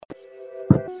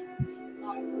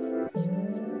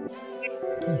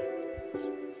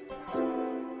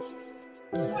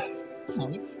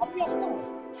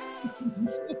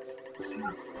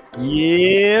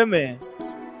Yeah, man.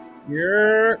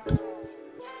 Yeah.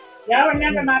 Y'all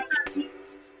remember my puppy?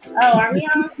 Oh, are we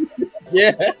on?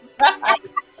 Yeah.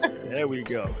 There we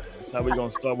go. That's how we're gonna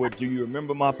start with Do You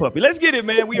Remember My Puppy? Let's get it,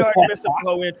 man. We already messed up the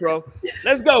whole intro.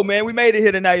 Let's go, man. We made it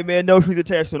here tonight, man. No strings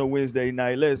attached on a Wednesday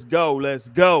night. Let's go. Let's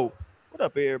go. What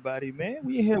up, everybody, man?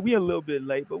 We here. We a little bit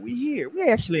late, but we here. We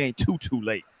actually ain't too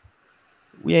late.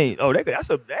 We ain't. Oh,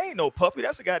 that ain't no puppy.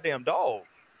 That's a goddamn dog.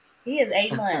 He is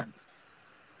 8 months.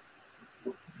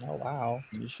 Oh wow.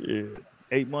 Shit.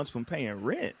 8 months from paying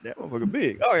rent. That motherfucker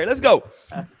big. All right, let's go.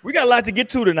 We got a lot to get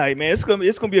to tonight, man. It's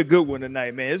gonna be a good one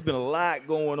tonight, man. There's been a lot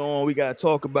going on. We gotta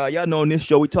talk about. Y'all know on this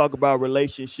show we talk about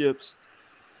relationships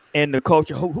and the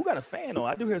culture. Who got a fan on?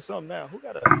 I do hear something now. Who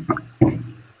got a?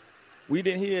 We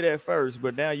didn't hear that first,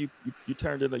 but now you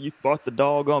turned it. You brought the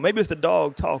dog on. Maybe it's the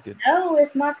dog talking. No,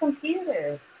 it's my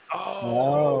computer.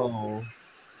 Oh.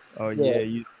 Oh yeah,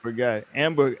 you forgot.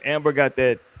 Amber got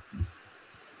that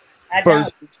I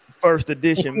first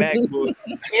edition MacBook.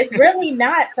 It's really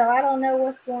not, so I don't know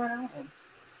what's going on.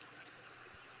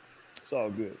 It's all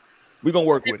good. We're gonna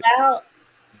work with it.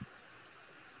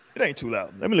 It ain't too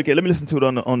loud. Let me listen to it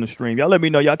on the stream. Y'all let me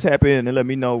know. Y'all tap in and let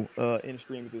me know in the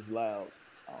stream if it's loud.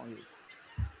 I don't hear it.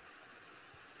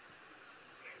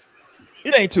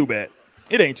 It ain't too bad.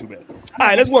 All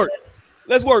right, let's work.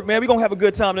 Let's work, man. We're going to have a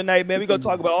good time tonight, man. We're going to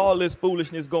talk about all this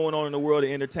foolishness going on in the world of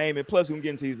entertainment. Plus, we're going to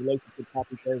get into these relationship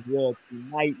topics as well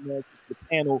tonight, man. The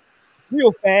panel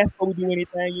real fast before we do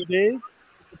anything, you dig?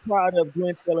 The pride of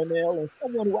Glenn Tellinell and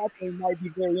someone who I think might be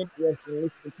very interested in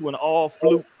listening to an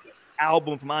all-flute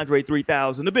album from Andre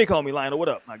 3000. The big homie Lionel. What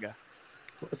up, my guy?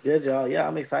 What's good, y'all? Yeah,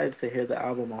 I'm excited to hear the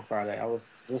album on Friday. I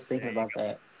was just thinking about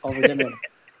that over dinner.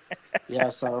 Yeah,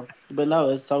 so, but no,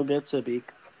 it's so good to be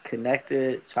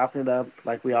connected, chopping it up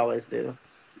like we always do.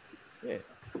 Yeah.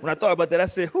 When I thought about that, I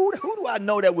said, who do I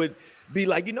know that would be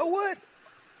like, you know what?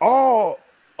 All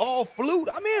flute.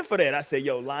 I'm in for that. I said,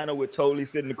 yo, Lionel would totally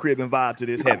sit in the crib and vibe to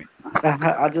this heavy.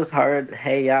 I just heard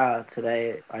Hey Ya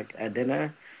today, like at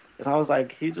dinner, and I was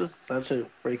like, he's just such a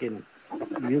freaking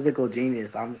musical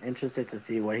genius. I'm interested to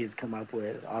see what he's come up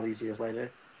with all these years later.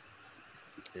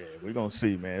 Yeah, we're gonna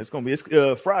see, man.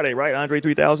 It's Friday, right? Andre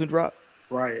 3000 drop.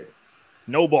 Right.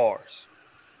 No bars.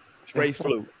 Straight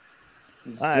flute.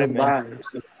 Just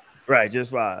vibes. Right,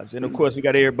 just vibes. And of course, we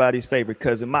got everybody's favorite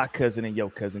cousin, my cousin and your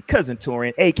cousin, Cousin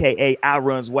Torian, aka I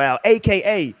Runs Wild,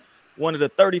 aka one of the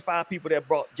 35 people that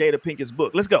brought Jada Pinkett's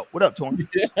book. Let's go. What up, Torian?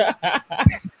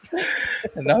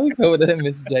 No, we go with that,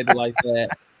 Miss Jada, like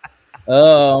that.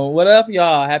 What up,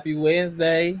 y'all? Happy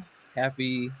Wednesday.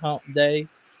 Happy hump day.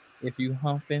 If you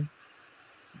humping.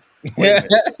 You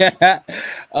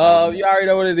already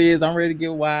know what it is. I'm ready to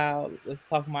get wild. Let's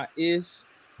talk my ish.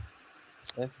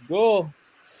 Let's go.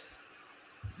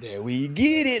 There we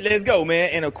get it. Let's go, man.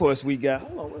 And of course, we got.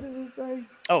 Hold on, what did it say?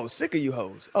 Oh, sick of you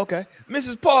hoes. Okay,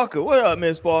 Mrs. Parker. What up,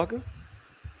 Miss Parker?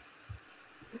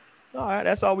 All right,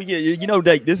 that's all we get. You know,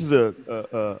 this is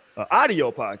a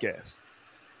audio podcast.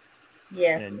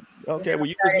 Yeah. And, okay, well,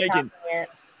 you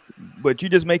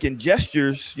just making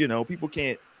gestures. You know, people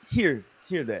can't hear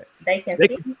that.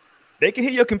 They can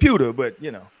hear your computer, but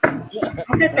you know.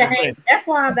 That's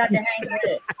why I'm about to hang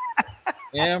with.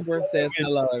 Amber says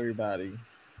hello, everybody.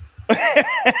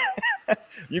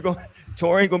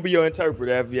 Torian gonna be your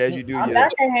interpreter as you do. I'm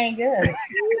about to hang good.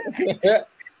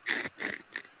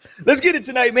 Let's get it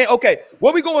tonight, man. Okay,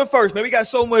 where we going first, man? We got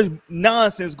so much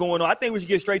nonsense going on. I think we should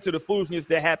get straight to the foolishness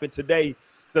that happened today.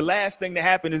 The last thing that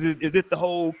happened is it the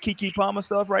whole Keke Palmer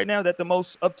stuff right now? That the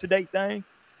most up-to-date thing?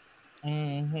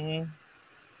 Mm-hmm.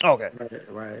 Okay.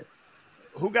 Right.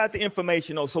 Who got the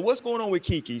information on? So what's going on with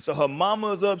Keke? So her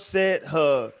mama's upset.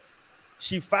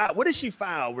 She filed. What did she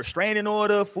file? Restraining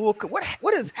order?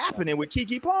 What is happening with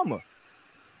Keke Palmer?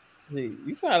 See,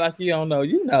 you try like you don't know.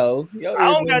 You know.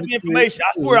 I don't got the information.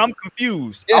 I swear I'm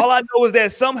confused. All I know is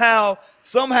that somehow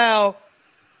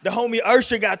the homie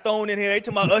Usher got thrown in here. They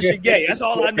talking about Usher gay. That's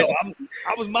all I know.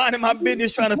 I was minding my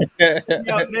business trying to figure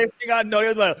out. Next thing I know,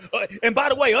 it was like, and by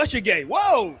the way, Usher gay.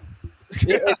 Whoa.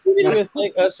 Yeah, she didn't even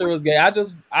think Usher was gay. I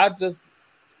just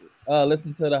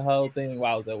listened to the whole thing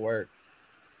while I was at work.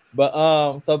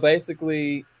 But so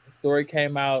basically, the story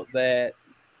came out that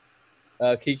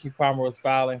Keke Palmer was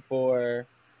filing for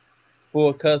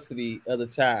full custody of the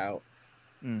child.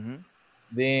 Mm-hmm.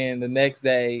 Then the next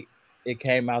day, it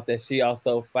came out that she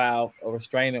also filed a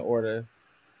restraining order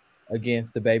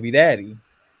against the baby daddy.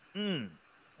 Mm.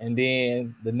 And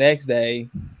then the next day,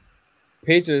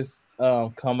 pictures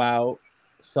come out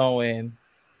showing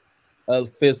a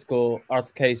physical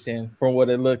altercation from what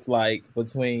it looks like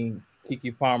between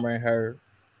Keke Palmer and her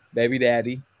baby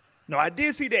daddy. No, I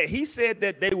did see that. He said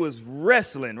that they was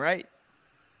wrestling, right?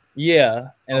 Yeah,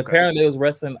 and Okay. apparently it was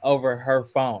wrestling over her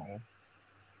phone.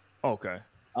 Okay.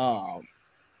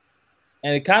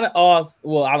 And it kind of all,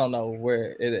 well, I don't know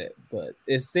where it is, but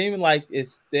it seemed like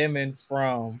it's stemming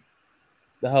from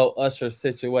the whole Usher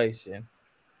situation.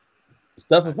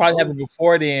 Stuff had probably happened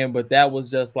before then, but that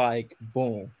was just like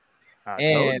boom.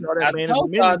 And I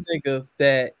told y'all niggas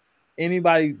that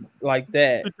anybody like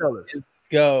that just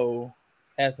go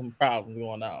had some problems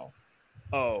going on.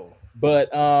 Oh.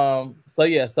 But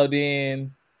so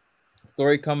then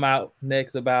story come out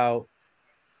next about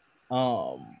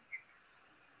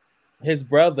his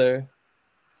brother,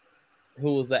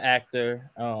 who was an actor,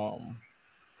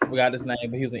 forgot his name,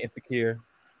 but he was an Insecure.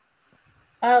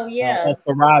 Oh yeah,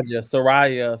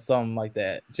 Soraya, something like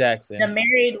that. Jackson, the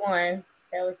married one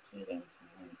that was cheating.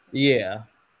 Yeah.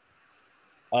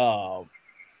 So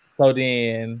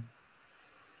then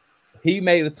he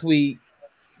made a tweet.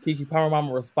 Keke Palmer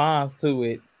Mama responds to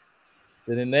it.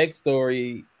 Then the next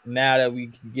story, now that we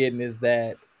can get in, is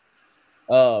that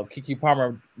Keke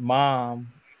Palmer mom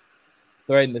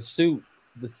threatened to shoot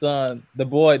the son, the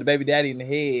boy, the baby daddy in the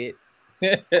head.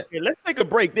 Let's take a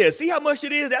break there. See how much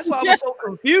it is? That's why I was so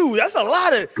confused. That's a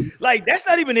lot of, like, that's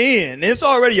not even the end. It's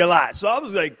already a lot. So I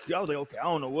was like, okay, I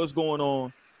don't know what's going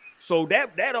on. So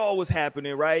that all was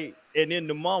happening, right? And then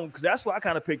the mom, because that's why I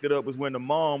kind of picked it up, was when the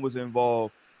mom was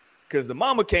involved, because the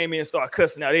mama came in and started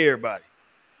cussing out everybody.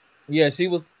 Yeah, she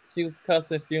was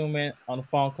cussing, fuming on the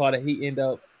phone call that he ended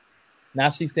up. Now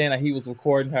she's saying that he was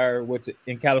recording her, which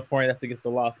in California that's against the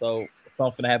law, so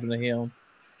something happened to him.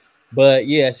 But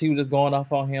yeah, she was just going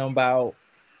off on him about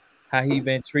how he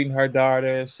been treating her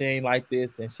daughter. She ain't like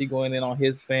this, and she going in on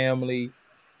his family,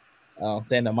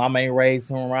 saying that mama ain't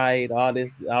raised him right. All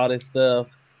this stuff.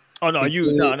 Oh no,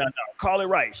 no. Call it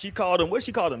right. She called them. What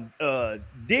she called them?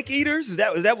 Dick eaters. Is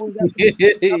that what? Yeah,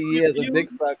 the dick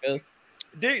suckers.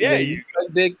 Dick, yeah, you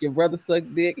suck dick. Your brother suck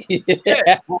dick.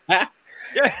 Yeah.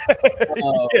 Yeah,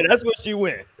 that's what she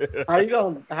went. How you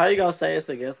gonna say it's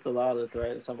against the law to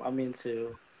threaten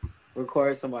to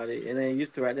record somebody and then you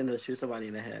threaten to shoot somebody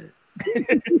in the head?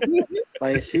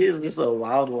 Like, she is just a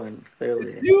wild one. Clearly,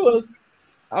 she was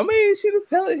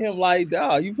telling him like,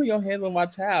 "Dog, you put your hands on my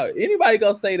child." Anybody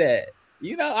gonna say that?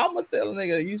 You know, I'm gonna tell a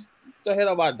nigga, "You put your hand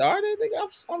on my daughter, nigga,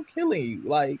 I'm killing you."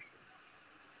 Like,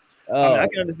 I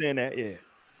can understand that. Yeah.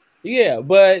 Yeah,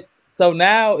 but. So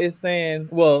now it's saying,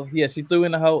 well, yeah, she threw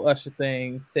in the whole Usher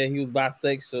thing, said he was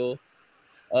bisexual.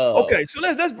 Okay, so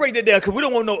let's break that down because we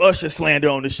don't want no Usher slander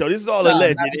on the show. This is all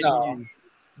alleged.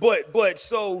 But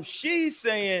so she's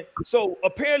saying, so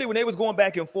apparently when they was going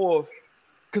back and forth,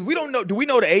 because we don't know, do we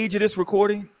know the age of this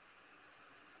recording?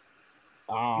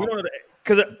 We don't know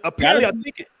because apparently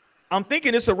I'm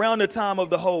thinking it's around the time of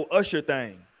the whole Usher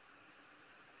thing,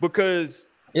 because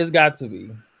it's got to be.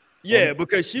 Yeah,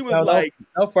 because she was like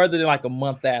no further than like a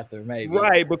month after, maybe.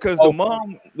 Right, because the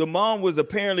mom was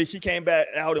apparently, she came back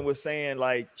out and was saying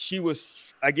like she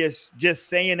was, I guess, just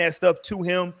saying that stuff to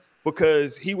him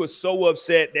because he was so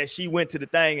upset that she went to the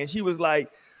thing, and she was like,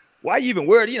 "Why you even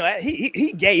worried? You know,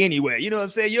 he gay anyway. You know what I'm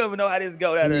saying? You don't even know how this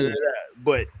go."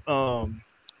 But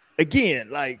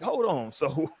again, like, hold on.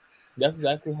 So that's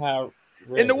exactly how.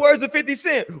 In the words of 50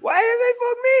 Cent, why is they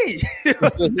for me? You know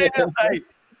what I'm saying?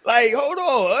 Like, hold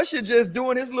on, Usher just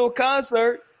doing his little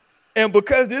concert, and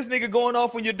because this nigga going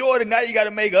off on your daughter, now you got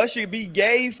to make Usher be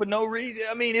gay for no reason.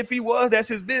 I mean, if he was, that's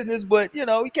his business, but you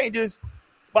know, he can't just.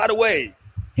 By the way,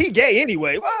 he gay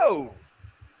anyway. Whoa.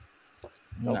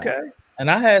 No. Okay. And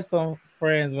I had some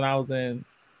friends when I was in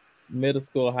middle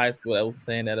school, high school that was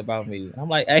saying that about me. I'm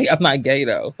like, hey, I'm not gay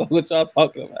though. So what y'all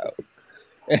talking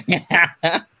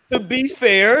about? To be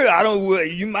fair,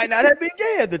 you might not have been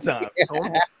gay at the time.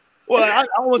 Well, I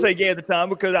don't want to say gay at the time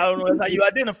because I don't know that's how you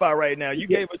identify right now. You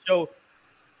gave us your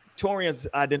Torian's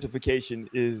identification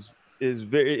is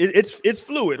very it's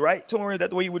fluid, right? Torian,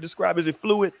 that's the way you would describe it. Is it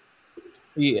fluid?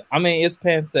 Yeah, I mean it's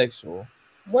pansexual.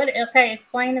 What? Okay,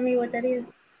 explain to me what that is.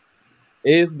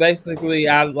 It's basically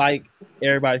I like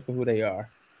everybody for who they are.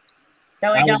 So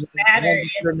it don't matter. I don't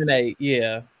discriminate.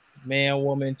 Yeah, man,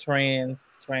 woman,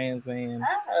 trans man.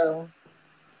 Oh.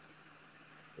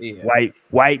 Yeah.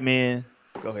 White man.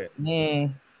 Go ahead.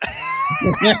 I'm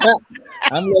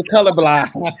a little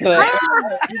colorblind.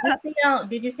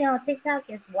 Did you see on TikTok?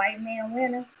 It's white man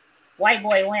winner, white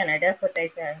boy winner. That's what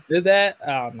they say. Is that?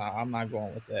 Oh no, I'm not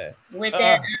going with that. With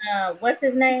that, what's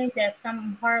his name? That's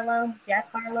some Harlow,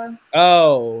 Jack Harlow.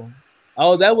 Oh,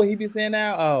 is that what he be saying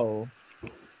now? Oh,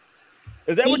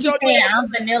 is that what y'all doing?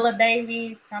 I'm Vanilla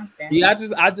Baby, something. Yeah,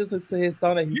 I just listened to his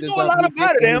song that he you just. know a lot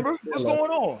about it, Amber. What's going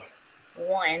on?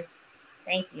 One,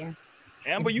 thank you.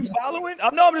 Amber, you following?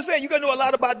 I'm just saying you gotta know a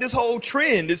lot about this whole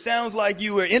trend. It sounds like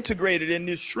you were integrated in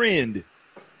this trend.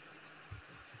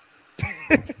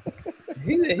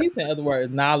 He said other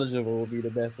words, knowledgeable would be the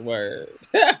best word.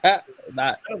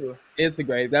 Not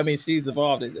integrated. I mean, she's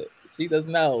involved in it. She does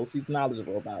know. She's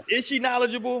knowledgeable about it. Is she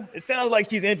knowledgeable? It sounds like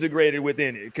she's integrated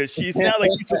within it because she sounds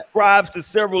like she subscribes to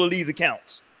several of these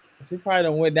accounts. She probably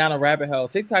done went down a rabbit hole.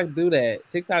 TikTok do that.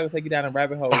 TikTok will take you down a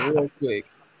rabbit hole real quick.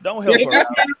 Don't help her out.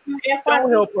 Don't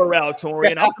help her out,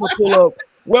 Tori. And I'm gonna pull up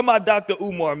where my Dr.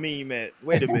 Umar meme at.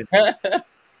 Wait a minute.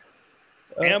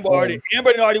 Amber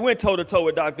already went toe to toe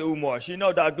with Dr. Umar. She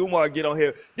know Dr. Umar get on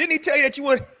here. Didn't he tell you that you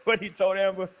want what he told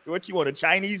Amber? What you want, a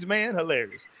Chinese man?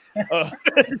 Hilarious.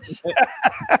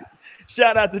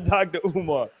 Shout out to Dr.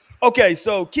 Umar. Okay,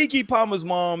 so Keke Palmer's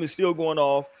mom is still going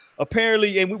off.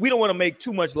 Apparently, and we don't want to make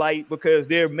too much light because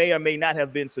there may or may not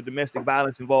have been some domestic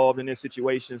violence involved in this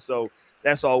situation. So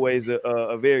that's always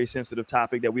a very sensitive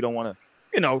topic that we don't want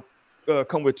to,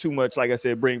 come with too much, like I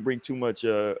said, bring too much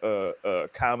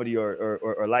comedy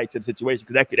or light to the situation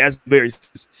because that's very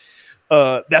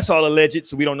that's all alleged,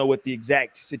 so we don't know what the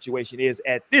exact situation is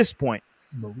at this point.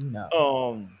 But we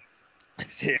know.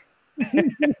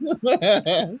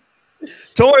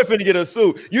 Tori finna get a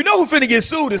sued. You know who finna get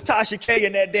sued is Tasha K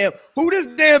and that this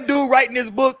damn dude writing this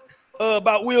book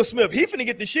about Will Smith. He finna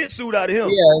get the shit sued out of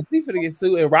him. Yeah, he finna get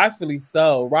sued, and rightfully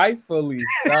so. Rightfully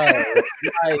so.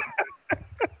 Like,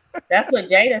 that's what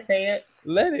Jada said.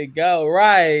 Let it go,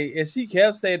 right? And she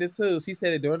kept saying it too. She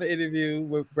said it during the interview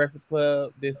with Breakfast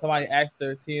Club. Then somebody asked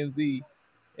her TMZ,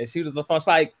 and she was on the phone. She's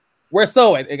like, "We're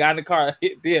suing." And got in the car,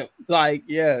 hit them. Like,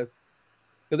 yes,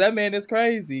 because that man is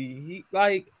crazy. He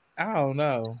I don't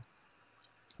know.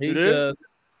 He just,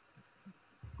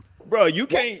 bro, you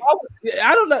can't.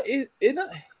 I don't know.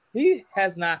 He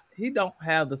has not. He don't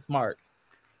have the smarts.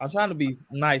 I'm trying to be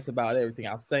nice about everything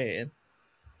I'm saying,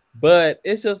 but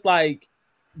it's just like,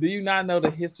 do you not know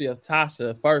the history of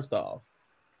Tasha? First off,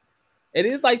 it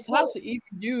is like Tasha even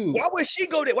used. Why would she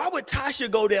go there? Why would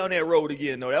Tasha go down that road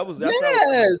again? No, that's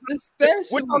especially.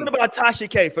 We're talking about Tasha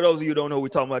K. For those of you who don't know, we're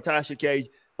talking about Tasha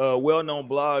K. Well-known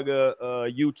blogger,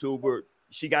 YouTuber.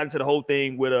 She got into the whole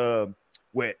thing with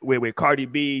Cardi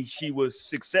B.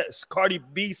 Cardi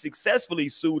B successfully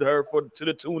sued her to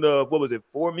the tune of, what was it,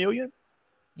 $4 million?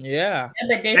 Yeah.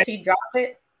 But did she drop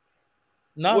it?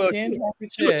 No, well,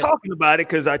 she was talking about it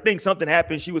because I think something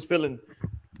happened. She was feeling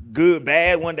good,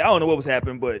 bad one day. I don't know what was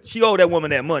happening, but she owed that woman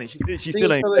that money. She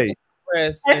still ain't paid.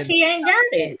 But she ain't got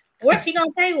it. What's she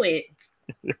gonna pay with?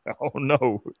 I don't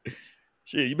know.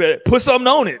 Shit, you better put something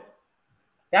on it.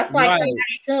 That's like somebody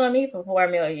suing me for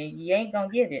 $4 million. You ain't gonna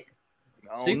get it.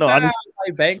 She filed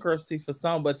like bankruptcy for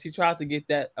some, but she tried to get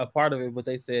that a part of it, but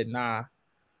they said nah.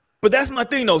 But that's my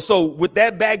thing though. So with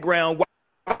that background, why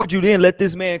would you then let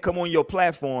this man come on your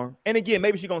platform? And again,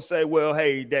 maybe she's gonna say, well,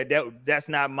 hey, that's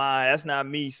not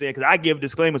me saying, because I give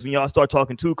disclaimers when y'all start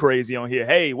talking too crazy on here.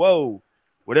 Hey, whoa.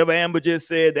 Whatever Amber just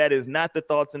said, that is not the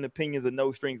thoughts and opinions of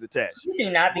No Strings Attached. You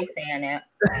do not be saying that.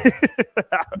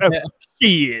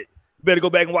 Shit. Better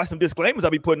go back and watch some disclaimers I'll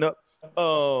be putting up.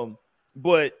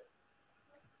 But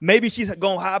maybe she's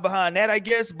going to hide behind that, I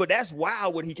guess. But that's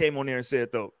wild what he came on there and said,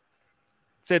 though.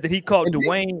 Said that he caught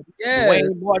Dwayne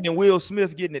Martin and Will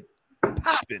Smith getting it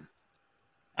popping.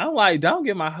 I'm like, don't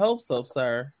get my hopes up,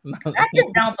 sir. I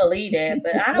just don't believe it,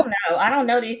 but I don't know. I don't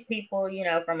know these people,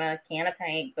 from a can of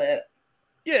paint, but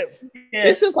yeah,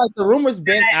 it's just like the rumors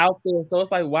been out there, so it's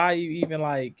like, why are you even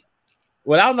like,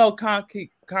 without no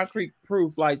concrete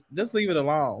proof? Like, just leave it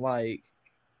alone. Like,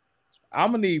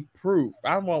 I'm gonna need proof.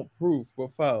 I want proof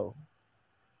before.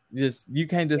 Just you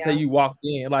can't just say you walked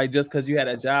in like just because you had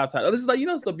a job title. This is like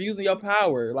it's abusing your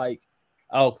power. Like,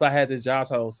 oh, because I had this job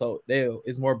title, so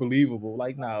it's more believable.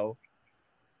 Like, no,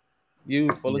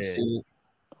 you full of shit.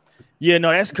 Yeah,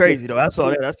 no, that's crazy though. I saw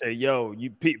that. I said, "Yo,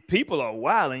 people are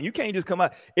wild, and you can't just come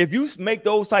out. If you make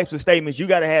those types of statements, you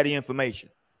got to have the information.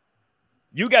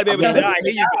 You got to be able to die.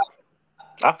 Here you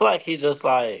go." I feel like he's just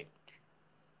like,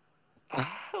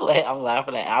 I'm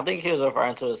laughing at. I think he was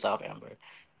referring to himself, Amber.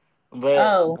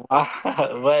 But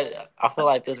but I feel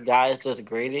like this guy is just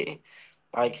greedy.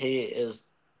 Like, he is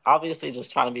obviously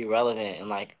just trying to be relevant and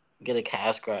like get a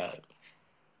cash grab.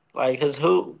 Like,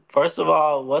 first of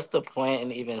all, what's the point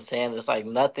in even saying this? Like,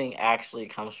 nothing actually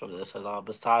comes from this at all,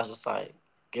 besides just, like,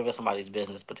 giving somebody's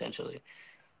business, potentially.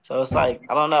 So it's like,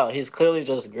 I don't know. He's clearly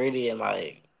just greedy and,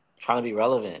 like, trying to be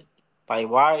relevant. Like,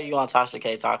 why are you on Tasha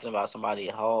K talking about somebody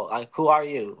whole? Like, who are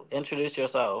you? Introduce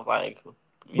yourself. Like,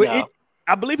 you know.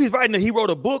 I believe he wrote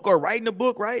a book, right?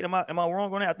 Am I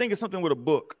wrong on that? I think it's something with a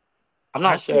book. I'm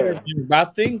not sure. But I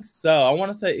think so. I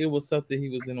want to say it was something he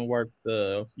was in the works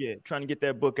of. Yeah, trying to get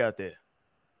that book out there.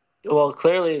 Well,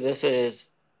 clearly this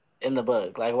is in the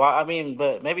book. Like, why? I mean,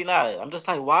 but maybe not. I'm just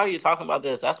like, why are you talking about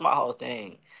this? That's my whole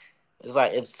thing. It's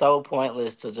like it's so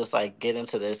pointless to just like get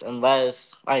into this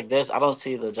unless like this. I don't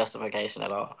see the justification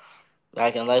at all.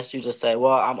 Like unless you just say,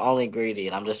 "Well, I'm only greedy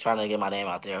and I'm just trying to get my name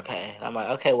out there." Okay, and I'm like,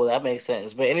 okay, well that makes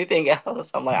sense. But anything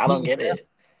else, I'm like, I don't get it.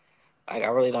 Like I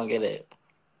really don't get it.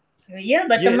 Yeah,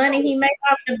 but the money he made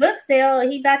off the book sale,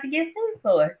 he about to get sued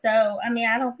for. So I mean,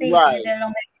 I don't think that don't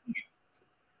make sense.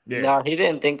 Yeah. No, he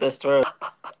didn't think this through.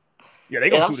 Yeah, they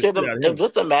gonna sue the shit out of him.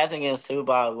 Just imagine getting sued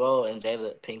by Will and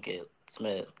Jada Pinkett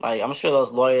Smith. Like I'm sure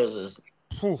those lawyers is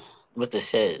with the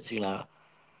shits, you know.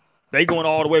 They going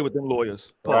all the way with them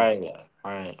lawyers. Right.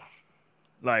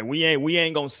 Like we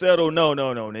ain't gonna settle. No,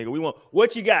 nigga. We want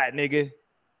what you got, nigga.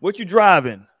 What you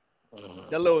driving?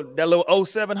 That little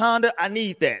 07 Honda. I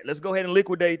need that. Let's go ahead and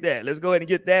liquidate that. Let's go ahead and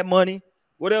get that money.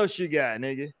 What else you got,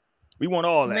 nigga? We want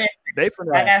all that. They for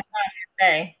that. I got something to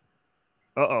say.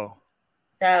 Uh-oh.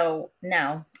 So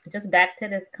no, just back to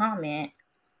this comment.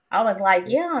 I was like,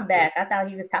 yeah, I'm back. I thought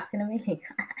he was talking to me.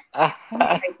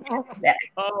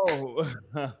 Oh.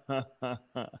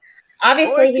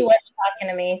 Obviously, he wasn't talking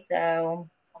to me, so.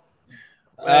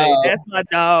 Hey, that's my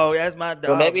dog. That's my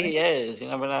dog. Well, maybe he is. You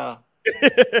never know.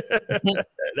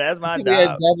 That's my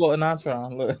dog. Double and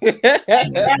Antron. Look.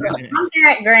 I'm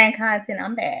back, Grand Content.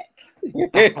 I'm back.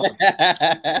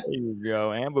 There you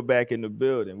go. Amber back in the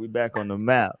building. We back on the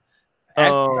map.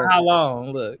 How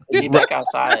long? Look. We back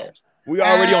outside. We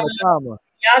already on the timer.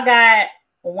 Y'all got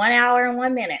 1 hour and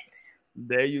 1 minute.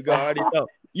 There you go. I already know.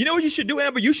 You know what you should do,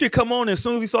 Amber? You should come on as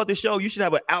soon as we start the show. You should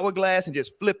have an hourglass and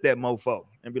just flip that mofo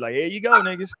and be like, here you go,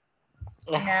 niggas.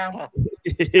 No.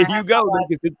 Here you go,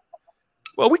 niggas.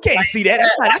 Well, we can't see that.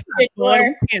 That's not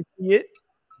fun. We can't see it.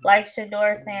 Like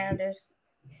Shador Sanders.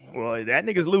 Well, that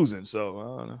nigga's losing, so I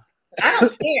don't know. I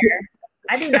don't care.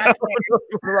 I do not care.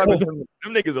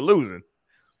 Them niggas are losing.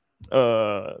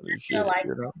 Shit, like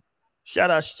you know.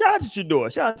 Shout out to Shador.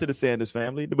 Shout out to the Sanders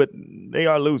family, but they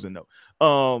are losing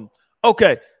though.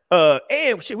 Okay.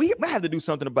 And shit, we might have to do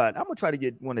something about it. I'm gonna try to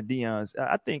get one of Dion's.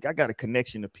 I think I got a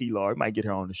connection to Pilar. Might get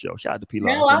her on the show. Shout out to Pilar.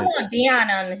 No, I want Dion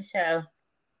on the show.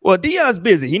 Well, Dion's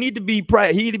busy. He need to be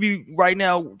right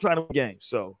now trying to win games,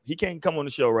 so he can't come on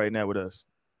the show right now with us.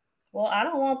 Well, I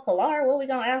don't want Pilar. What are we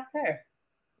gonna ask her?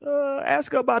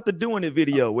 Ask her about the Doing It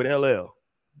video with LL.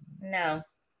 No.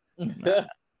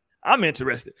 I'm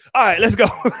interested. All right, let's go.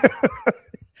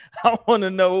 I want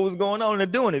to know what was going on in the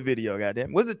Doing It video.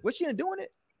 Goddamn, was she in Doing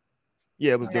It?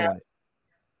 Yeah, it was Doing It.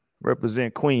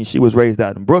 Represent Queen. She was raised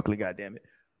out in Brooklyn. Goddamn it.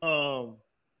 All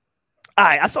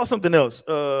right, I saw something else.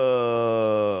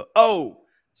 So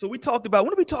we talked about,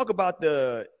 when did we talk about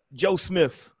the Joe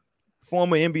Smith,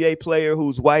 former NBA player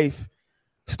whose wife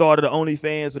started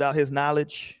OnlyFans without his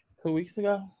knowledge? 2 weeks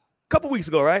ago? A couple weeks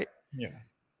ago, right? Yeah.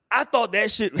 I thought that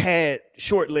shit had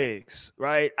short legs,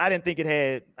 right? I didn't think it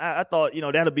had. I thought,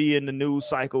 that'll be in the news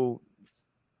cycle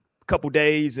a couple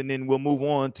days, and then we'll move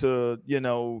on to,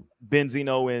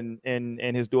 Benzino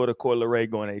and his daughter Coi Leray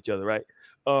going at each other, right?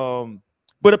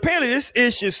 But apparently this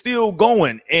issue is still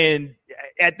going. And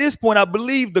at this point, I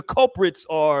believe the culprits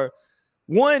are,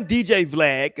 one, DJ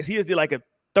Vlad, because he did like a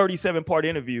 37-part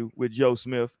interview with Joe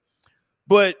Smith.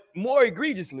 But more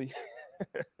egregiously,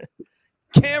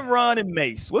 Cameron and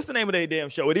Mace. What's the name of their damn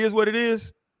show? It Is What It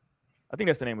Is? I think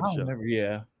that's the name of the show. Remember,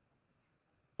 yeah.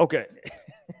 Okay.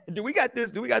 Do we got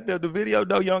this? Do we got the video,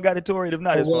 though? You don't got it, Tori? If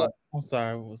not, it's fine. I'm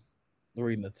sorry. I was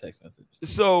reading a text message.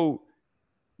 So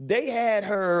they had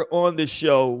her on the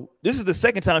show. This is the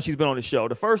second time she's been on the show.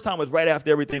 The first time was right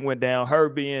after everything went down, her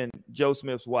being Joe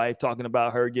Smith's wife, talking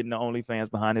about her getting the OnlyFans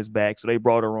behind his back. So they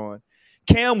brought her on.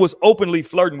 Cam was openly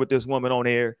flirting with this woman on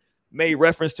air, made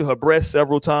reference to her breasts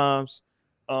several times,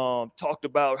 talked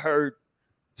about her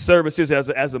services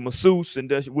as a masseuse,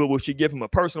 and will she give him a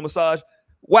personal massage?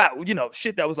 Wow,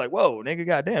 shit that was like, whoa, nigga,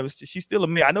 goddamn, she's still a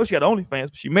man. I know she got OnlyFans,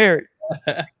 but she married.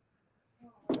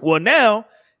 Well, now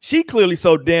she clearly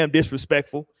so damn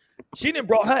disrespectful. She done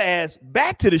brought her ass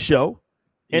back to the show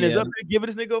and is up there giving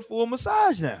this nigga a full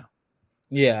massage now.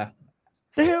 Yeah.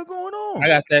 The hell going on? I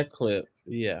got that clip.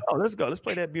 Yeah. Oh, let's go. Let's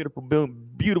play that beautiful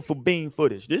bean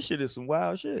footage. This shit is some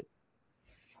wild shit.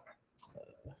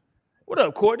 What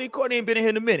up, Courtney? Courtney ain't been in here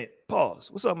in a minute.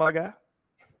 Pause. What's up, my guy?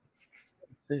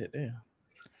 That's it, yeah.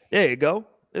 There you go.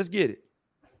 Let's get it.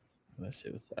 That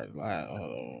shit was like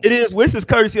loud. It is. This is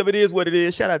courtesy of It Is What It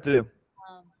Is. Shout out to them.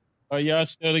 Are y'all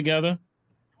still together?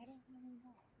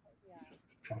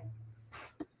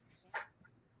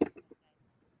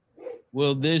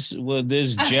 Will this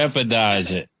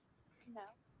jeopardize it?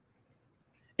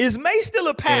 Is May still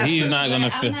a pastor? He's not gonna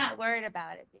feel. I'm not worried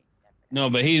about it. No,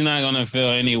 but he's not gonna feel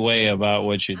any way about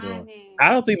what you're doing.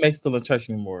 I don't think May's still in church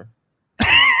anymore.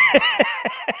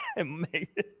 May.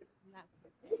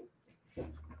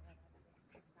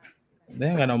 They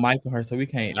ain't got no mic on her, so I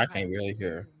can't really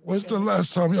hear. When's the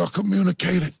last time y'all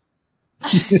communicated?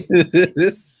 We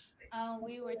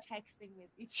were texting with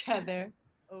each other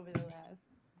over the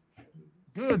last.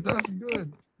 Good, that's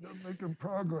good. You're making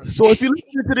progress. So if you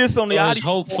listen to this on the There's audio,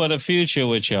 hope for the future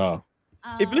with y'all.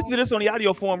 if you listen to this on the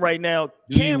audio form right now,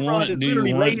 Cameron is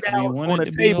literally laid out on a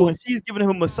it to table be and she's giving him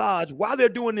a massage while they're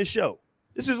doing this show.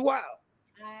 This is wild.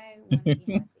 I want to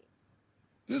be happy.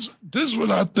 This is what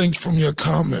I think from your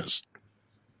comments.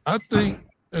 I think,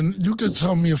 and you can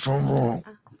tell me if I'm wrong.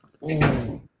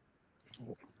 Ooh.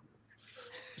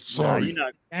 Sorry. Nah, you're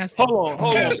not. Hold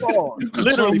on. You can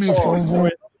Literally, tell me if I'm wrong.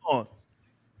 hold on.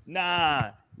 Nah,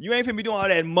 you ain't finna be doing all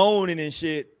that moaning and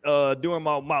shit during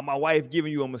my wife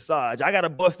giving you a massage. I gotta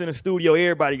bust in the studio.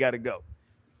 Everybody gotta go.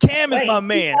 Cam is my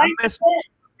man. His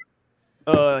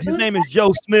name is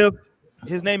Joe Smith.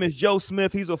 His name is Joe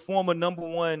Smith. He's a former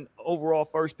 #1 overall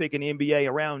first pick in the NBA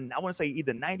around, I want to say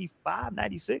either 95,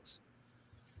 96.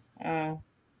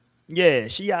 Yeah,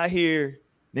 she out here,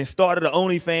 then started the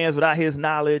OnlyFans without his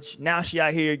knowledge. Now she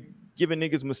out here giving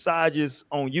niggas massages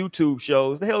on YouTube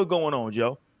shows. The hell is going on,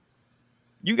 Joe?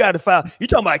 You got to file. You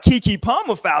talking about Keke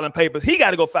Palmer filing papers. He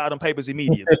got to go file them papers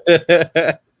immediately.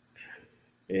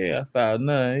 Yeah, I filed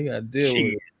none. You got to deal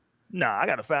with it. Nah, I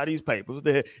gotta file these papers. What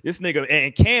the hell? This nigga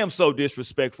and Cam's so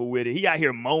disrespectful with it. He out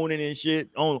here moaning and shit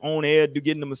on air to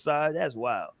getting the massage. That's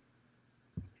wild.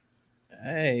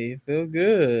 Hey, feel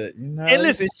good. You know? And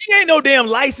listen, she ain't no damn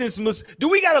licensed. Do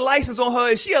we got a license on her?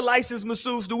 Is she a licensed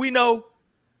masseuse? Do we know?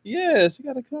 Yeah, she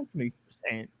got a company.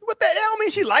 And what that don't mean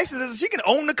she licensed. She can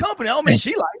own the company. I don't mean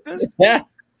she licensed. Hey,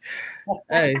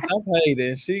 stop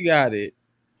hating. She got it.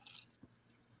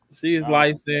 She is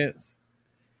licensed.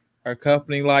 Her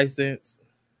company license.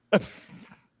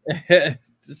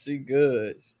 She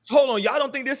good. Hold on, y'all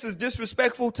don't think this is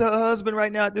disrespectful to her husband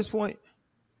right now at this point?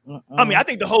 I mean, I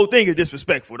think the whole thing is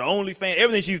disrespectful. The OnlyFans,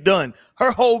 everything she's done, her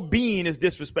whole being is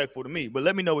disrespectful to me. But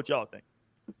let me know what y'all think.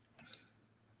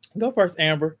 Go first,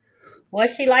 Amber.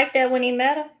 Was she like that when he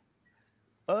met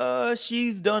her?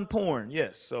 She's done porn,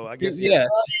 yes. So I guess yes.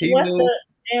 He knew.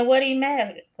 And what he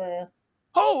married for?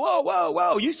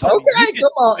 Whoa! You come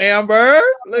on, Amber.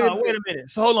 Wait a minute.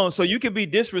 So hold on. So you can be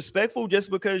disrespectful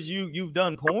just because you've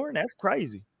done porn? That's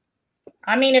crazy.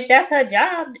 I mean, if that's her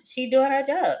job, she doing her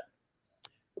job.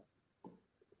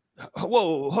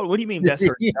 Whoa! What do you mean that's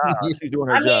her job? She's doing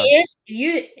her job. I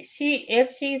mean,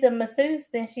 if she's a masseuse,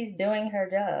 then she's doing her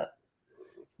job.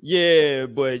 Yeah,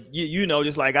 but you know,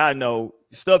 just like I know,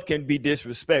 stuff can be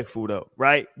disrespectful though,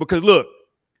 right? Because look,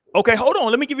 okay, hold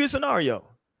on. Let me give you a scenario.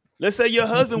 Let's say your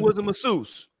husband was a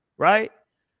masseuse, right?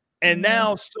 And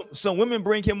now some women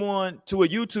bring him on to a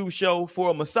YouTube show for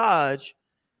a massage,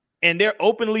 and they're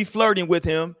openly flirting with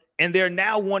him, and they're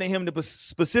now wanting him to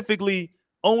specifically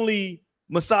only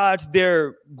massage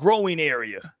their growing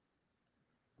area.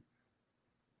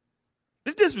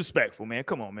 It's disrespectful, man.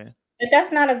 Come on, man. But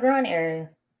that's not a growing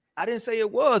area. I didn't say it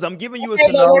was. I'm giving you a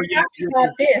scenario. We're talking about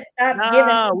this.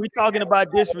 We're talking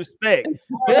about disrespect.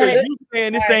 You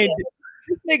saying this ain't.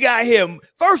 This nigga out here,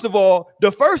 first of all,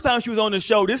 the first time she was on the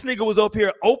show, this nigga was up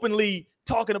here openly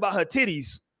talking about her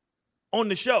titties on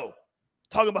the show,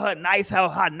 talking about how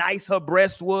nice her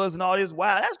breast was and all this.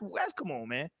 Wow, that's come on,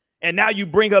 man. And now you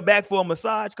bring her back for a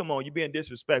massage. Come on, you're being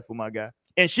disrespectful, my guy.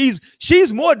 And she's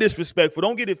more disrespectful.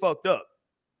 Don't get it fucked up.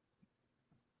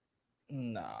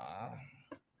 Nah.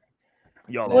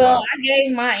 Well, I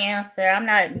gave my answer. I'm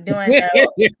not doing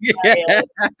that.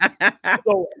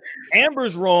 So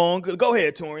Amber's wrong. Go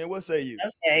ahead, Torian. What say you?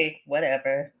 Okay,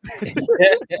 whatever.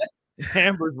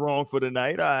 Amber's wrong for the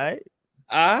night. All right.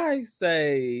 I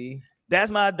say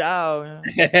that's my dog.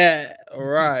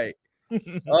 Right.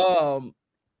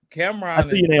 Cameron I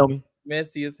see you, Naomi.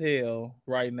 Messy as hell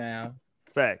right now.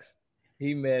 Facts.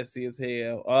 He messy as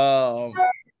hell.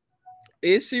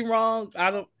 Is she wrong?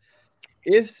 I don't.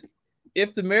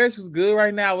 If the marriage was good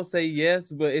right now, I would say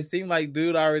yes, but it seemed like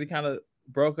dude already kind of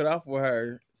broke it off with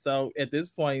her. So at this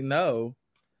point, no.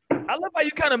 I love how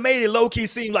you kind of made it low-key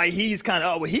seem like he's kind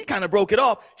of, he kind of broke it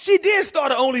off. She did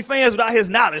start an OnlyFans without his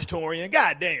knowledge, Torian.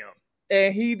 Goddamn.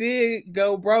 And he did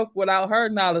go broke without her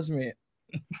acknowledgement.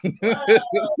 Well,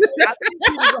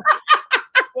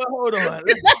 hold on.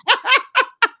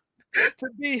 To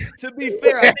be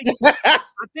fair,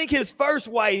 I think his first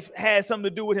wife had something to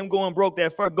do with him going broke.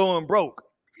 Going broke.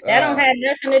 That don't have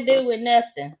nothing to do with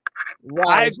nothing. Right.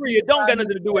 I agree. It don't got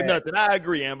nothing to do with nothing. I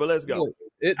agree, Amber. Let's go.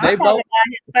 They both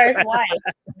his first wife.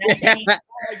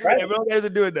 Right, we don't have to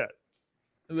do that.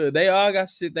 Look, they all got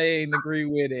shit they ain't agree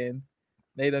with, and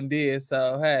they done did.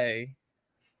 So hey.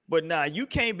 But nah, you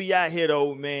can't be out here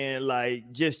though, man, like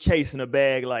just chasing a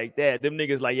bag like that. Them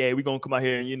niggas like, yeah, we gonna come out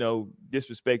here and, you know,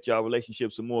 disrespect y'all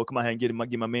relationship some more. Come out here and get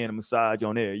my man a massage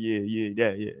on there.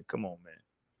 Yeah. Come on, man.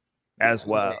 That's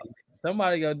wild.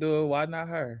 Somebody gonna do it. Why not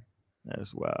her?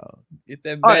 That's wild. Get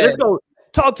that bag. All right, let's go.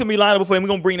 Talk to me, Lionel, before we're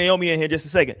gonna bring Naomi in here just a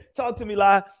second. Talk to me,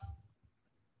 Lionel.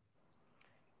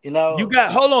 You know,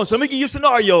 hold on. So let me give you a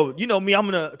scenario. You know me,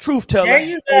 I'm a truth teller. There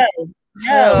you go.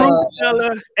 Truth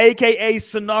teller, aka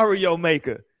scenario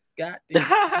maker. Got this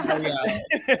scenario.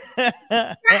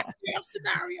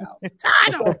 Scenario.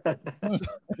 Title.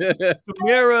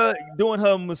 Samira doing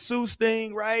her masseuse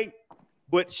thing, right?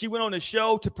 But she went on the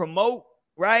show to promote,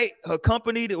 right? Her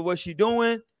company, what she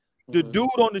doing. The dude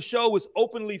on the show was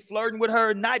openly flirting with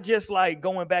her, not just like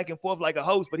going back and forth like a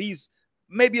host, but he's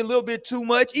maybe a little bit too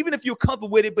much, even if you're comfortable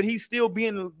with it, but he's still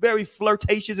being very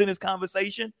flirtatious in his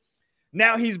conversation.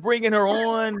 Now he's bringing her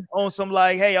on some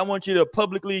like, hey, I want you to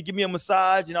publicly give me a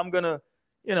massage and I'm going to,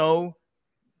 you know,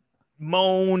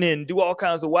 moan and do all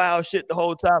kinds of wild shit the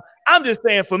whole time. I'm just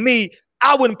saying, for me,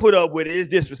 I wouldn't put up with it. It's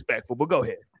disrespectful, but go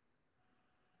ahead.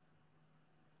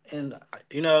 And,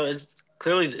 you know, it's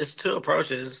two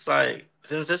approaches. It's like,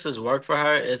 since this is work for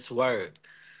her, it's work.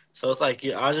 So it's like,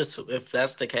 I'll just, if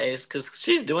that's the case, because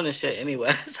she's doing this shit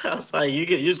anyway. So it's like, you're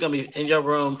just going to be in your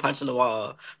room, punching the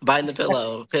wall, biting the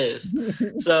pillow, pissed.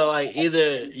 So like,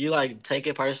 either you like take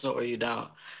it personal or you don't.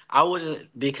 I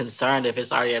wouldn't be concerned if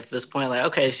it's already at this point, like,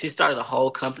 okay, she started a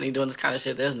whole company doing this kind of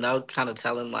shit. There's no kind of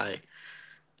telling like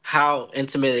how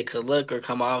intimate it could look or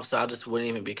come off. So I just wouldn't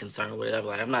even be concerned with it. I'm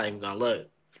like, I'm not even going to look.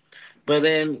 But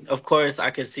then, of course, I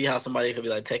could see how somebody could be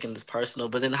like taking this personal.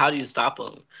 But then, how do you stop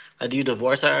them? Like, do you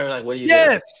divorce her? Like, what do you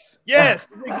do? Yes,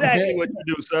 exactly what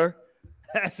you do, sir.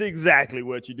 That's exactly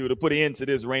what you do to put an end to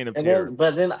this reign of terror.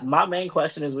 But then, my main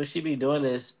question is: would she be doing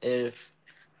this if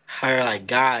her like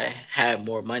guy had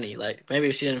more money? Like, maybe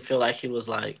if she didn't feel like he was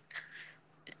like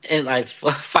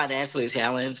financially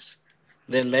challenged,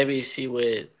 then maybe she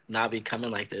would not be coming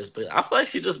like this. But I feel like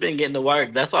she's just been getting to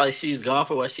work. That's why she's gone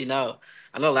for what she know.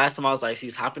 I know last time I was like,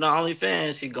 she's hopping on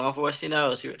OnlyFans. She's going for what she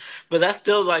knows. But that's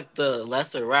still like the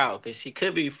lesser route because she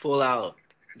could be full out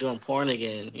doing porn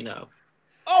again, you know.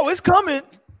 Oh, it's coming.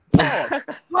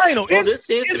 Lionel, well, this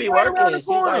seems to be right working. She's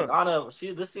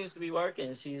like this seems to be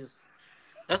working.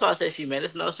 That's why I said she made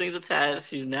us no strings attached.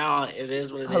 She's now it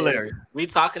is what it hilarious. Is. We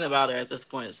talking about her at this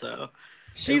point, so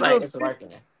it's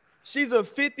working. She's a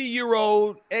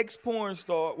 50-year-old ex-porn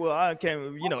star. Well, I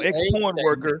can't, ex-porn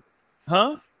worker.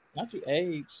 Huh? Not you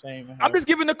age shaming. I'm just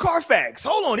giving the Carfax.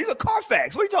 Hold on, these are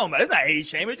Carfax. What are you talking about? It's not age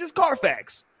shaming, it's just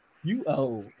Carfax. You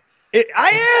old.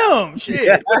 I am.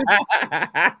 Shit.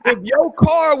 If your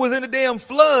car was in a damn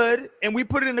flood and we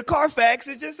put it in the Carfax,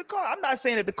 it's just a car. I'm not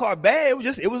saying that the car bad.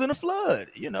 It was in a flood.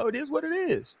 You know, it is what it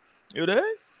is. You know?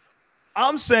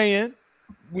 I'm saying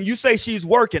when you say she's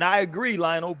working, I agree,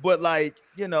 Lionel. But like,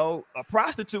 a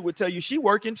prostitute would tell you she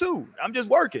working too. I'm just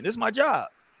working. This is my job.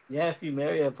 Yeah, if you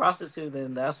marry a prostitute,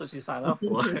 then that's what you sign up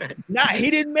for. Nah,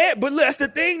 he didn't marry. But look, that's the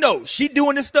thing, though. She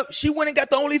doing this stuff. She went and got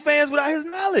the OnlyFans without his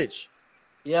knowledge.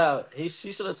 Yeah,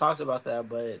 she should have talked about that.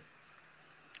 But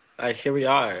like, here we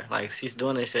are. Like, she's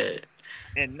doing this shit.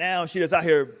 And now she is out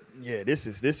here. Yeah, this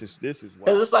is wild.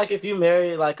 Because it's like if you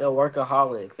marry like a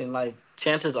workaholic, then like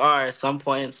chances are at some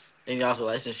points in y'all's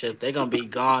relationship they're gonna be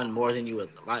gone more than you would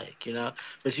like, you know.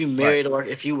 But you marry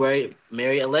if you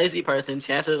marry a lazy person,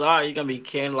 chances are you're gonna be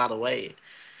carrying a lot of weight,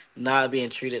 not being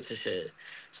treated to shit.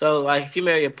 So like if you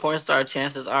marry a porn star,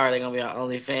 chances are they're gonna be on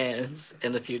OnlyFans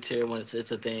in the future when it's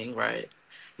a thing, right?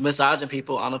 Massaging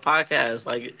people on a podcast,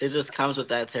 like it just comes with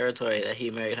that territory that he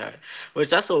married her, which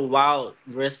that's a wild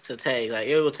risk to take. Like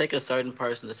it will take a certain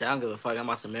person to say, I don't give a fuck, I'm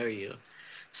about to marry you.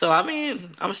 So I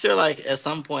mean, I'm sure like at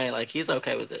some point, like he's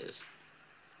okay with this,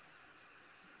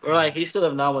 or like he should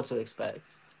have known what to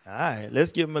expect. All right,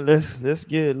 let's get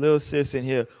little sis in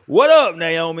here. What up,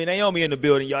 Naomi? Naomi in the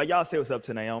building, y'all. Y'all say what's up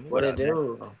to Naomi. What it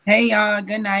do? Hey y'all,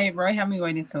 good night. Roy had me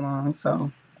waiting too long,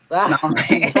 so. No.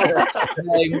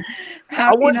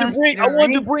 I wanted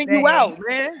to bring you out,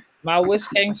 man. My wish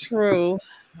came true.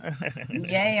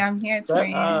 Yay, I'm here,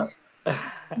 twin.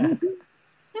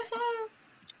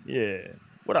 Yeah.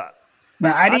 What up?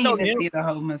 But I didn't even see the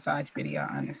whole massage video,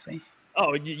 honestly.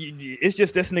 Oh, it's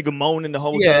just this nigga moaning the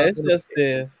whole time. Yeah, it's just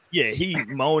this. Yeah, he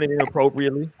moaning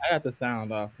inappropriately. I got the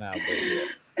sound off now,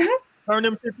 but turn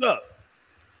them shits up.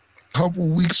 A couple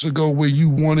weeks ago where you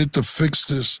wanted to fix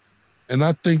this, and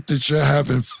I think that you're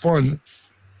having fun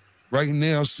right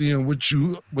now, seeing what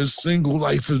single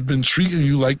life has been treating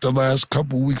you like the last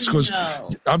couple weeks. Because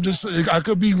I'm just, I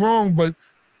could be wrong, but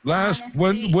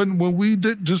when we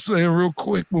did, just saying real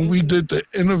quick, when we did the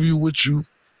interview with you,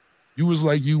 you was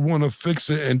like, you want to fix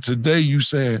it. And today you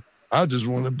saying, I just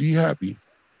want to be happy.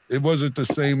 It wasn't the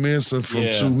same answer from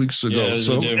 2 weeks ago. Yeah,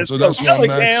 so that's what I'm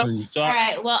asking. All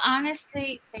right. Well,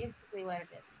 honestly, basically what it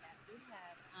is. We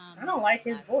have, I don't like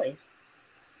his voice.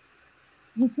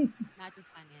 Not just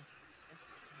financial, just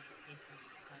communication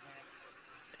with each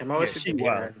other. I'm always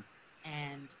wild.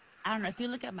 And I don't know, if you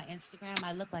look at my Instagram,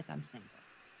 I look like I'm single.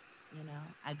 You know,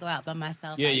 I go out by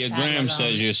myself. Yeah, your gram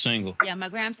says you're single. Yeah, my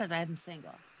gram says I'm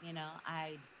single. You know,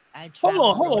 I hold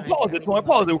on, pause it, Torian.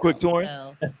 Pause it real quick,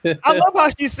 Torian. I love how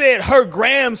she said her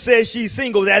gram says she's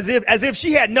single, as if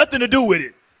she had nothing to do with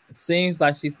it. Seems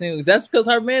like she's single. That's because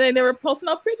her man ain't never posting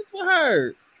no pictures for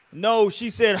her. No, she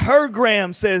said her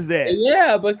gram says that.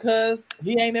 Yeah, because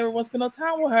he ain't never want to spend no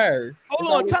time with her.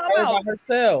 Hold on, time out.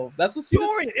 Herself. That's what she.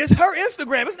 Torian, it's her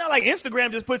Instagram. It's not like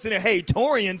Instagram just puts in there, "Hey,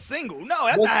 Torian's single." No,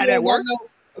 that's not how that works. No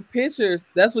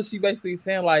pictures. That's what she basically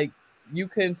saying. Like, you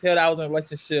couldn't tell that I was in a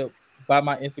relationship by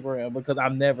my Instagram because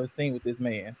I'm never seen with this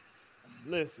man.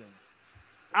 Listen,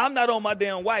 I'm not on my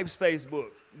damn wife's Facebook,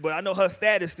 but I know her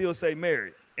status still say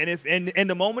married. And if and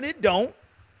the moment it don't,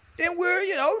 then we're,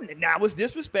 now it's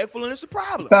disrespectful and it's a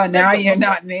problem. So now you're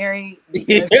not married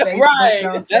because Facebook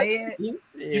don't say it?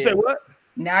 You say what?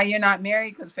 Now you're not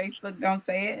married because Facebook don't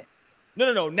say it?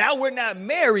 No. Now we're not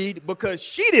married because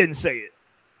she didn't say it.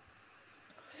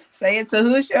 Say it to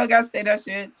who? She got to say that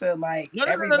shit to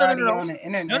everybody on the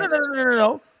internet.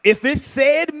 No. If it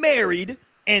said married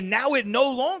and now it no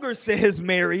longer says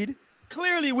married,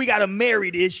 clearly we got a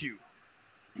married issue.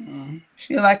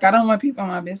 She like, I don't want people in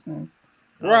my business.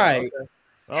 Right.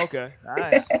 Okay. All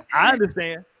right. I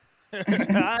understand.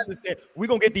 I understand. We're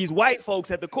going to get these white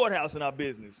folks at the courthouse in our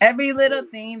business. Every little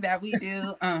thing that we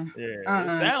do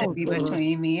should be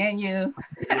between me and you.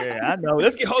 Yeah, I know.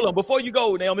 Hold on. Before you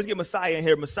go, Naomi, let's get Messiah in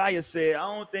here. Messiah said,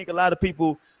 I don't think a lot of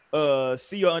people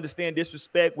see or understand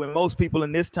disrespect when most people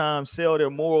in this time sell their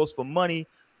morals for money,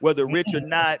 whether rich or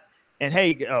not. And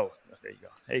hey, there you go.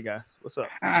 Hey, guys. What's up?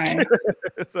 Hi.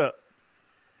 What's up?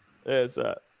 What's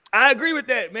up? I agree with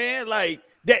that, man. Like,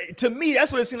 that to me, that's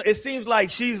what it seems. It seems like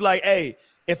she's like, hey,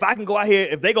 if I can go out here,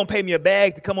 if they're gonna pay me a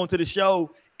bag to come onto the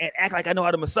show and act like I know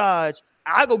how to massage,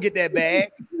 I'll go get that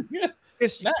bag.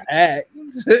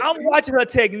 I'm watching her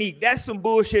technique. That's some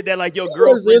bullshit that like your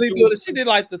girlfriend really good. She did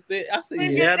like the thing. I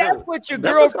said, that's what your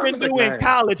girlfriend do in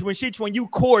college when you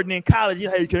courting in college.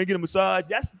 Hey, can I get a massage?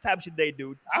 That's the type of shit they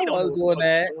do. I was doing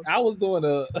that. I was doing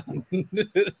a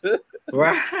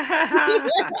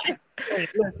right.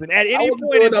 Listen, at any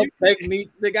point,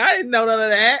 techniques, nigga, I didn't know none of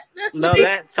that.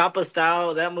 That chopper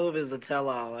style, that move is a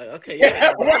tell-all. Like, okay,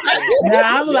 yeah.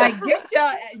 Now I'm like,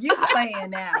 you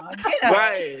playing now? Get up.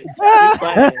 Right. You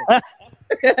playing.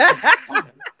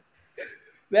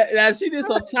 Now she did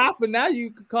some chopper. Now you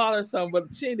could call her something,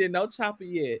 but she ain't did no chopper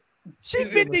yet. She's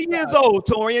 50 years old,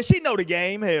 Torian. She know the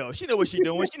game. Hell, she know what she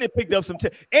doing. She done picked up some.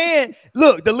 And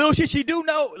look, the little shit she do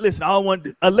know. Listen, I don't want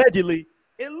allegedly.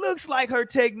 It looks like her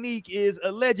technique is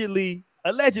allegedly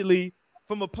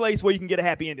from a place where you can get a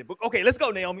happy ending. But okay, let's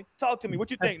go, Naomi. Talk to me. What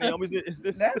you think, Naomi? Is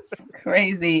this... That's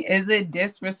crazy. Is it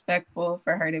disrespectful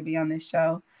for her to be on this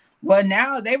show? Well,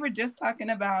 now they were just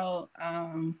talking about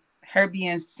her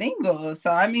being single. So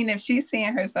I mean, if she's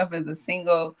seeing herself as a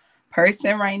single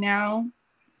person right now,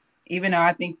 even though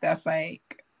I think that's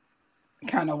like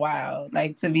kind of wild,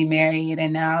 like to be married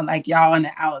and now like y'all in the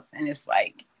house and it's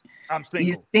like I'm single.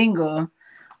 You're single.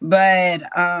 But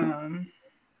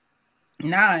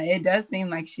it does seem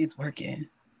like she's working.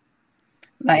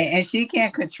 Like, and she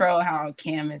can't control how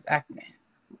Cam is acting.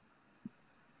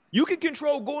 You can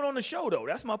control going on the show though.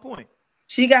 That's my point.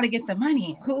 She got to get the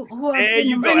money. Who there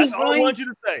you go. That's all I want you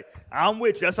to say. I'm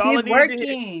with you. That's all I need to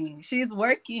hear. She's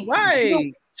working.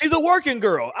 Right. She's a working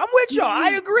girl. I'm with y'all.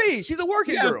 I agree. She's a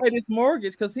working girl. Pay this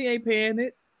mortgage because he ain't paying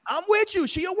it. I'm with you.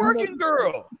 She a working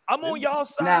girl. I'm on y'all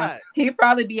side. Nah, he'd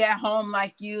probably be at home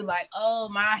like you, like, oh,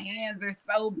 my hands are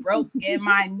so broken,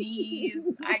 my knees.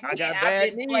 I got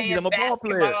bad knees. I'm a ball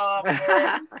player.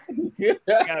 I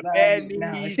got bad knees.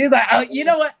 No. She's like, oh, you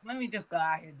know what? Let me just go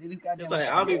out here, dude. It's like,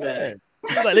 I'll be back.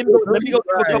 Like, let me go.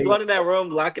 Right. Go to that room,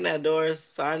 locking that door,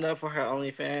 sign up for her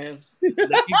OnlyFans.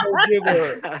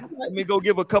 Let me go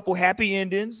give a couple happy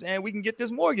endings, and we can get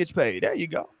this mortgage paid. There you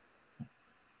go.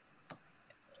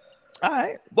 All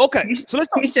right. Okay. So let's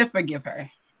go. You should forgive her.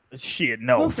 Shit,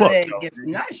 no. Fuck no.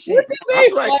 Not shit.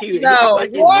 Like, Roy, do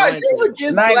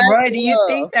you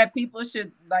think that people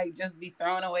should like just be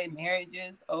throwing away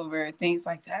marriages over things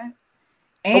like that?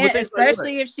 And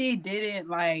especially if she didn't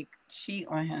like cheat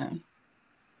on him.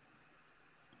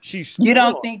 You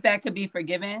don't think that could be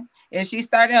forgiven? If she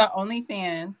started her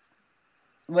OnlyFans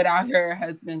without her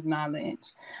husband's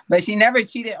knowledge, but she never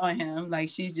cheated on him, like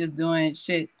she's just doing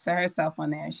shit to herself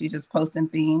on there, she's just posting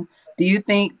things. Do you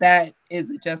think that is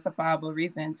a justifiable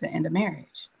reason to end a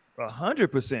marriage?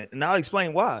 100%, and I'll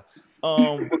explain why.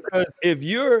 Because if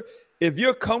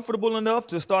you're comfortable enough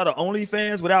to start an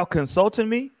OnlyFans without consulting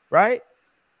me, right?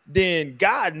 Then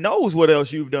God knows what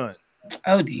else you've done.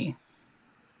 OD.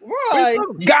 Right.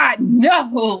 God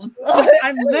knows.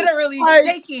 I'm literally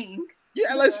shaking.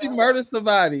 Yeah, unless she murdered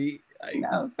somebody.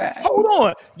 No fact. Hold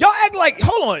on. Y'all act like,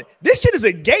 hold on. This shit is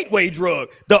a gateway drug.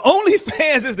 The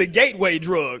OnlyFans is the gateway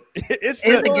drug. It's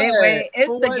the gateway. It's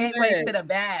the gateway to the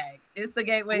bag. It's the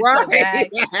gateway to the bag.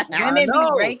 Women be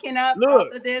raking up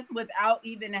off of this without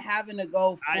even having to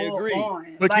go full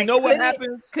on. But like, you know what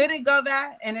happened? Could it go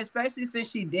that? And especially since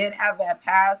she did have that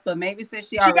past, but maybe since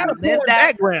she already lived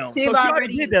that background. She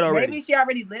already did that already. Maybe she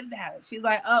already lived that. She's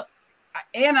like, oh,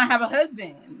 and I have a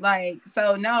husband. Like,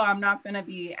 so no, I'm not gonna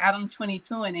be Adam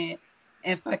 22 in it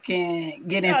and fucking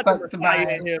getting fucked by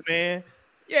it here, man.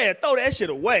 Yeah, throw that shit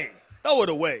away. Throw it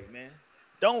away, man.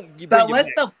 Don't give. So what's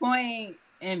the point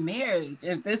in marriage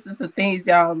if this is the things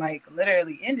y'all like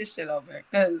literally end this shit over?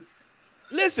 Because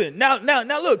listen, now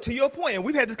look, to your point, and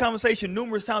we've had this conversation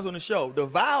numerous times on the show. The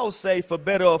vows say for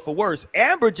better or for worse.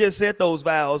 Amber just said those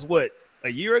vows what, a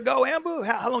year ago? Amber,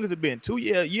 how long has it been? 2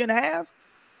 years, year and a half?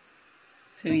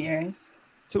 2 years.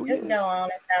 2 years. Just go on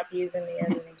and stop using me as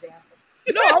an example.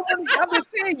 No, I'm just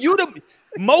saying you the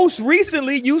most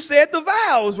recently you said the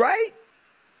vows, right?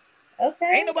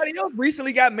 Okay. Ain't nobody else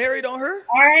recently got married on her.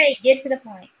 All right, get to the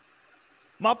point.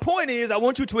 My point is, I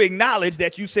want you to acknowledge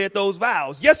that you said those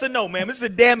vows. Yes or no, ma'am? This is a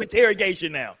damn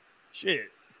interrogation now.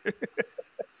 Shit.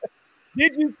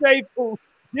 Did you say for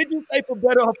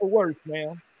better or for worse,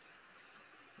 ma'am?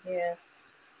 Yes.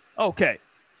 Okay.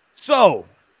 So,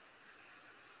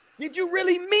 did you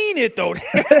really mean it though?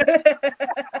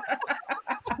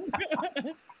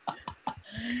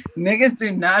 Niggas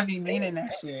do not be meaning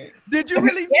that shit. Did you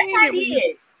really mean it?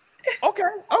 Did. Okay,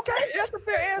 that's a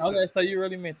fair answer. Okay, so you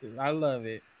really meant this. I love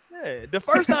it. Yeah, the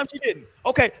first time she didn't.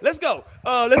 Okay, let's go.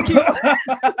 Let's keep.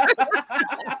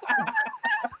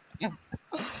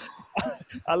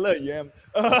 I love you, Em.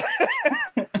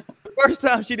 First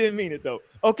time she didn't mean it though.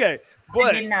 Okay,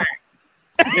 but I did not.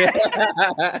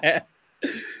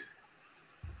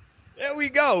 There we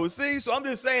go. See, so I'm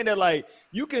just saying that like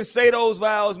you can say those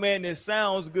vows, man. It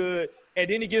sounds good, and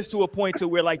then it gets to a point to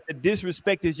where like the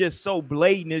disrespect is just so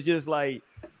blatant. It's just like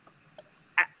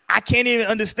I can't even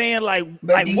understand. Like,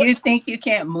 but do you think you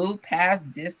can't move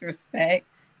past disrespect?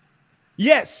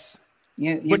 Yes.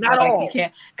 You but not like all. You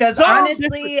can't, because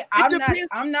honestly,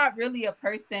 I'm not really a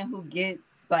person who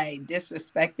gets like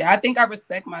disrespected. I think I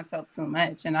respect myself too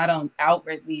much, and I don't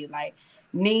outwardly like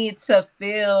need to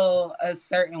feel a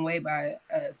certain way by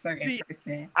a certain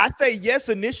person. I say yes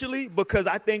initially because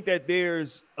I think that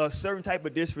there's a certain type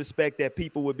of disrespect that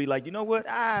people would be like, you know what,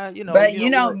 But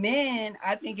men,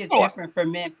 I think it's different for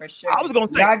men for sure. I was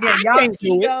gonna say y'all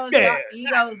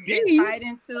egos get tied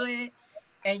into it.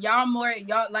 And y'all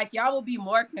will be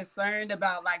more concerned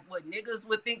about like what niggas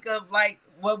would think of like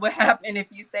what would happen if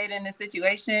you stayed in this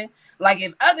situation. Like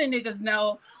if other niggas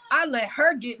know I let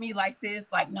her get me like this,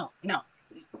 like no,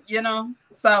 you know.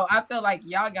 So I feel like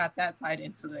y'all got that tied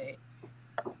into it.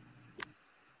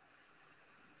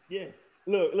 Yeah.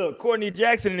 Look, Courtney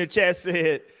Jackson in the chat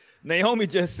said, Naomi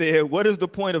just said, what is the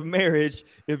point of marriage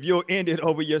if you'll end it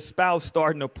over your spouse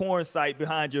starting a porn site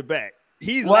behind your back?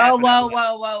 He's whoa.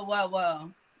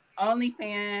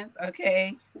 OnlyFans,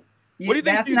 okay. What do you think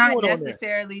that's not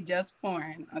necessarily just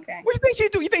porn, okay. What do you think she's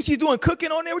doing? You think she's doing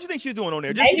cooking on there? What do you think she's doing on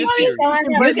there? Maybe she's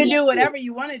showing her you can do whatever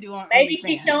you want to do on Maybe OnlyFans.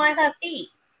 She's showing her feet.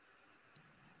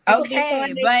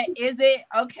 Okay, but is it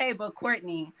okay? But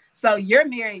Courtney, so you're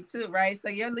married too, right? So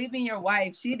you're leaving your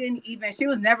wife. She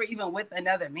was never even with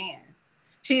another man.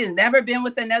 She has never been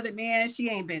with another man. She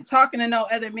ain't been talking to no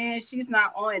other man. She's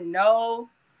not on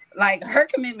like her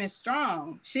commitment's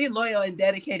strong. She loyal and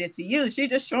dedicated to you. She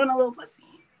just showing a little pussy.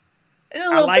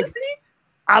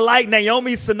 I like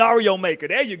Naomi's scenario maker.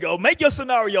 There you go. Make your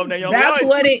scenario, Naomi. That's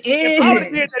what it is. If I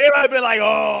did that, everybody be like,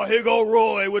 oh, here go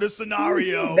Roy with a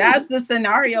scenario. That's the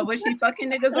scenario. Was she fucking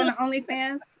niggas on the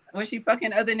OnlyFans? Was she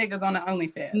fucking other niggas on the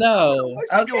OnlyFans? No.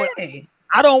 Okay.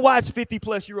 I don't watch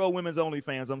 50-plus-year-old women's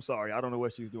OnlyFans. I'm sorry. I don't know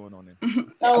what she's doing on there.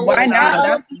 So why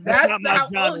not? That's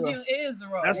how old you is,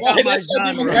 Roy. That's not my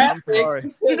genre. I'm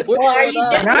sorry.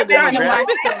 Not trying to watch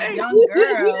young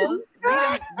girls.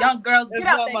 Young girls, get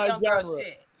out that young girl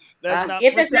shit. That's not.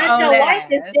 If it's not your wife,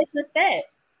 it's disrespect,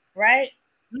 right?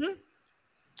 Mm-hmm.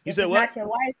 You said what? If it's not your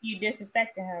wife, you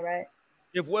disrespecting her, right?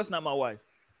 If what's not my wife?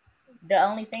 The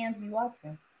OnlyFans you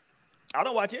watching? I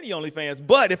don't watch any OnlyFans,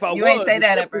 but if I you ain't say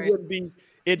that at first.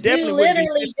 It definitely you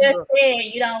literally just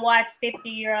said you don't watch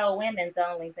 50-year-old women's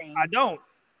OnlyFans. I don't.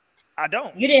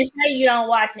 You didn't say you don't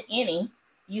watch any.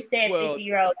 You said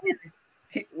 50-year-old women.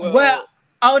 Well,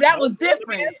 oh, that was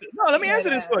different. Let me answer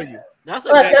this for you. That's a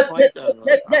bad point, though.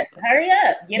 Hurry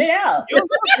up, get it out.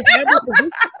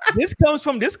 This comes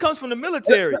from the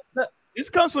military. This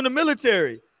comes from the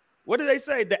military. What do they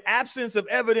say? The absence of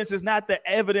evidence is not the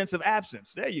evidence of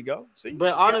absence. There you go. See,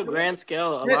 but on a grand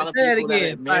scale, a lot of people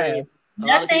that are married.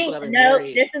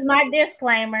 This is my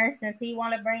disclaimer. Since he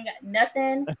want to bring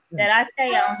nothing that I say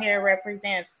on here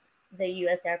represents the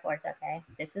U.S. Air Force. Okay,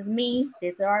 this is me.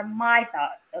 These are my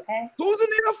thoughts. Okay. Who's in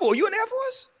the Air Force? You in the Air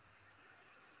Force?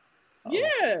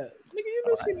 Yeah, nigga, you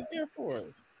know she in the Air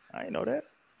Force. I didn't know that.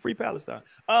 Free Palestine.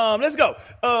 Let's go.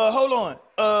 Hold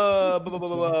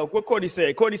on. What Courtney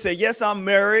said? Courtney said, yes, I'm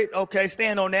married. Okay,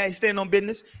 stand on that. He's standing on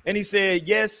business. And he said,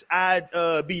 yes, I'd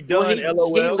be done.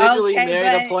 LOL. He literally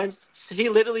married a porn. He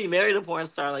literally married a porn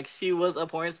star. Like she was a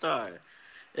porn star.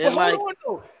 And well,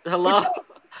 like, hello.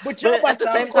 But at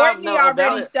the same time, Courtney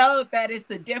already showed that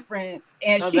it's a difference,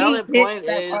 and she hits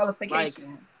that qualification.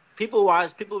 Like,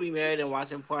 people be married and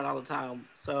watching porn all the time.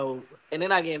 So, and they're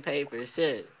not getting paid for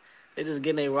shit. They're just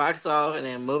getting their rocks off and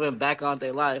then moving back on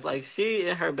their life. Like she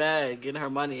in her bag, getting her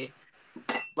money,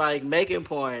 like making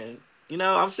porn. You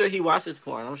know, I'm sure he watches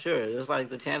porn. I'm sure it's like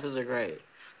the chances are great.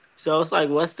 So it's like,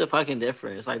 what's the fucking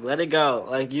difference? Like, let it go.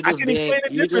 Like you just. I can explain the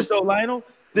difference, though, Lionel.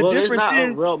 The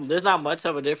difference there's not much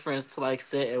of a difference to like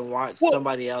sit and watch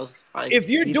somebody else. Like if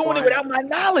you're doing it without my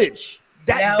knowledge,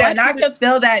 and I could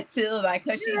feel that too. Like,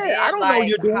 cause she did. I don't know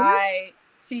you're doing it.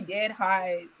 She did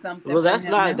hide something. Well, that's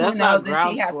not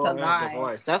grounds for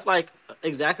divorce. That's like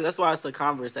exactly. That's why it's a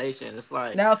conversation. It's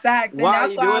like no facts. And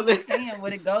that's why I was saying,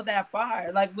 would it go that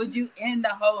far? Like, would you end the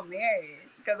whole marriage?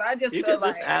 Because I just feel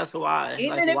like just ask why.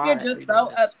 Even if you're just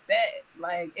so upset,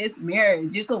 like it's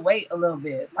marriage, you could wait a little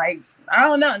bit. Like I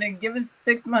don't know, then give us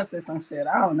 6 months or some shit.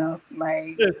 I don't know.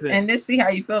 Like and just see how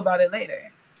you feel about it later.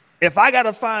 If I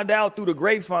gotta find out through the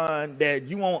grapevine that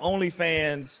you on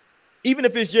OnlyFans. Even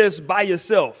if it's just by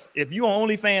yourself, if you on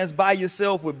OnlyFans by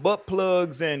yourself with butt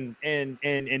plugs and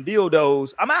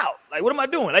dildos, I'm out. Like, what am I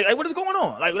doing? Like what is going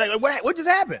on? Like what just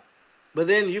happened? But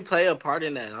then you play a part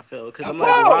in that. I feel because I'm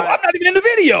like, I'm not even in the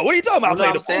video. What are you talking about?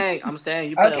 I'm saying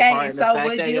you play a part in the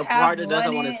fact that your partner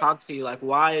doesn't want to talk to you. Like,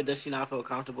 why does she not feel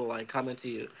comfortable like coming to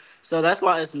you? So that's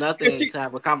why it's nothing to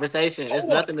have a conversation. It's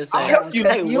nothing to say. I'll help you.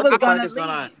 Hey, what the fuck is going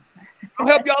on? I'll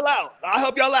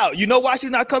help y'all out. You know why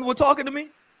she's not comfortable talking to me?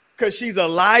 Because she's a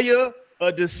liar,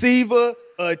 a deceiver,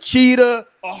 a cheater,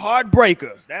 a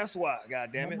heartbreaker. That's why,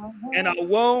 God damn it. And I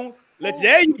won't let you.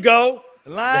 There you go.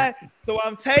 Line. So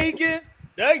I'm taking,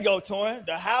 there you go, Torrin.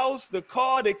 The house, the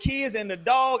car, the kids, and the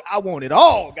dog. I want it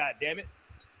all, God damn it.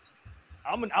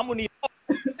 I'm gonna need all.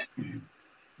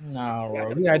 No, bro.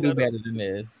 We gotta do better than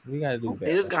this. We gotta do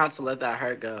better. You just got to let that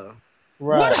hurt go.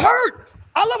 Right. What hurt?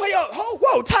 I love how y'all.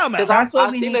 Whoa, time out. That's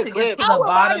what we need to get to the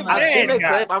bottom. I've seen the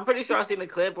clip. I'm pretty sure I've seen the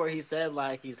clip where he said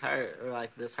like he's hurt or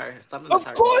like this hurt. Something. Of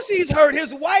course he's hurt.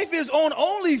 His wife is on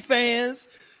OnlyFans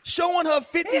showing her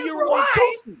 50-year-old.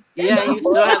 Yeah, he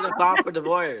still hasn't filed for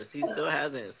divorce. He still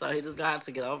hasn't. So he just got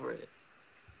to get over it.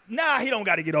 Nah, he don't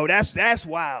got to get over. That's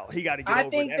wild. He got to get over it. I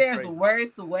think there's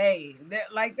worse ways.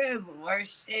 There's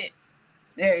worse shit.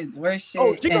 There is worse shit.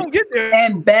 Oh, she gonna get there.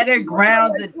 And better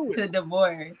grounds to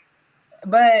divorce.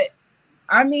 But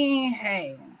I mean,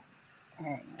 hey.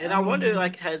 And I wonder,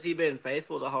 like, has he been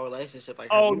faithful the whole relationship? Like,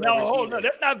 oh no, hold on,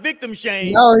 that's not victim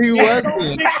shame. No, he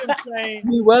wasn't.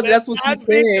 He was. That's what she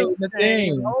said. The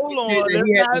thing. Hold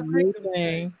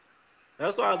on,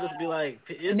 that's why I'll just be like,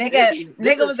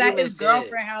 nigga was at his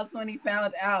girlfriend's house when he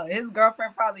found out. His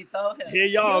girlfriend probably told him. Here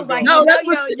y'all go. Like, no, that's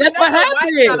what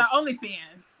happened. OnlyFans.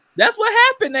 That's what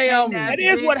happened, Naomi. That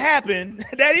is what happened.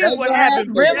 That is what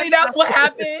happened. Really? That's what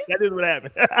happened? That is what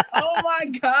happened. Oh my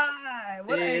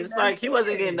God. It's like he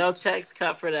wasn't getting no checks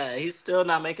cut for that. He's still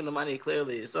not making the money,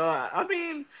 clearly. So, I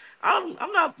mean, I'm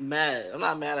not mad.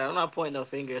 I'm not pointing no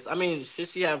fingers. I mean, should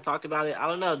she have talked about it? I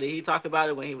don't know. Did he talk about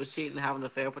it when he was cheating and having an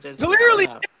affair potentially? Clearly,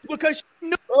 because she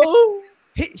knew.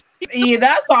 Yeah,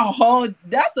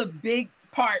 that's a big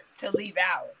part to leave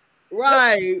out.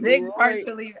 Right. Big part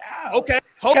to leave out. Okay.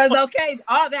 Because,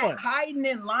 all that hiding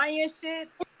and lying shit,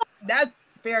 that's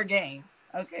fair game.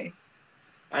 Okay.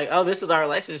 Like, oh, this is our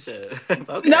relationship.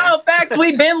 Okay. No, facts,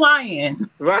 we've been lying.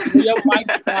 Right. Your mic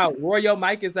is out. Roy, your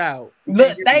mic is out.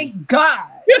 Look, thank God.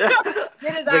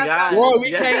 The guy, Roy,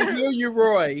 we yeah. can't hear you,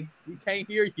 Roy. We can't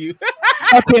hear you.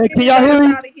 Okay, can y'all hear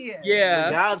me? The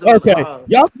Yeah. guys was Okay, off.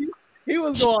 y'all. He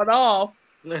was going off.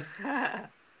 Damn,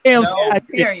 No, side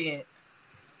chick. Period.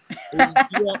 You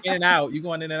going in and out. You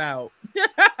going in and out.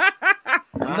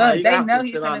 Look, you they have know to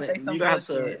he's sit on gonna it. say some You have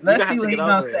to- bullshit. you Let's have see to what get he's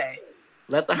gonna over it. say.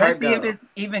 Let the Let's hurt see go. if it's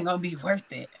even gonna be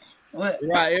worth it. What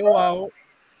Right, it won't.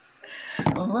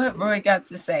 what Roy got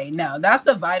to say? No, that's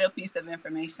a vital piece of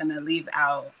information to leave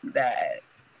out.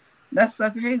 That's so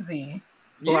crazy.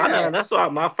 Well, I know that's why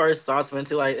my first thoughts went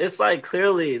to, like, it's like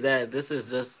clearly that this is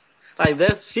just like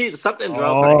this. Something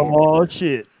drove her here. Oh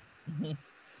shit.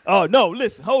 Oh no,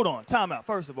 listen, hold on. Time out.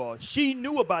 First of all, she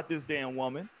knew about this damn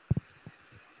woman.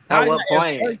 At what At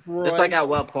point? first, Roy. It's like at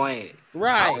what point?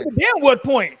 Right. Then what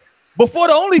point? Before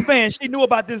the OnlyFans, she knew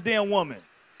about this damn woman.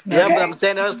 Yeah, Okay. but I'm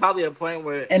saying there was probably a point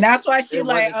where And that's why she it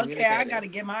like, wasn't okay, I communicated. gotta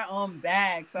get my own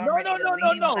bag. So I'm No, ready no, to no, leave,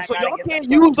 no, and no. I So gotta y'all get the can't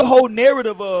phone. use the whole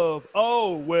narrative of,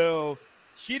 oh, well,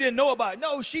 she didn't know about it.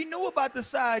 No, she knew about the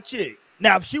side chick.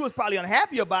 Now, if she was probably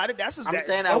unhappy about it, that's just I'm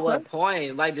saying at what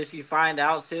point? Like, did she find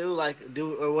out too? Like,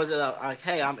 or was it like,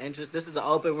 hey, I'm interested. This is an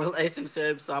open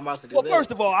relationship, so I'm about to do Well, this.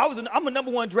 first of all, I'm a number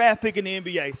one draft pick in the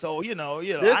NBA, so you know.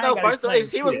 There's I no ain't gotta first of all, explain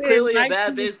she was shit. clearly a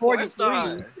bad bitch porn 1943.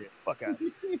 star. Fuck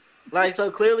out. Like,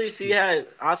 so clearly she had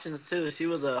options too. She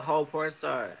was a whole porn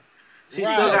star. She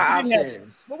Right. still got She didn't have-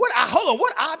 options. But hold on,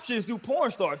 what options do porn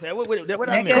stars have? What I Nigga,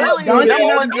 mean? Clearly, don't number you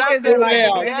know one draft niggas pick are like Yeah.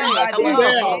 driven by Yeah, that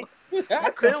hello. shit? What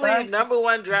the Clearly, fuck? number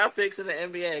one draft picks in the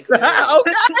NBA. Clearly.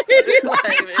 Okay. Like,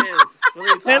 man, what are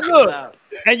you talking look, about?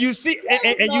 And you see, No.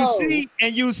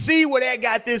 and you see where that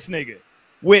got this nigga.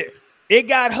 With it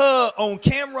got her on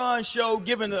Cameron's show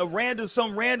giving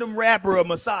some random rapper a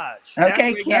massage. That's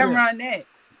Okay, where it got her. Cameron next.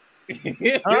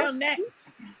 Huh? Him next.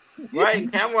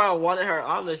 Right, Cameron wanted her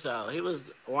on the show. He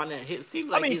was wanting. It seems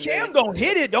like I mean, he's Cam there. gonna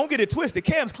hit it. Don't get it twisted.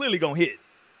 Cam's clearly gonna hit.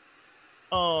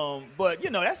 But you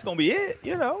know that's gonna be it.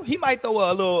 You know, he might throw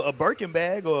a Birkin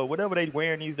bag or whatever they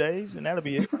wearing these days, and that'll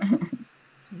be it.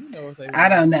 I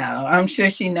don't know. I'm sure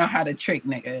she know how to trick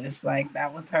niggas. Like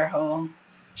that was her whole.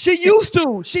 She used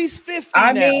to. She's 50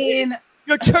 I now. mean,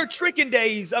 Your tricking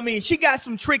days. I mean, she got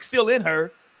some tricks still in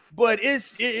her, but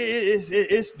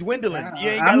it's dwindling. You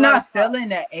ain't got I'm a lot not of feeling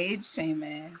the age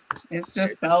shaming. It's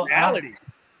just so odd. reality.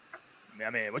 I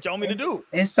mean, what you want me to do?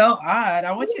 It's so odd.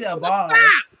 I want you to evolve.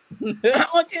 I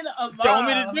want you to evolve. What you want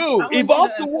me to do? I want you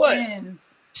Evolve to what? ascend.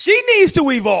 She needs to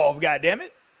evolve, goddammit,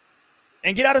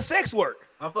 and get out of sex work.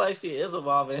 I feel like she is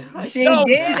evolving. She No,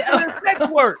 did. she's a sex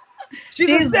work. She's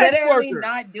a She's sex literally worker.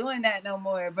 not doing that no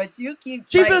more. But you keep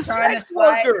She's like, a trying sex to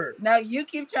slide. worker. No, you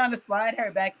keep trying to slide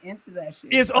her back into that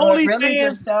shit. It's So only it really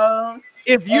just shows.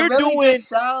 If you're it really doing, just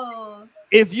shows.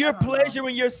 if you're I don't know.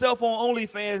 pleasuring yourself on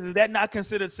OnlyFans, is that not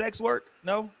considered sex work?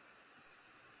 No.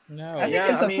 No. I think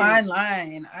Yeah, it's I a mean, fine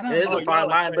line. I don't It is know. a fine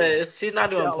line, but she's not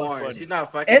doing Y'all are porn. funny. She's not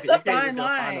fucking. It's you a can't just fine go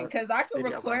find line a because I could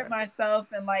video record on her. myself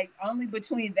and like only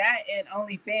between that and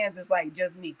OnlyFans is like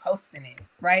just me posting it,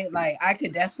 right? Like I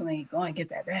could definitely go and get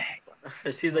that bag.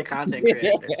 She's a content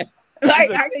creator.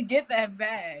 Like I could get that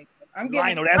bag. I'm giving,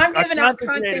 Lionel, that's I'm giving out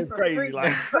content creator content for crazy. free.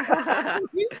 Like,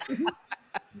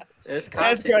 It's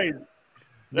that's content. crazy.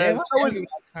 Yeah,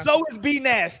 So is B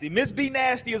Nasty. Miss B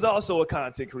Nasty is also a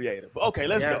content creator. But okay,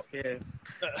 let's Yes, go. yes.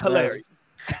 Hilarious.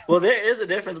 Well, there is a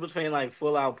difference between like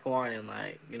full out porn and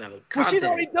like Well, content. she's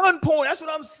already done porn. That's what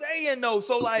I'm saying, though.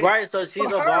 So like, Right, so she's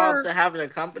for evolved her- to having a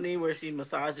company where she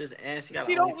massages and she got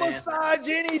He an don't OnlyFans. massage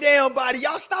any damn body.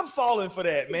 Y'all stop falling for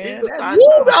that, man. She's That's- massaged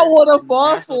You by don't want to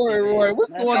fall national for it, TV. Roy.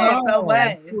 What's going Okay, on? so what?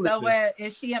 That's So foolishness. where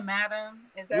is she a madam?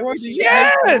 Is that Roy, where do she you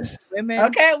Yes. Women?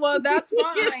 Okay, well that's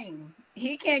fine.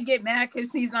 He can't get mad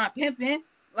because he's not pimping.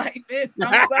 Like, bitch,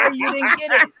 I'm sorry you didn't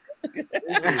get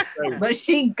it, but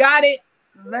she got it.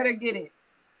 Let her get it.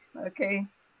 Okay,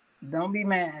 don't be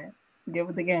mad. Get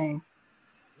with the game.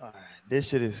 All right, this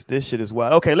shit is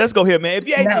wild. Okay, let's go here, man. If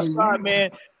you ain't No, subscribed, man,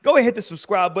 go ahead and hit the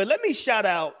subscribe button. Let me shout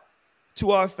out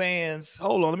to our fans.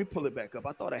 Hold on, let me pull it back up.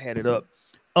 I thought I had it up.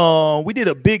 We did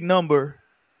a big number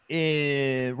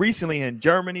recently in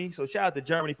Germany. So shout out to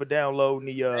Germany for downloading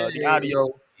the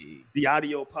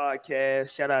audio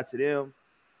podcast. Shout out to them.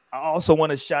 I also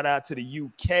want to shout out to the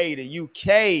UK. The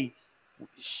UK,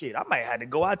 shit, I might have to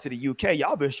go out to the UK.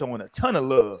 Y'all been showing a ton of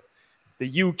love.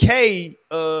 The UK,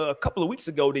 a couple of weeks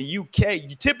ago, the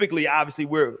UK, typically, obviously,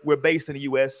 we're based in the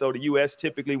US. So the US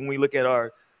typically, when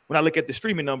I look at the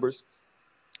streaming numbers,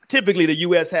 typically the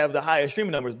US have the highest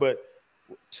streaming numbers. But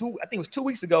I think it was 2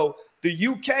 weeks ago, the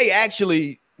UK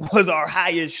actually was our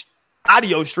highest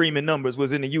audio streaming numbers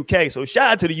was in the UK. So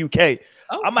shout out to the UK. Okay.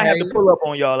 I might have to pull up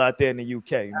on y'all out there in the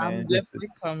UK, man. I'm definitely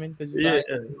coming because you guys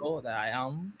know that I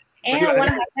am. And one of my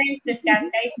friends just got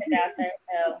stationed out there,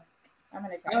 so I'm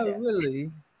gonna try. Oh,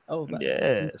 really? Oh,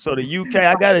 yeah. So the UK,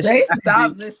 I gotta. They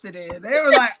stopped listening. They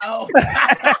were like, "Oh,"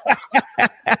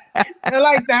 they're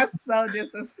like, "That's so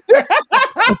disrespectful."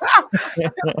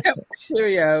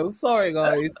 Cheerio. Sorry,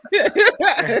 guys.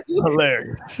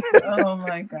 Hilarious. Oh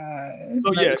my god.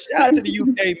 So yeah, shout out to the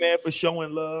UK, man, for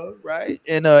showing love, right?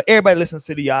 And everybody listens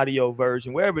to the audio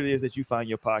version, wherever it is that you find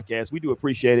your podcast. We do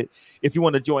appreciate it. If you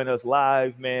want to join us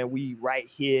live, man, we right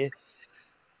here.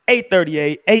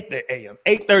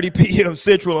 8:30 p.m.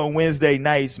 Central on Wednesday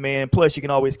nights, man. Plus, you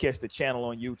can always catch the channel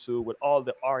on YouTube with all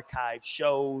the archive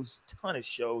shows, ton of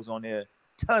shows on there,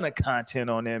 ton of content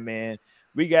on there, man.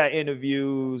 We got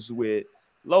interviews with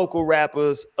local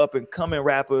rappers, up and coming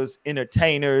rappers,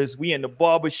 entertainers. We in the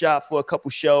barbershop for a couple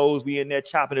shows. We in there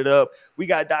chopping it up. We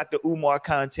got Dr. Umar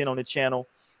content on the channel,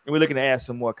 and we're looking to add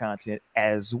some more content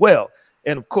as well.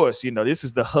 And of course, you know, this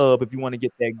is the hub if you want to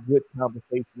get that good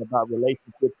conversation about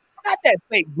relationships. Not that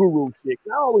fake guru shit.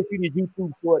 I always see these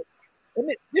YouTube shorts. And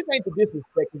this ain't the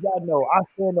disrespect, because y'all know I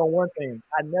stand on one thing.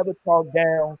 I never talk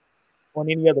down on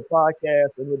any other podcast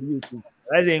or any other YouTube.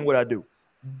 That ain't what I do.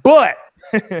 But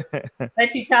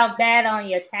but you talk bad on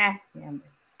your cast members.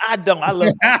 I don't. I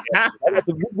love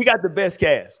we got the best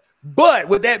cast. But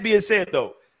with that being said,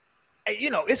 though,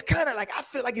 you know, it's kind of like I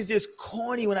feel like it's just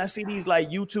corny when I see these like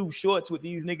YouTube shorts with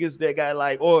these niggas that got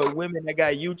like, or women that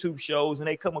got YouTube shows, and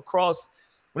they come across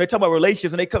when they talk about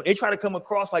relationships, and they try to come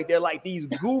across like they're like these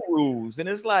gurus, and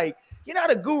it's like you're not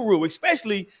a guru,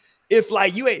 especially if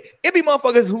like you ain't. It be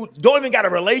motherfuckers who don't even got a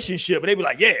relationship, and they be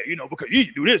like, yeah, you know, because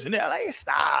you do this, and they're like,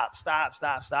 stop.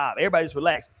 Everybody just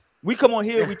relax. We come on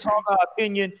here, we talk our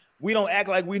opinion. We don't act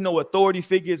like we know authority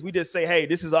figures. We just say, hey,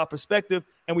 this is our perspective,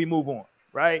 and we move on,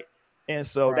 right? And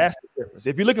so that's the difference.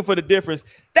 If you're looking for the difference,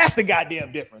 that's the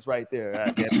goddamn difference right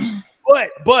there.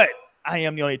 But I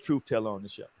am the only truth teller on the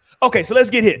show. Okay, so let's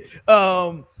get hit.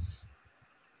 Because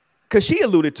she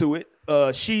alluded to it.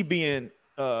 She being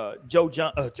Joe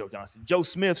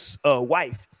Smith's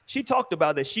wife. She talked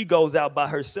about that she goes out by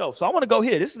herself. So I want to go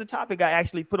here. This is the topic I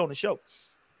actually put on the show.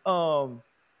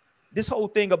 This whole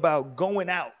thing about going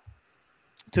out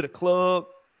to the club,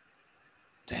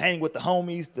 to hang with the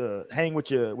homies, to hang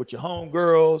with your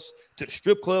homegirls, to the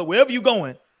strip club, wherever you're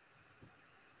going,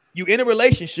 you in a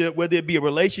relationship, whether it be a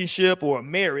relationship or a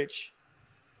marriage,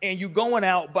 and you going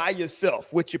out by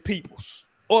yourself with your peoples,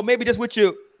 or maybe just with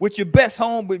your best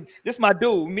home. But this my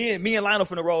dude, me and Lionel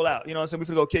finna roll out. You know what I'm saying? We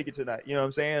finna go kick it tonight. You know what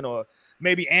I'm saying? Or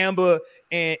maybe Amber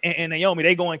and Naomi,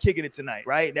 they going kicking it tonight,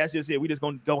 right? That's just it. We just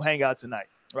gonna go hang out tonight,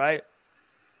 right?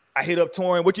 I hit up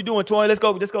Torian. What you doing, Torian?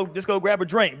 Let's go grab a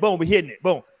drink. Boom, we hitting it.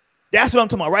 Boom. That's what I'm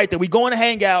talking about right there. We going to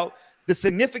hang out. The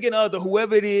significant other,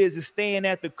 whoever it is staying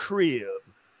at the crib.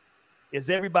 Is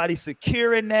everybody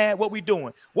secure in that? What we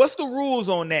doing? What's the rules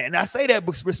on that? And I say that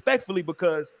respectfully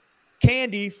because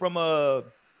Candy from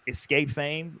Escape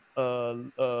fame,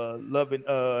 loving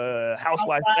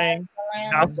Housewife fame,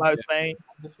 Housewives fame.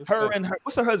 Her and her,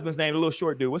 what's her husband's name? The little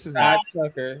short dude. What's his name?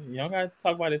 Tucker. You don't gotta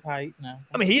talk about his height now.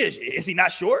 I mean, he is. Is he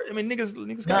not short? I mean, niggas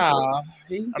kind of short.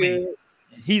 He's good. I mean,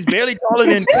 he's barely taller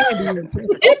than Candy.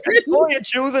 Okay,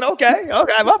 choosing. Okay,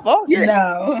 my fault. Yeah.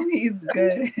 No, he's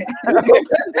good.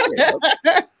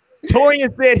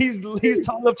 Torian said he's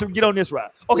tall enough to get on this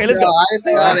ride. Okay, let's go. I didn't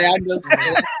say all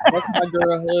that. That's my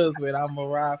girl husband. I'm a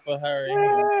ride for her.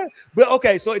 Yeah. But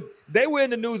okay, so they were in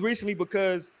the news recently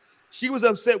because she was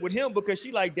upset with him because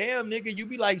she like, damn nigga, you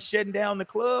be like shutting down the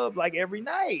club like every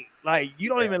night. Like you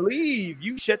don't even leave.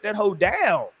 You shut that hoe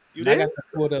down. You did? I got that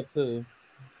pulled up too.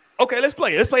 Okay, let's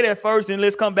play. Let's play that first, and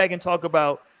let's come back and talk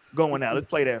about going out. Let's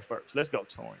play that first. Let's go,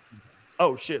 Torian.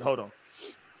 Oh shit, hold on.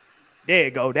 There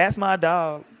you go. That's my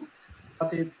dog.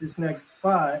 This next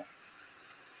spot.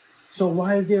 So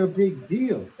why is there a big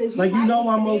deal? Like you know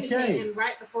I'm okay.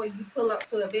 Right before you pull up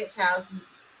to a bitch house,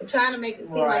 trying to make it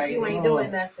seem like you ain't doing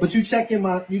nothing. But you checking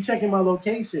my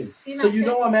location, so you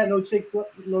know I'm at no chick's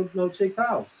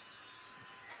house.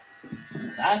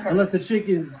 Unless the chick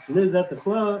lives at the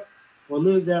club, or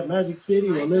lives at Magic City,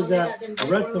 or lives at a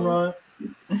restaurant.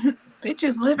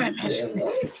 Bitches live at Magic City.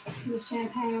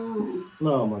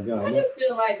 Oh my God. I just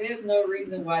feel like there's no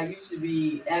reason why you should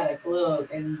be at a club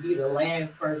and be the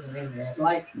last person in there.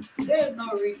 Like, there's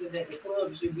no reason that the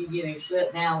club should be getting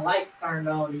shut down, lights turned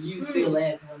on, and you still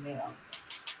last one there.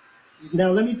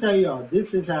 Now, let me tell y'all,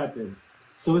 this has happened.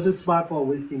 So it's a spot called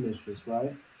Whiskey Mistress,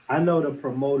 right? I know the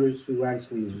promoters who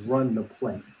actually run the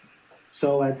place.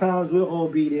 So at times we'll all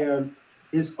be there.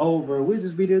 It's over. We'll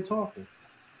just be there talking.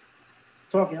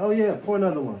 talking. Oh yeah, pour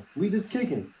another one. We just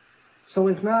kicking. So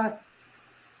it's not,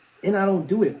 and I don't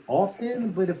do it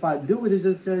often, but if I do it, it's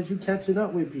just because you catching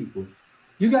up with people.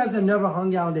 You guys have never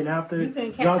hung out and after You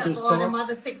can catch y'all up just for all talk. them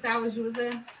other 6 hours you was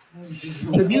there.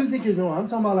 The music is on. I'm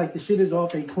talking about like the shit is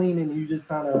off, they clean, and you just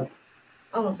kind of.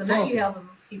 Oh, so now you helping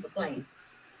people clean.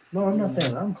 No, I'm not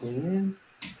saying I'm cleaning.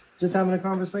 Just having a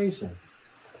conversation.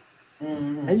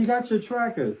 And you got your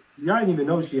tracker. Y'all didn't even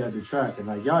know she had the tracker.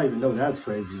 Like y'all even know that's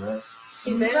crazy, right?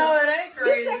 No, it ain't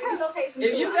crazy. check her location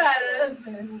If too. you got a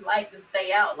husband who like to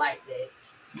stay out like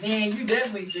that, man, you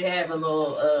definitely should have a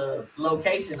little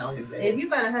location on his bed. If you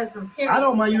got a husband, period, I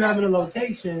don't mind you should having a have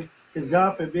location, because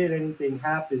God forbid anything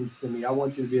happens to me. I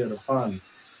want you to be able to find me.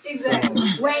 Exactly.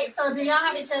 Wait, so do y'all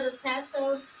have each other's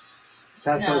passcodes?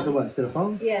 Passwords No. to what? To the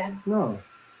phone? Yeah, No.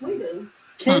 we do.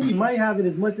 Candy might have it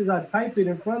as much as I type it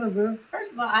in front of her.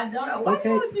 First of all, I don't know. Why Okay.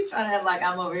 you always be trying to have like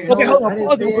I'm over here? Okay, hold on. I didn't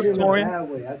Pause say real it quick, in a Torian. bad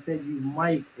way. I said you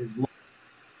might as much.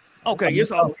 Okay,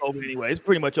 it's almost over anyway. It's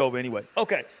pretty much over anyway.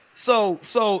 Okay, so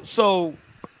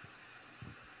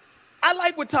I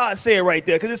like what Todd said right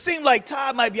there, because it seemed like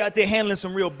Todd might be out there handling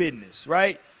some real business,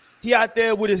 right? He out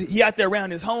there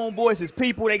around his homeboys, his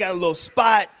people. They got a little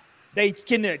spot. They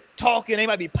can talking. They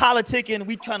might be politicking.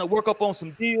 We trying to work up on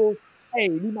some deals. Hey,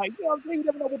 we might, you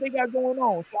never know what they got going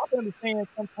on. So I can understand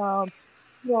sometimes,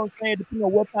 you know what I'm saying, depending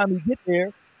on what time you get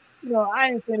there. I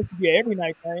ain't saying it should be every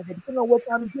night thing, but depending on what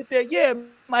time you get there, yeah, it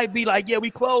might be like, yeah,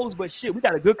 we closed, but shit, we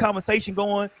got a good conversation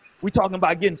going. We talking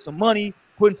about getting some money,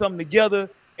 putting something together,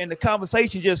 and the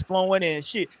conversation just flowing and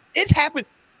shit. It's happened.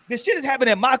 This shit has happened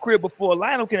at my crib before.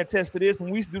 Lionel can attest to this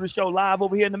when we used to do the show live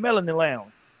over here in the Melanin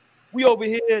Lounge. We over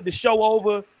here, the show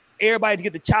over, everybody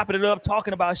get to chopping it up,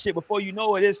 talking about shit. Before you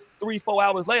know it, it's 3-4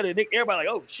 hours later. Everybody like,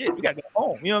 oh shit, we got to go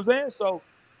home. You know what I'm saying? So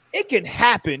it can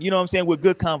happen, you know what I'm saying, with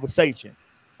good conversation.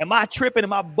 Am I tripping?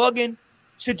 Am I bugging?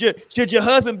 Should your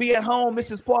husband be at home,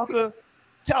 Mrs. Parker?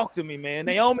 Talk to me, man.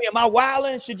 Naomi, am I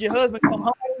wilding? Should your husband come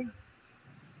home?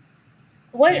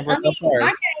 What Amber, I go mean, my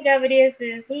first. thing of it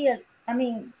is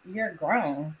you're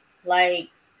grown. Like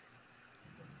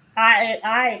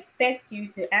I expect you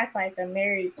to act like a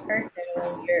married person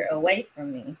when you're away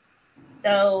from me.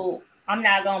 So I'm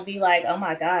not gonna be like, oh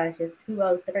my gosh, it's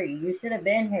 2:03. You should have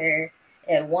been here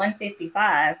at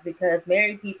 1:55, because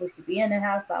married people should be in the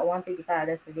house by 1:55.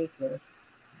 That's ridiculous.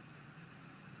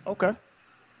 Okay.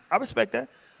 I respect that.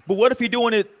 But what if you're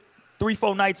doing it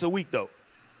 3-4 nights a week though?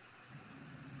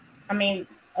 I mean,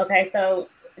 okay, so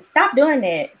stop doing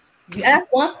that. You asked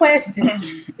one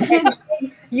question.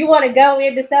 You want to go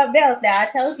into something else. Now I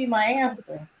told you my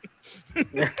answer.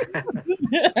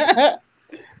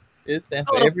 It's that I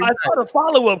for every saw the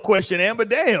follow-up question, Amber.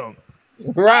 Damn.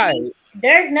 right.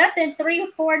 There's nothing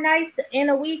 3-4 nights in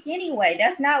a week anyway.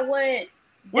 That's not what.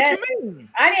 What you mean?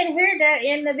 I didn't hear that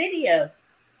in the video.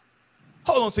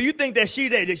 Hold on. So you think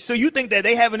that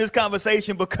they having this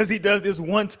conversation because he does this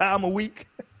one time a week?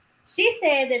 She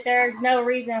said that there's no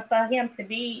reason for him to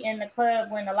be in the club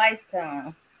when the lights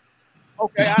come.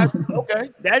 Okay, okay,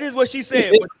 that is what she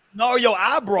said. But the scenario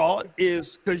I brought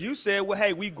is because you said, well,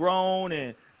 hey, we grown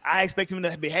and I expect him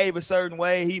to behave a certain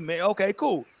way. Okay,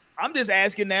 cool. I'm just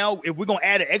asking now if we're gonna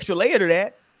add an extra layer to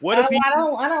that. What if I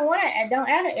don't want to. Don't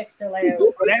add an extra layer.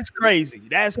 Well, that's crazy.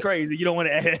 That's crazy. You don't want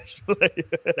to add extra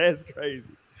layer. That's crazy.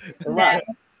 Right.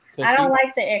 I don't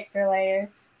like the extra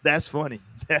layers. That's funny.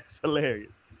 That's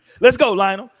hilarious. Let's go,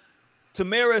 Lionel.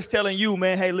 Tamara is telling you,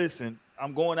 man, hey, listen,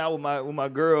 I'm going out with my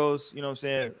girls. You know what I'm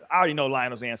saying? I already know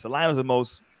Lionel's answer. Lionel's the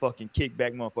most fucking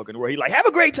kickback motherfucker in the world. He's like, have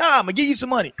a great time. I'll give you some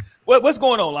money. What's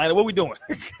going on, Lionel? What we doing?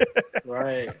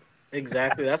 Right.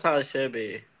 Exactly. That's how it should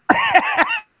be.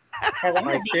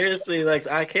 Like, seriously, like,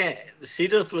 I can't. She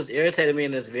just was irritating me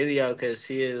in this video because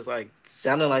she is, like,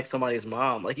 sounding like somebody's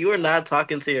mom. Like, you are not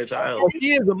talking to your child.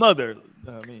 She is a mother.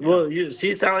 Well,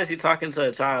 she sounds like she's talking to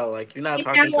a child. Like, you're not She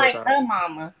talking sounds to like a child. her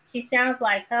mama. She sounds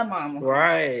like her mama.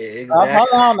 Right, exactly. Hold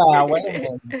on now, wait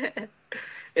a minute.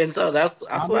 And so I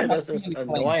feel like that's just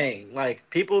annoying. Like,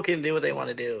 people can do what they want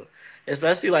to do.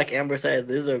 Especially like Amber said,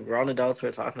 these are grown adults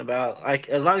we're talking about. Like,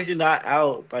 as long as you're not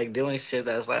out like doing shit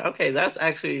that's like, okay, that's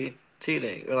actually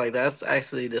cheating, or like that's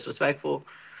actually disrespectful,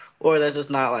 or that's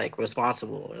just not like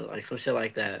responsible, or like some shit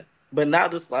like that. But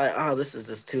not just like, oh, this is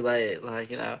just too late. Like,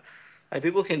 like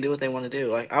people can do what they want to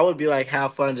do. Like, I would be like,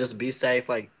 have fun, just be safe.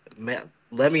 Like, man,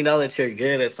 let me know that you're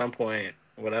good at some point,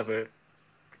 whatever.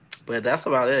 But that's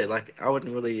about it. Like, I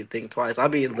wouldn't really think twice.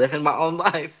 I'd be living my own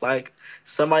life, like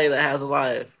somebody that has a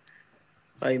life.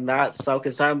 Like, not so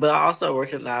concerned, but I also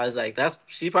recognize like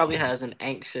she probably has an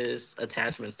anxious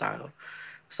attachment style.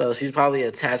 So she's probably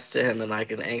attached to him in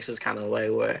like an anxious kind of way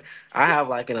where I have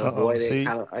like an avoidant See?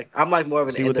 kind of like I'm like more of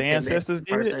an See what the independent ancestors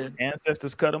did? person.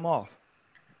 Ancestors cut them off.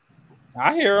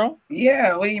 I hear them.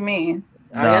 Yeah, what do you mean?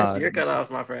 I guess you're cut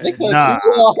off, my friend. Nah,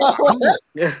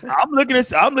 Yeah.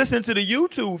 I'm listening to the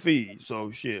YouTube feed. So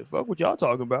shit, fuck what y'all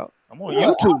talking about. I'm on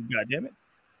YouTube, goddammit.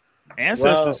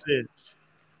 Ancestors said.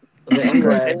 But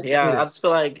anyway, yeah, I just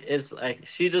feel like it's like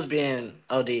she's just being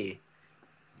OD.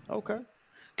 Okay.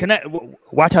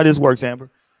 Watch how this works, Amber.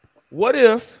 What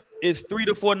if it's 3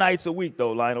 to 4 nights a week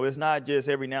though, Lionel? It's not just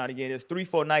every now and again. It's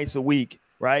 3-4 nights a week,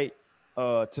 right?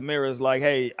 Tamara's like,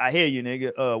 hey, I hear you,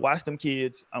 nigga. Watch them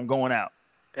kids. I'm going out.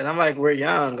 And I'm like, we're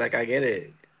young. Like, I get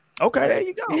it. Okay, there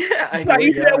you go. Yeah, You know how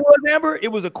easy that was, Amber?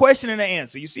 It was a question and an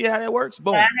answer. You see how that works?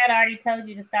 Boom. But I had already told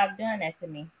you to stop doing that to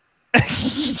me.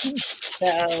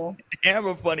 So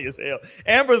Amber funny as hell.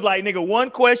 Amber's like, nigga,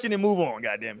 one question and move on,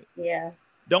 goddammit. yeah.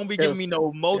 Don't be giving me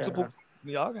no multiple.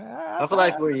 Yeah. Okay, I feel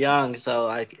like we're young, so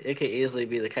like it could easily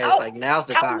be the case. Like now's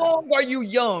the How time. long are you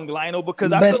young, Lionel?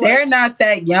 Because I But feel they're like not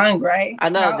that young, right? I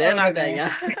know How they're old not are that they?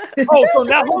 young. oh, so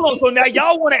now hold on. So now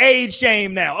y'all want to age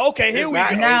shame now? Okay, here we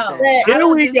go. No, Here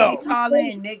we go.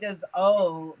 calling niggas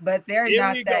old, but they're Here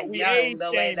not we go. that We young age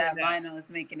the way shaming that now. Lionel is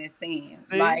making it seem.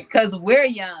 See? Like, cause we're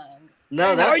young.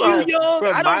 No, that's Are why, you young?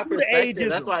 from I my don't do the perspective,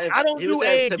 that's ageism. why if I don't he do was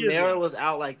saying ageism. Tamara was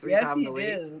out like 3 Yes, times you a week.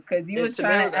 do. Because you If was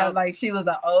trying Tamara's to act out- like she was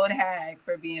an old hag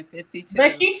for being 52.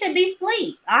 But she should be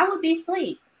asleep. I would be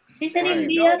asleep. She shouldn't even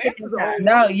be up at this time.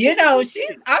 No, you know,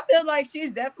 I feel like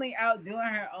she's definitely out doing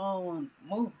her own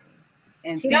moves.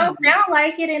 And She don't things. sound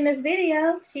like it in this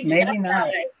video. She Maybe doesn't not. sound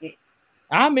like it.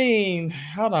 I mean,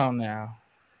 hold on now.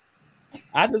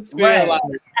 I just feel Right. like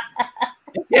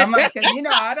I'm like, cause you know,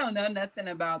 I don't know nothing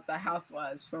about the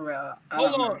housewives for real. I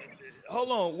don't know. Hold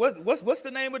on. What's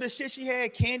the name of the shit she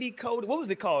had? Candy coated. What was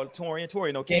it called?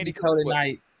 Torian. No, Candy candy Coated what?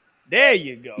 Nights. There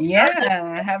you go.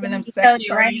 Yeah, having them sex Cody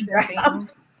parties and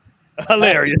Raindrops. things.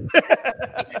 Hilarious.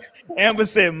 Amber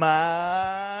said,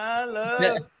 "My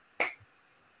love."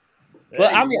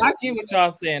 But I mean, I get what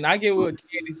y'all saying. I get what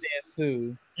Candy's saying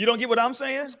too. You don't get what I'm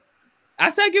saying? I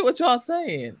said I get what y'all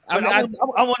saying. I But mean,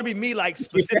 I want to be me, like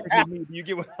specifically me. You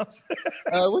get what I'm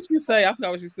saying? what you say? I forgot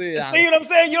what you said. See what I'm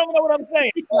saying? You don't know what I'm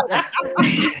saying.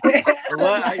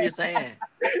 What are you saying?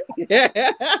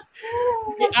 Yeah.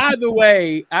 Either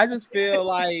way, I just feel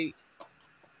like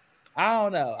I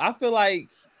don't know. I feel like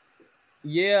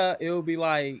yeah, it would be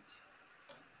like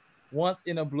once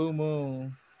in a blue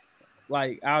moon.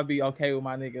 Like I'll be okay with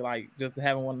my nigga, like just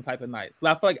having one type of nights. So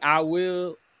I feel like I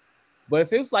will, but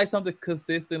if it's like something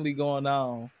consistently going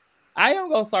on, I am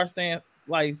gonna start saying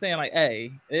like,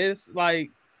 hey, it's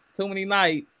like too many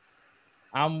nights.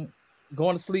 I'm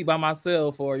going to sleep by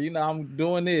myself, or I'm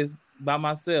doing this by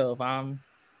myself.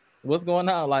 What's going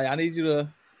on? Like I need you to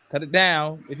cut it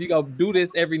down. If you go do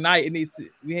this every night, it needs to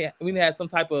we need to have some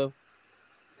type of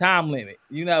time limit,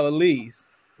 at least.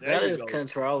 That is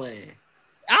controlling.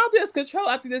 I'll just control.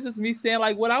 I think that's just me saying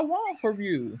like what I want from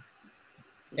you.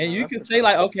 And you can say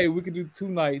like, okay, we could do 2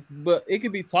 nights, but it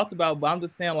could be talked about. But I'm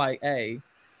just saying like, hey,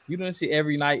 you doing shit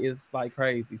every night is like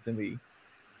crazy to me.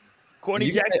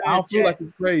 Courtney Jackson, I don't feel like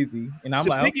it's crazy, and I'm to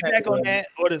like, piggyback okay, on that,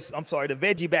 the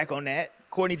veggie back on that.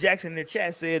 Courtney Jackson in the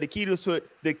chat said the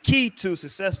key to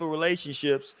successful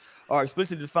relationships are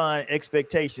explicitly defined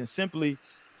expectations. Simply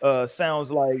sounds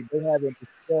like they haven't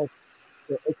discussed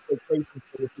the expectations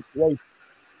for the situation.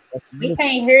 We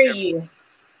can't hear you.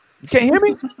 You can't hear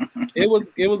me? it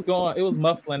was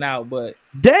muffling out, but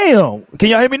damn. Can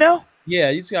y'all hear me now? Yeah,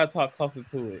 you just gotta talk closer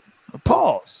to it.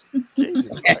 Pause. Jesus.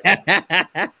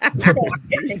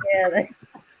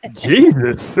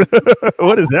 Jesus.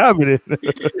 What is happening?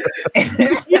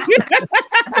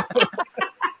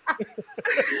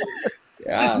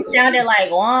 You sounded like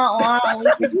wah.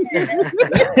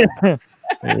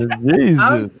 Jesus.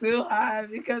 I'm too high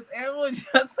because everyone's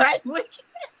just like looking.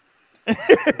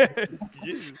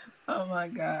 Oh my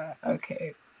god.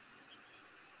 Okay.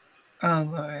 Oh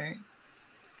Lord.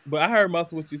 But I heard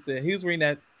most of what you said. He was reading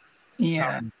that.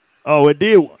 Yeah. Oh, it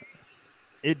did.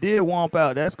 It did womp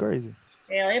out. That's crazy.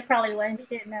 Yeah, it probably wasn't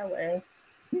shit no way.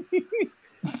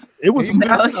 It was.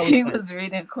 He was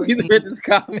reading. He's read this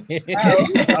comment.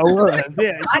 I was.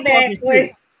 Yeah. My bad,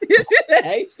 Chris.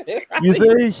 You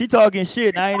see, she talking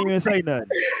shit. And I ain't even say nothing.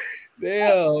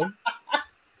 Damn.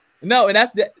 No, and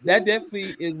that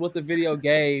definitely is what the video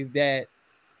gave. That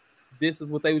this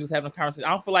is what they were just having a conversation. I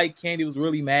don't feel like Candy was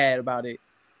really mad about it.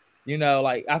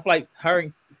 Like I feel like her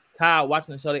and Ty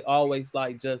watching the show, they always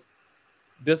like just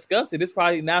discuss it. It's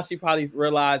probably now she probably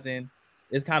realizing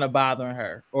it's kind of bothering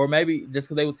her, or maybe just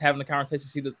because they was having a conversation,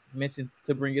 she just mentioned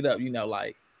to bring it up.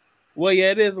 Like Well,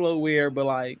 yeah, it is a little weird, but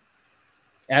like,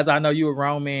 as I know you a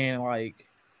grown man, like,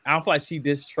 I don't feel like she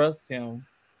distrusts him.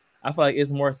 I feel like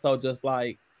it's more so just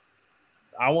like,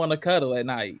 I want to cuddle at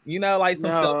night. You know, like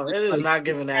some No, it is not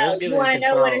giving that. It's You giving want to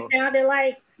know what it control. sounded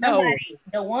like? No. Somebody,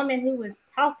 the woman who was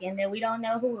talking that we don't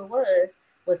know who it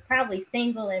was probably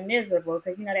single and miserable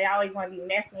because you know they always want to be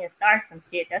messy and start some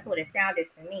shit. That's what it sounded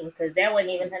to me because that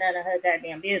wasn't even none of her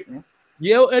goddamn business.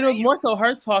 Yeah, and it was more so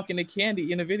her talking to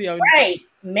Candy in the video. Right,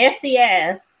 messy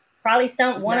ass. Probably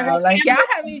some one of her like y'all family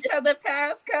have each other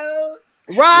passcodes.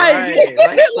 Right.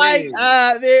 like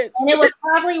bitch. And it was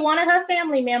probably one of her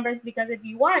family members because if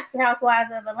you watch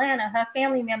Housewives of Atlanta, her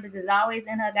family members is always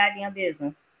in her goddamn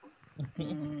business.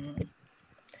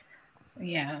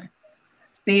 Yeah.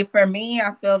 See, for me,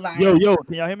 I feel like Yo,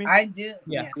 can y'all hear me? I do.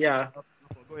 Yeah.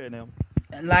 Go ahead now.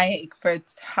 Like for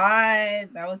Todd,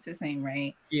 that was his name,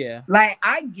 right? Yeah. Like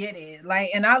I get it.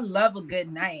 Like, and I love a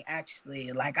good night,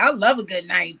 actually. Like I love a good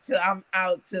night till I'm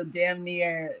out till damn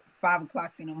near 5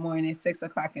 o'clock in the morning, 6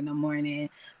 o'clock in the morning.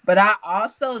 But I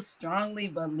also strongly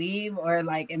believe, or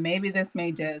like, and maybe this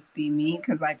may just be me,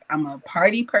 because like I'm a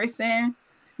party person,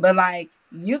 but like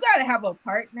you gotta have a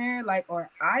partner, like, or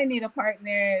I need a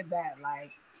partner that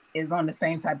like is on the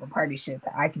same type of party shit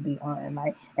that I could be on.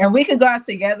 Like, and we could go out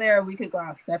together or we could go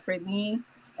out separately.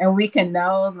 And we can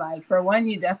know, like, for one,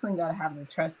 you definitely gotta have the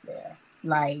trust there.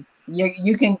 Like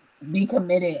you can be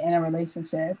committed in a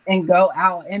relationship and go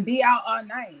out and be out all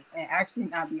night and actually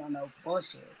not be on no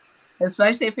bullshit.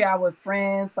 Especially if you're out with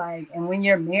friends, like, and when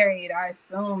you're married, I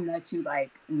assume that you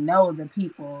like know the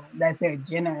people that they're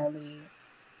generally,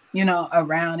 you know,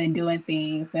 around and doing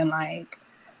things. And like,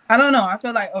 I don't know, I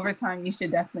feel like over time you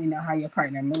should definitely know how your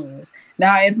partner moves.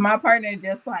 Now, if my partner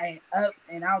just like up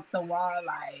and out the wall,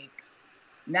 like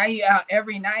now you out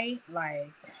every night,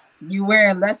 like you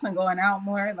wearing less and going out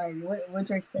more, like what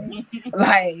Drake saying?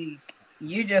 Like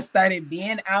you just started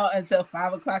being out until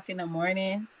 5 o'clock in the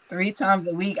morning 3 times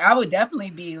a week, I would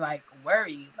definitely be like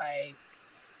worried. Like,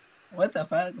 what the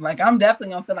fuck? Like, I'm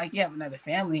definitely gonna feel like you have another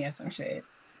family or some shit.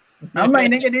 I'm like,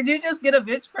 nigga, did you just get a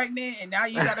bitch pregnant and now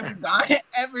you gotta be gone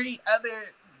every other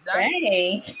night?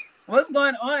 Hey. What's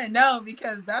going on? No,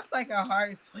 because that's like a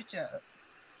hard switch up.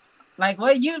 Like,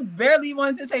 what, you barely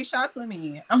wanted to take shots with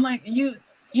me. I'm like, you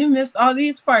missed all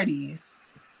these parties.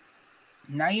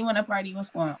 Now you want to party,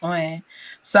 what's going on?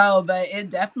 So, but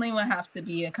it definitely would have to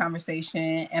be a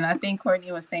conversation. And I think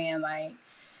Courtney was saying like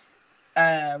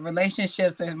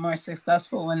relationships are more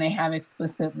successful when they have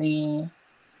explicitly,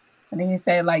 what did he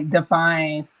say? Like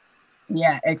defines,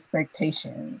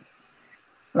 expectations.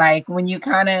 Like when you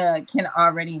kind of can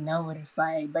already know what it's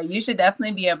like, but you should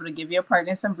definitely be able to give your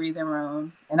partner some breathing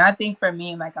room. And I think for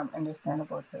me, like I'm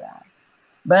understandable to that.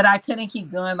 But I couldn't keep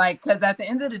doing like, because at the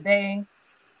end of the day,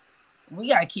 we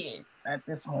got kids at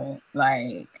this point.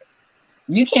 Like,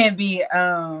 you can't be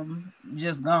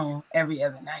just gone every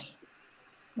other night.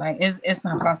 Like, it's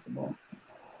not possible.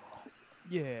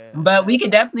 Yeah. But we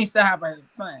could definitely still have our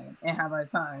fun and have our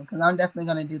time, because I'm definitely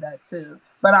gonna do that too.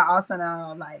 But I also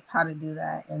know like how to do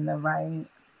that in the right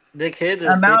the kids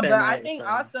are amount. sleep But at night, I think so.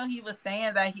 also he was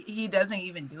saying that he doesn't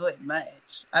even do it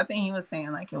much. I think he was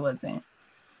saying like it wasn't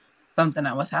something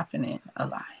that was happening a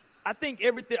lot. I think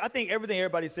everything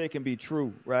everybody said can be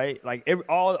true, right? Like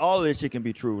all of this shit can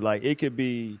be true. Like it could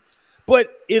be,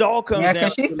 but it all comes down.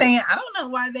 Because she's saying, I don't know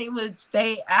why they would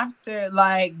stay after,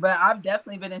 like, but I've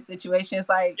definitely been in situations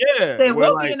like, they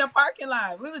will be in the parking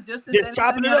lot. We was just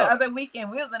chopping it up the other weekend.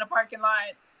 We was in the parking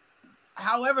lot,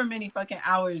 however many fucking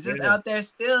hours, just out there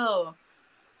still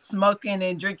smoking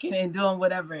and drinking and doing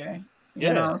whatever.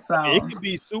 You know, so it can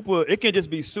be super. It can just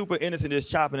be super innocent,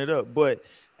 just chopping it up, but.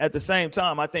 At the same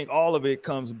time, I think all of it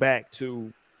comes back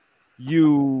to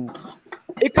you.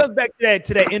 It comes back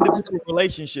to that individual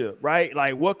relationship, right?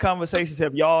 Like, what conversations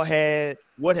have y'all had?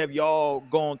 What have y'all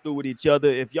gone through with each other?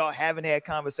 If y'all haven't had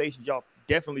conversations, y'all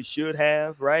definitely should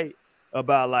have, right?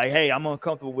 About like, hey, I'm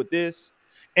uncomfortable with this.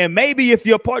 And maybe if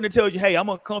your partner tells you, hey, I'm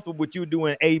uncomfortable with you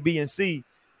doing A, B, and C,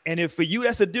 and if for you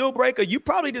that's a deal breaker, you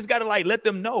probably just got to like let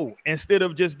them know instead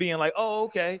of just being like, oh,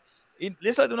 okay.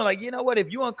 Let's let them know, like, you know what, if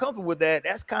you're uncomfortable with that,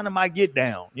 that's kind of my get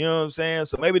down. You know what I'm saying?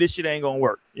 So maybe this shit ain't gonna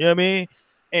work. You know what I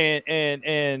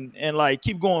mean? And like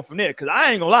keep going from there. Because I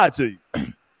ain't gonna lie to you.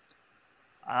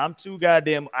 I'm too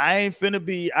goddamn. I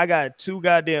got 2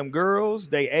 goddamn girls.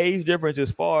 They age difference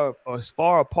is far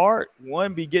apart.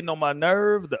 One be getting on my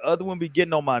nerve. The other one be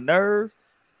getting on my nerve.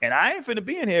 And I ain't finna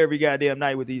be in here every goddamn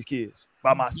night with these kids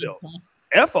by myself.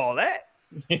 F all that.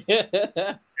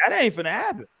 That ain't finna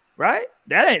happen. Right?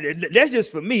 That's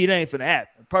just for me. It ain't finna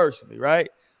happen personally,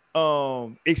 right?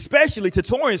 Especially to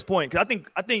Torian's point, because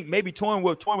I think maybe Torian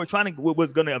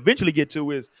was going to eventually get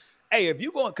to is, hey, if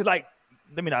you going, because like,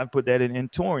 let me not put that in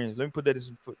Torian's. Let me put that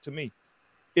to me.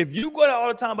 If you go out all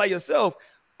the time by yourself,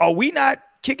 are we not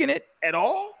kicking it at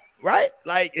all? Right?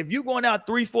 Like, if you going out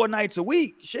 3-4 nights a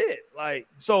week, shit. Like,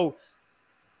 so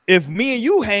if me and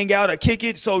you hang out or kick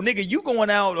it, so nigga, you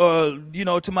going out,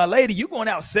 to my lady, you going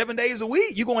out 7 days a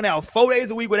week. You going out 4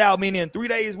 days a week without me, and then 3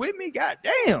 days with me. God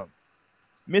damn,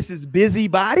 Mrs.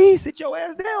 Busybody, sit your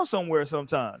ass down somewhere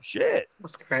sometime. Shit,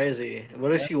 that's crazy.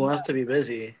 What if she wants to be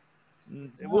busy?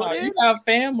 Well, you got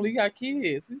family, you got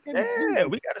kids. Yeah,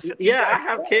 we gotta. I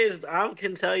have kids. I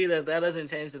can tell you that doesn't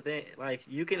change the thing. Like,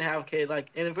 you can have kids. Like,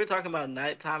 and if we're talking about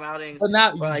nighttime outings, but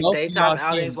not or like daytime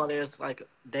outings while there's like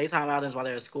daytime outings while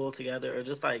they're at school together, or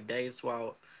just like dates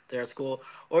while they're at school,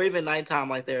 or even nighttime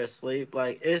like they're asleep.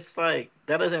 Like, it's like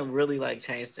that doesn't really like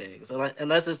change things. So, like,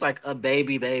 unless it's like a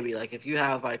baby. Like, if you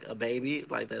have like a baby,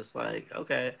 like that's like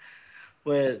okay,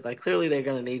 but like clearly they're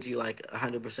gonna need you like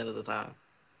 100% of the time.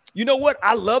 You know what?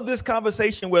 I love this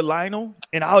conversation with Lionel,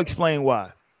 and I'll explain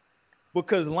why.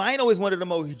 Because Lionel is one of the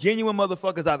most genuine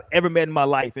motherfuckers I've ever met in my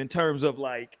life in terms of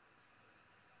like,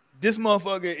 this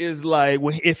motherfucker is like,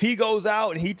 if he goes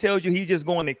out and he tells you he's just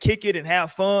going to kick it and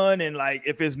have fun, and like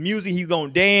if it's music, he's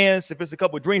going to dance. If it's a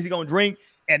couple of drinks, he's going to drink,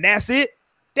 and that's it.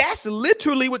 That's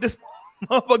literally what this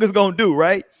motherfucker's going to do,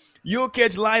 right? You'll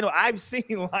catch Lionel. I've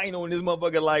seen Lionel and this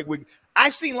motherfucker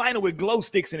I've seen Lionel with glow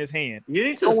sticks in his hand. You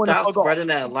need to stop spreading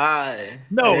that lie.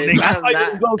 No, nigga,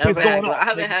 I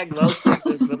haven't had glow sticks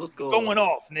since middle school. Going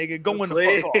off, nigga. Going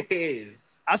the fuck off.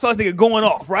 I saw this nigga going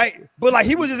off, right? But like,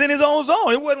 he was just in his own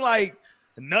zone. It wasn't like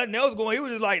nothing else going. He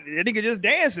was just like, that nigga just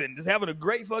dancing, just having a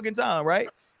great fucking time, right?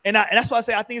 And that's why I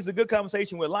say I think it's a good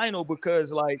conversation with Lionel,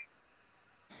 because like,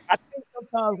 I think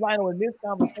sometimes Lionel in this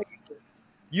conversation,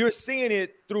 you're seeing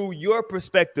it through your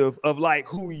perspective of like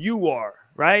who you are,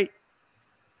 right?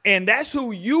 And that's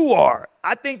who you are.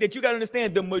 I think that you got to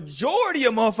understand the majority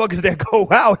of motherfuckers that go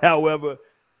out, however,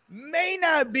 may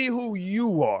not be who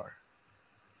you are.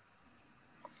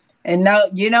 And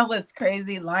no, you know what's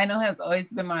crazy? Lionel has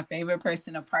always been my favorite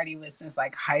person to party with since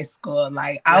like high school.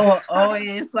 Like, I will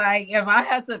always like, if I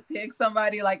have to pick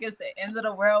somebody, like it's the end of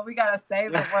the world, we gotta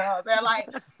save the world. They're like,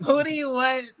 who do you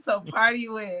want to party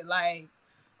with? Like,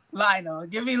 Lionel,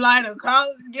 give me Lionel.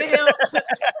 Get him.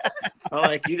 Oh,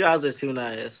 like, you guys are too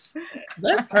nice.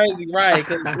 That's crazy, right?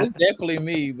 Because it's definitely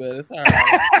me, but it's all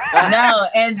right. No,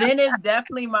 and then it's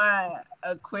definitely my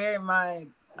Aquarius, my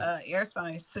air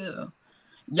signs too.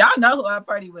 Y'all know who I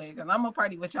party with, because I'm gonna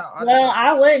party with y'all all the time.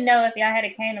 I wouldn't know if y'all had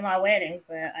came to my wedding,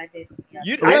 but I didn't.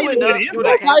 You didn't know.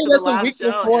 That's a week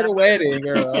before the wedding,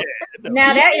 girl.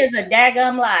 Now that is a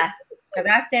daggum lie, because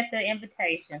I sent the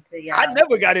invitation to y'all. I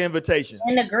never got an invitation.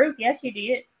 In the group, yes, you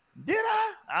did. Did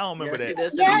I? I don't remember that.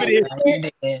 Yeah,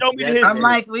 Show me the history. I'm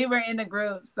like, we were in the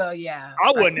group, so yeah.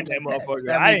 I wasn't in that motherfucker.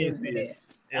 I ain't see it.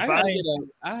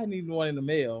 I need one in the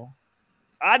mail.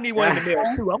 I need one in the mail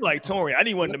too. I'm like Torian. I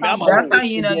need one in the mail. That's how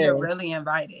you know you're really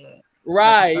invited.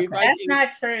 Right. That's not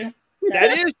true.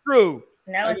 That is true.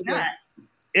 No, it's not.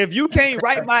 If you can't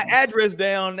write my address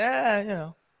down, it's like,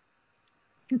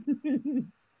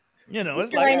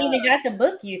 I ain't even got the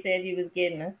book you said you was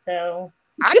getting us, so.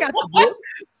 I got the book.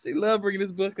 She love bringing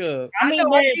this book up. I know.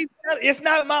 It's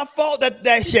not my fault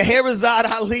that Scheherazade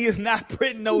Ali is not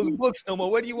printing those books no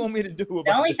more. What do you want me to do about it?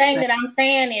 The only thing that I'm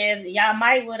saying is y'all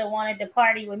might would have wanted to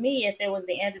party with me if it was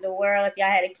the end of the world, if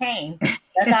y'all had a cane. That's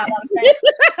all I'm saying.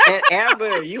 And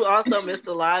Amber, you also missed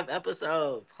the live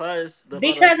episode. Plus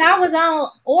because I was on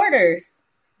orders.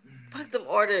 Fuck them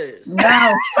orders.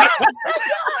 No.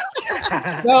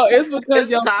 No, it's because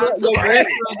your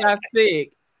grandson got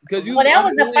sick. That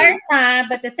was the first time,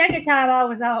 but the second time I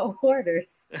was on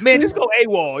orders. Man, just go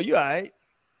AWOL. You all right?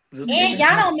 And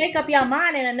y'all don't make up your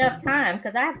mind in enough time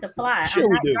because I have to fly. Sure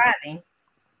I'm not do. driving.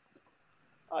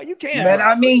 Oh, you can. But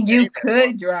I mean, you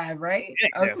could drive, right?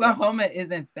 Oklahoma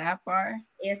isn't that far.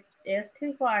 It's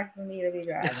too far for me to be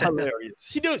driving.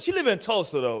 Hilarious. She live in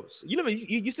Tulsa though.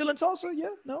 You still in Tulsa? Yeah,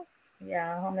 no.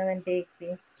 Yeah, I'm in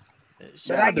Bixby.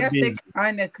 But I guess it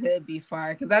kind of could be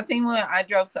far because I think when I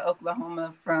drove to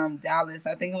Oklahoma from Dallas,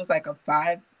 I think it was like a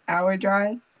 5-hour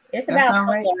drive. It's about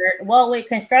right? Well, with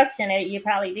construction, you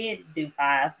probably did do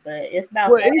 5, but it's about.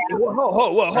 Hold.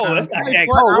 That's not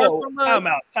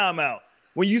that. Time out.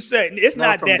 When you say it's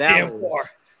not that damn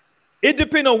far. It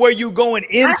depends on where you going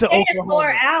into Oklahoma.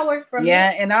 4 hours from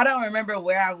and I don't remember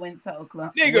where I went to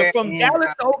Oklahoma. Nigga, from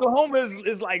Dallas to Oklahoma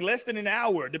is like less than an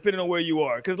hour, depending on where you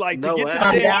are. Because like to get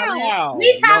to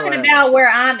we talking about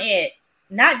where I'm at.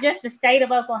 not just the state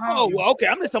of Oklahoma. Oh, well, okay.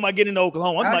 I'm just talking about getting to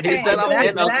Oklahoma. I'm talking Okay, about getting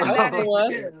to that Oklahoma.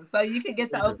 is true. So you could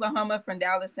get to Oklahoma from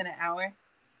Dallas in an hour.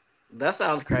 That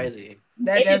sounds crazy.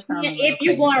 That does sound. If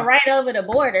you're going right over the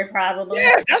border, probably.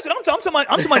 Yeah, that's what I'm talking about.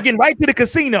 I'm talking about getting right to the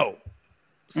casino.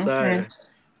 Sorry.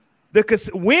 The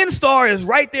WinStar is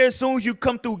right there as soon as you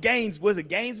come through Was it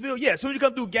Gainesville? Yeah, as soon as you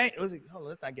come through hold on,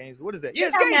 that's not Gainesville. What is that? Yeah,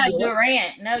 it's Gainesville.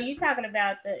 Durant. No, you talking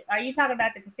about are you talking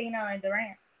about the casino in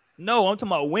Durant? No, I'm talking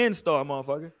about WinStar,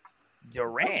 motherfucker.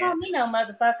 Durant. Don't me no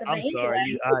motherfucker. I'm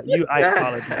sorry. Anyway. I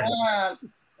apologize.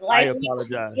 I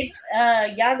apologize.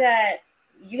 Y'all got.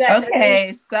 You got.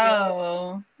 Okay,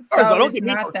 so First of all, don't it's get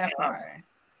me not that far.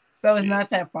 So it's not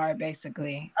that far,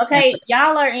 basically. Okay,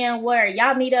 y'all are in where?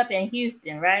 Y'all meet up in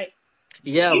Houston, right?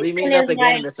 Yeah, we Houston meet up is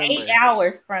again in like December. 8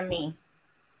 hours from me.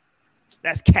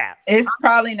 That's cap. It's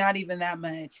probably not even that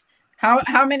much.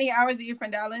 How many hours are you from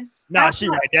Dallas? Nah, she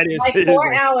right. That is like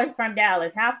 4 hours from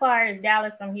Dallas. How far is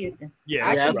Dallas from Houston? Yeah,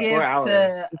 I could get 4 hours.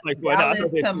 to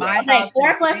Dallas to my house.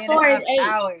 4 plus 4 is 8.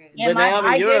 But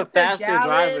Naomi, you're a faster Dallas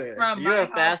driver. from You're my a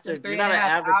house faster. to You're not an 3.5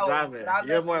 average hours, driver. but I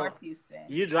You're live more. North Houston.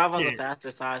 You drive on the faster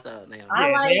side, though, Naomi.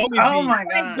 I like Oh my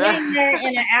god. getting there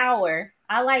in an hour.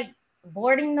 I like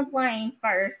boarding the plane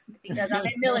first because I'm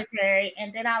in military,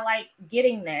 and then I like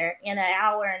getting there in an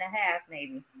hour and a half,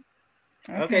 maybe.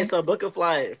 Okay, so book a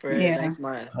flight for next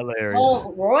month. Hilarious.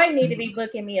 Oh, Roy need to be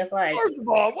booking me a flight. First of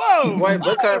all, whoa. Roy,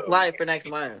 book her a flight for next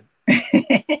month.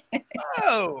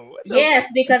 Oh. Yes,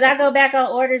 because I go back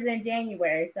on orders in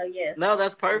January. So yes. No,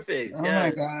 that's perfect. Oh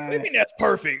yes. my god. What do you mean that's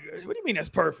perfect? What do you mean that's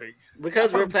perfect?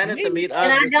 Because we're planning to meet And up I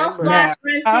don't December. fly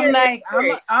I'm Frontier like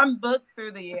this I'm booked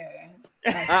through the year.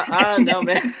 No,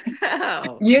 man.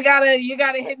 You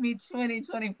gotta hit me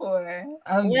 2024.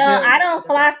 Well, I don't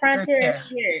fly Frontier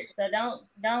Spirit, so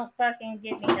don't fucking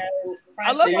give me no.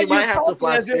 I love how You might you have to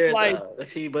fly as if Spirit, like though,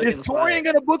 if he is booking Torian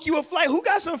gonna book you a flight? Who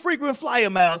got some frequent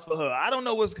flyer miles for her? I don't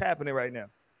know what's happening right now.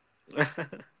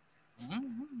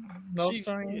 No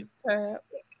strings tab.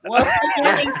 Well,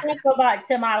 let me think about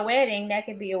to my wedding. That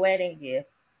could be a wedding gift.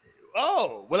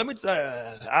 Oh, well, let me tell you,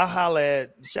 I'll holler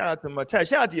at, shout out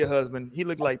to your husband. He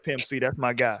looked like Pimp C. That's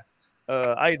my guy.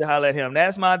 I need to holler at him.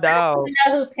 That's my dog. I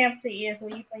don't know who Pimp C is.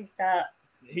 Will you please stop?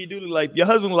 He do look like, your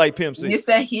husband look like Pimp C. You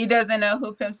said he doesn't know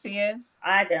who Pimp C is?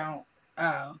 I don't.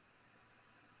 Oh.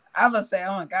 I would say,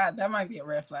 oh my God, that might be a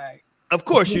red flag. Of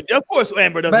course,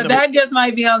 Amber doesn't But know. that just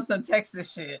might be on some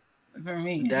Texas shit for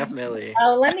me. Definitely.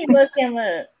 Oh, let me look him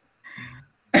up.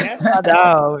 That's my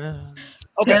dog.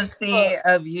 Okay. Pimp C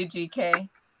of UGK.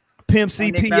 Pimp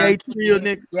C, PA, Trio,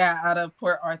 Nick. Yeah, out of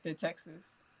Port Arthur, Texas.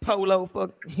 Polo,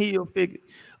 fuck, heel figure.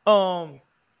 Made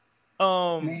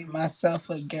myself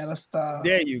a ghetto star.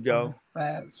 There you go.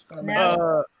 Never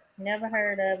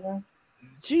heard of him.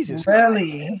 Jesus.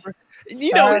 Really?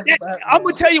 You know, I'm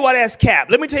gonna tell you why that's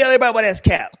cap. Let me tell you everybody why that's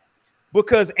cap.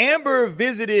 Because Amber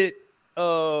visited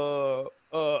one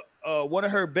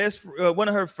of her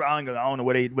I don't know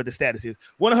what the status is.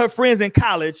 One of her friends in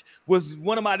college was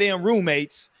one of my damn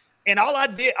roommates, and all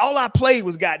I played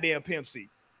was goddamn Pimp C.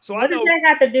 So what does that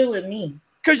have to do with me?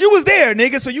 Cause you was there,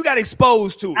 nigga, so you got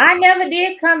exposed to it. I never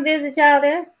did come visit y'all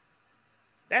there.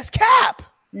 That's cap.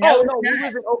 No, we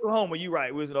was in Oklahoma. You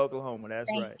right. We was in Oklahoma. That's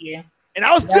right. Thank you. And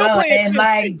I was still playing. And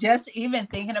like just even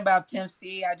thinking about Pimp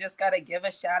C, I just gotta give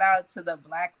a shout out to the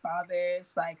Black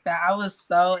fathers like that I was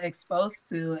so exposed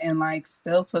to and like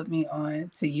still put me on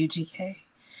to UGK.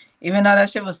 Even though that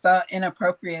shit was so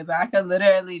inappropriate, but I could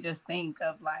literally just think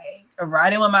of like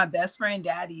riding with my best friend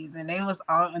daddies and they was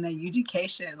all on a UGK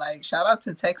shit. Like shout out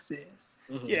to Texas.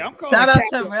 Yeah, I'm calling shout out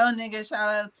to real niggas,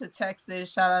 shout out to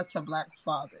Texas, shout out to Black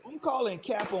fathers. I'm calling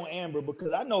cap on Amber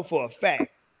because I know for a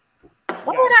fact. Why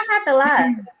would I have to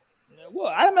lie?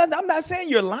 Well, I'm not saying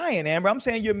you're lying, Amber. I'm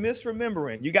saying you're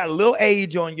misremembering. You got a little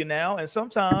age on you now, and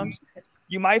sometimes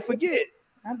you might forget.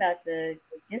 I'm about to.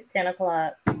 It's 10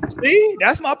 o'clock. See,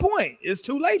 that's my point. It's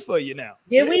too late for you now.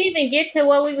 Did we even get to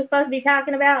what we were supposed to be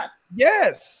talking about?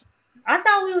 Yes. I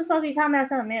thought we were supposed to be talking about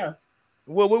something else.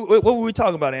 What were we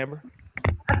talking about, Amber?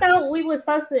 I thought we were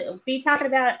supposed to be talking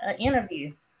about an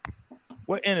interview.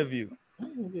 What interview?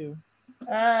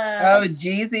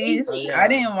 Jeezy's. Oh, yeah. I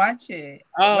didn't watch it.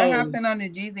 Oh. What happened on the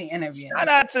Jeezy interview? Shout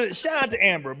out to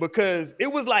Amber because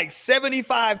it was like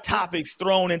 75 topics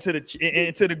thrown into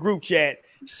the group chat.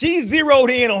 She zeroed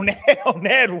in on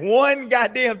that one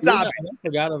goddamn topic. Yeah, I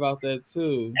forgot about that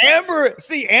too.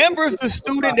 Amber's the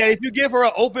student that if you give her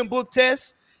an open book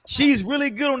test, she's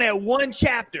really good on that one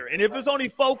chapter. And if it's only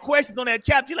 4 questions on that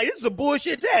chapter, she's like, this is a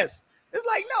bullshit test. It's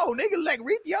like, no, nigga, like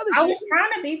read the other shit. I was trying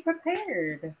to be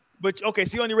prepared. But okay,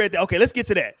 so you only read that. Okay, let's get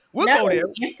to that. We'll go there.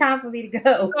 It's time for me to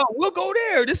go. No, we'll go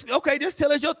there. Just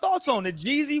tell us your thoughts on it.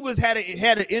 Jeezy had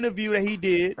an interview that he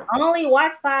did. I only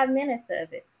watched 5 minutes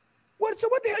of it. What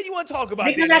the hell you want to talk about?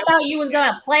 Because I thought you was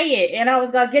gonna play it and I was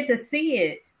gonna get to see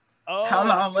it. Oh, how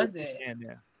long was it?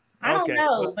 I don't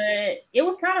know, but it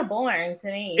was kind of boring to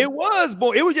me. It was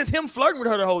boring. It was just him flirting with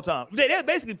her the whole time. They're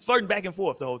basically flirting back and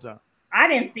forth the whole time. I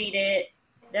didn't see that.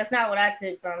 That's not what I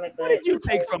took from it. But what did you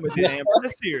take from it, then?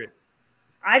 Let's hear it.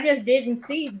 I just didn't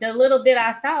see the little bit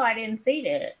I saw. I didn't see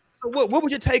that. So what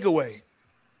was your takeaway?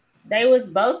 They was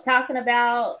both talking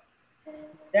about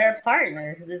their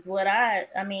partners. Is what I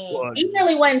mean. Well, he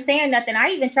really wasn't saying nothing. I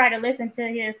even tried to listen to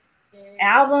his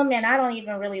album, and I don't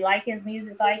even really like his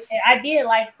music like that. I did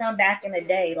like some back in the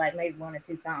day, like maybe 1 or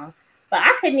 2 songs. But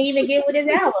I couldn't even get with his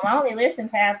album. I only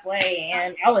listened halfway,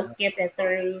 and I was skipping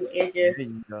through. It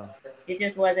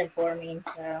just wasn't for me.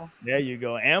 So there you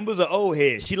go. Amber's an old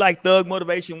head. She liked Thug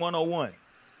Motivation 101,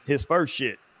 his first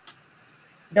shit.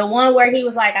 The one where he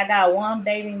was like, "I got one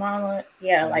baby mama."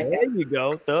 Yeah, like there that. You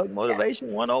go. Thug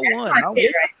Motivation 101. I'm right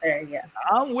there. Yeah,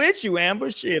 I'm with you,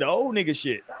 Amber. Shit, old nigga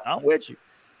shit. I'm with you.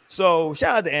 So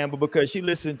shout out to Amber because she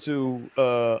listened to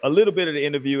a little bit of the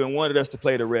interview and wanted us to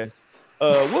play the rest.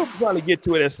 We'll probably get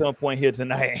to it at some point here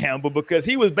tonight, Amber, because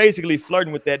he was basically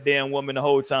flirting with that damn woman the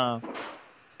whole time.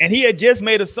 And he had just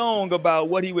made a song about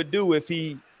what he would do if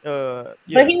he But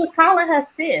he was calling her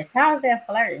sis. How is that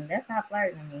flirting? That's not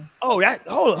flirting to me. Oh, that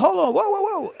hold on.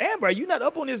 Whoa. Amber, are you not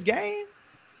up on this game?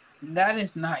 That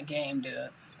is not game, dude.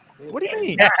 What do you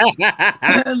mean?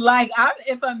 Like,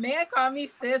 if a man call me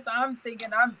sis, I'm thinking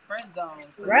I'm friend zone.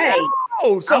 Right.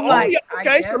 Oh, so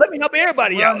okay. So let me help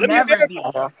everybody out. Let me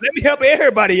help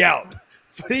everybody out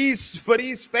for these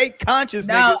fake conscious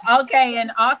niggas. Okay,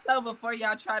 and also before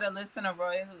y'all try to listen to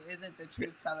Roy, who isn't the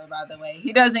truth teller, by the way,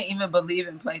 he doesn't even believe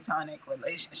in platonic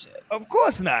relationships. Of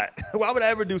course not. Why would I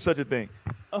ever do such a thing?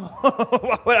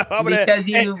 Because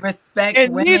you respect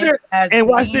women and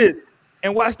watch this.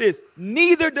 And watch this.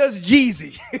 Neither does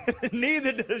Jeezy.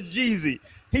 Neither does Jeezy.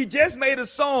 He just made a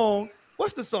song.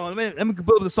 What's the song? Let me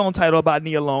put up the song title about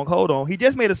Nia Long. Hold on. He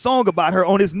just made a song about her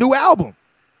on his new album.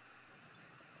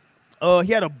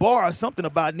 He had a bar or something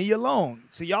about Nia Long.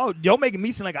 So y'all making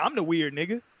me seem like I'm the weird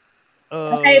nigga.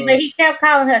 Okay, but he kept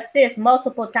calling her sis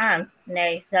multiple times,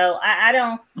 Nay. So I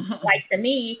don't like. To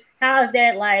me, how is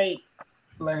that like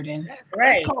flirting?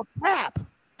 Right. It's called pap.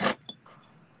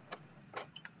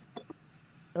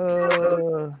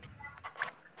 Hold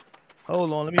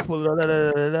on, let me pull it up.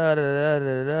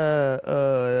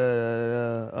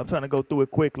 I'm trying to go through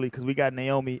it quickly because we got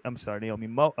Naomi. I'm sorry, Naomi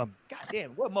Mo.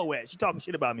 Goddamn, what Mo at? She talking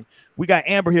shit about me. We got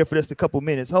Amber here for just a couple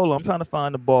minutes. Hold on, I'm trying to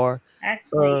find the bar.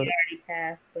 Actually, it already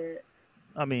passed, but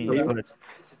I mean,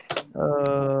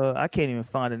 I can't even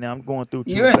find it now. I'm going through.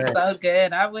 You're so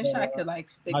good. I wish I could like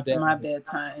stick to my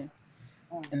bedtime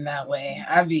in that way.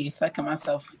 I'd be fucking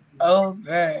myself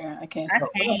over. I can't. I'd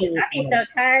be so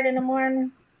tired in the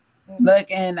mornings. Look,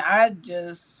 and I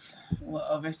just will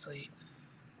oversleep.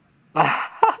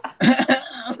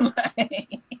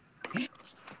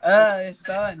 It's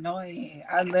so annoying.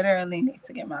 I literally need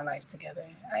to get my life together.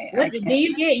 Do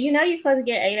you get? You know, you're supposed to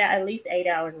get at least 8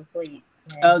 hours of sleep.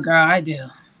 Right? Oh, girl, I do.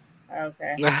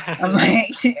 Okay. I'm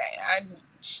like,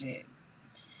 shit.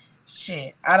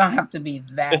 I don't have to be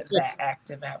that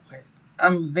active at work.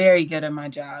 I'm very good at my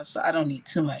job, so I don't need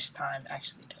too much time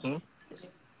actually doing.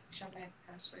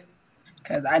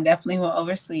 Because I definitely will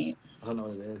oversleep. I don't know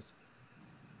what it is.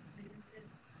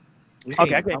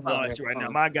 Okay, I can't follow that shit right now.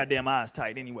 My goddamn eyes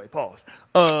tight. Anyway, pause.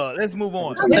 Let's move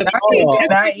on. Just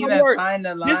take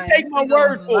my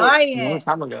word for it.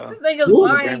 This nigga's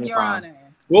lying, Your Honor.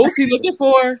 What was he looking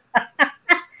for?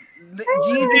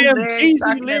 Jesus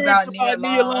talking about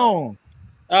Nia Long.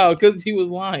 Oh, because he was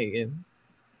lying.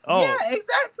 Oh, yeah,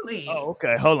 exactly. Oh,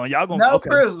 okay. Hold on, y'all gonna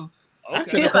proof.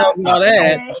 Okay. Talk about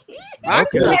that.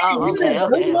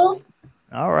 Okay.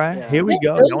 All right, yeah. Here we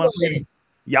go.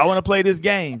 Y'all want to play this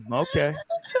game? Okay.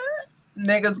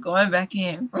 Niggas going back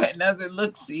in for another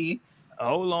look-see.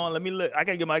 Hold on, let me look. I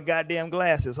gotta get my goddamn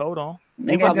glasses. Hold on.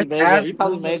 You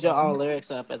probably made your own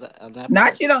lyrics up at that.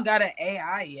 Not you don't got an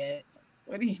AI yet.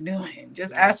 What are you doing?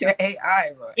 Just ask your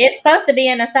AI, bro. It's supposed to be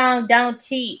in the song "Don't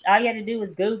Cheat." All you have to do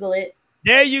is Google it.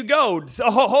 There you go.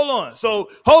 So hold on. So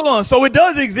it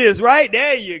does exist, right?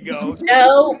 There you go.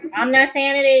 No, I'm not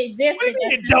saying that it exists. What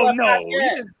do you don't know?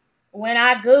 When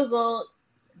I Googled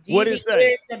what is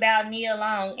it about Nia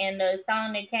Long and the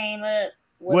song that came up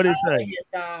was what is all his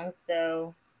songs.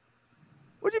 So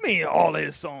what do you mean all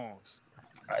his songs?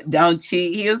 Don't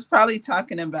Cheat. He was probably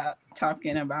talking about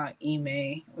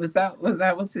Ime. Was that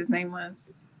what his name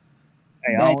was?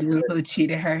 Hey, that dude who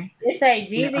cheated her. They say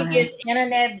Jeezy gets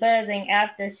internet buzzing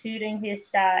after shooting his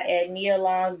shot at Nia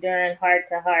Long during Heart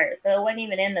to Heart. So it wasn't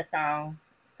even in the song.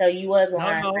 So you was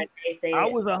lying. No, like they said. I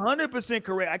was 100%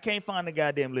 correct. I can't find the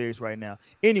goddamn lyrics right now.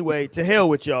 Anyway, to hell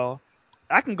with y'all.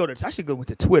 I should go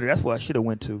to Twitter. That's what I should have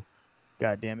went to.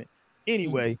 God damn it.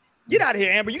 Anyway, get out of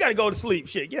here, Amber. You got to go to sleep.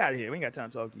 Shit, get out of here. We ain't got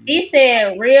time to talk to you. He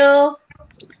said, real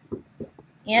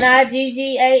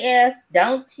NIGGAS,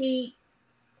 don't cheat.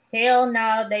 Hell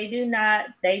no, they do not.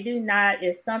 They do not.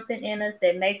 It's something in us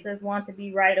that makes us want to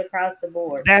be right across the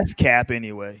board. That's cap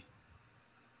anyway.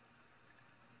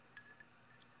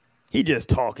 He just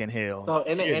talking hell. So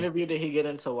in the interview, did he get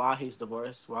into why he's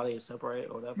divorced, why they separate,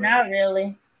 or whatever? Not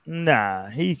really. Nah,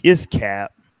 it's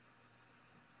cap.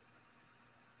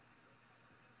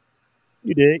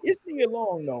 You did. It's Nia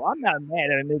Long though. I'm not mad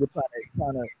at a nigga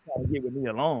trying to get with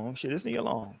Nia Long. Shit, it's Nia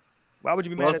Long. Why would you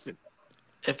be mad at?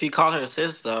 If he called her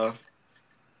sis though,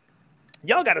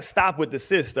 y'all got to stop with the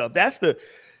sis stuff. That's the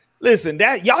listen.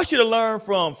 That y'all should have learned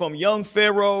from Young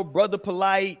Pharaoh, Brother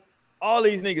Polite, all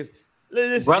these niggas.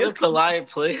 Listen, Brother Polite,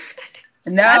 please.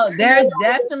 No, there's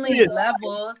definitely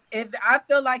levels. If I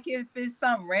feel like if it's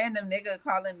some random nigga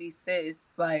calling me sis,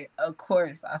 like of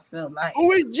course I feel like.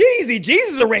 Who is Jeezy?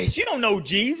 Jeezy's a race. You don't know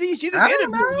Jeezy. She just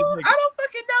interviewed this nigga. I don't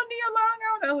fucking know Nia Long.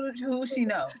 I don't know who she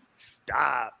know.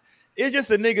 Stop. It's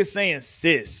just a nigga saying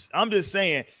sis. I'm just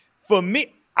saying. For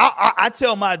me, I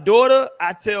tell my daughter,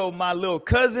 I tell my little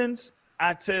cousins,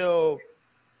 I tell,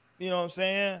 you know what I'm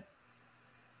saying?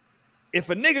 If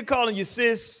a nigga calling you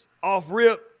sis off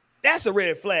rip, that's a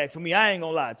red flag for me. I ain't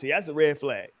gonna lie to you. That's a red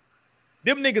flag.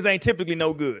 Them niggas ain't typically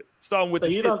no good. Starting with so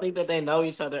the you don't think that they know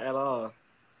each other at all?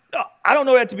 No, I don't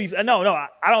know that to be. No,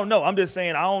 I don't know. I'm just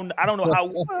saying I don't know how.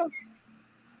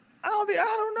 I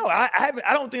don't know.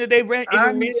 I don't think that they ran.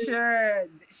 I'm sure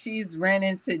she's ran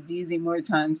into Jeezy more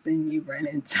times than you ran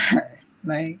into her.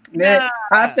 Like,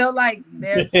 I feel like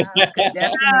their paths could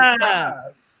definitely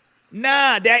cross.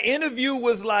 Nah, that interview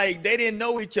was like they didn't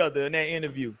know each other in that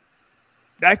interview.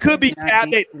 That could be.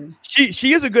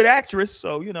 She is a good actress,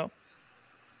 so you know.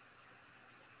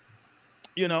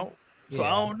 So I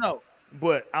don't know,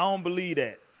 but I don't believe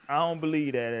that. I don't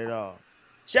believe that at all.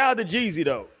 Shout out to Jeezy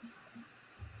though.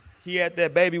 He had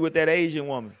that baby with that Asian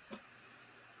woman.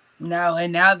 No,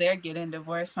 and now they're getting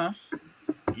divorced, huh?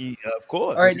 Yeah, of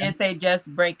course. Or did they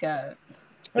just break up?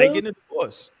 They getting a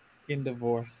divorce. Getting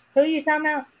divorced. Who you talking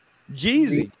about?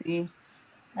 Jeezy.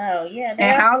 Oh yeah.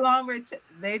 And how long were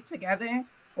they together?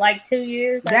 Like 2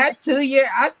 years. That 2 year,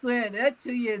 I swear, that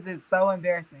 2 years is so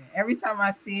embarrassing. Every time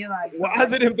I see like, why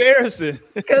is it embarrassing?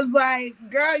 Because like,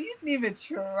 girl, you didn't even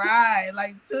try.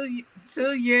 Like 2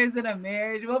 years in a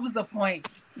marriage, what was the point?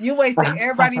 You wasted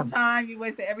everybody's time. You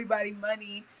wasted everybody's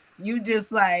money. You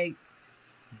just like,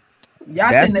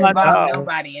 y'all shouldn't involve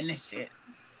nobody in this shit.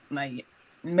 Like,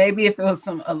 maybe if it was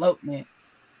some elopement.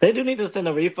 They do need to send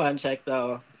a refund check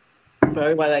though. For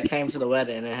everybody that came to the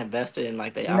wedding and invested in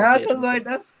like they no, because like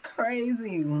that's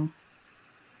crazy.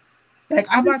 Like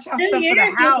I bought y'all stuff for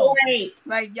the house.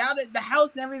 Like y'all, the house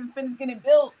never even finished getting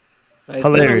built. Like,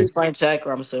 hilarious. Refund check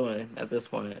or I'm suing at this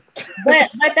point.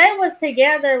 But they was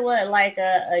together what like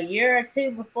a year or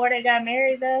two before they got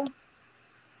married though.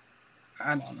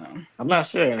 I don't know. I'm not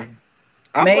sure.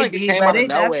 Maybe, but it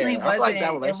definitely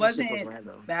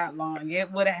wasn't that long.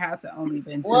 It would have had to only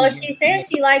been 2 years. She said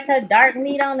she liked her dark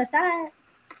meat on the side.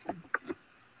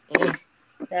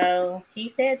 So she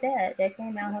said that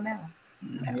came out her mouth.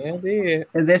 No. Yeah, it did.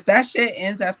 Because if that shit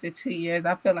ends after 2 years,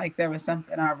 I feel like there was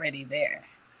something already there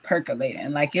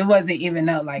percolating. Like it wasn't even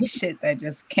no like shit that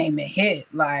just came and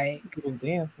hit. Like it was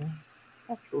dancing.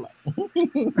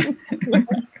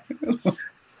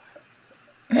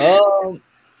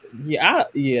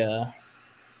 Yeah.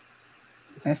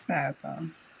 That's sad though.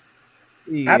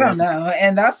 Yeah. I don't know,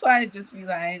 and that's why I just be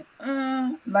like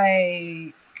I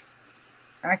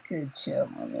could chill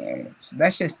my marriage.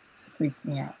 That just freaks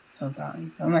me out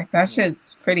sometimes. I'm like, that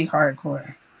shit's pretty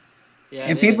hardcore. Yeah,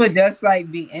 and people just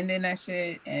like be ending that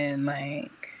shit, and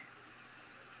like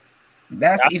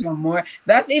that's even more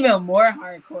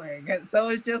hardcore. So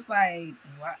it's just like,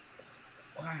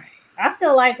 why? I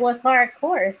feel like what's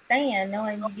hardcore is staying,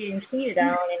 knowing you're getting cheated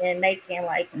on, and then making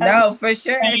like no, for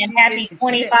sure, and happy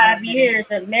 25 years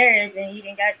of marriage, and you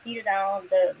didn't got cheated on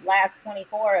the last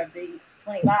 24 of the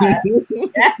 25.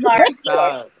 That's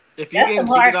hardcore. If you get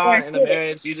cheated on in a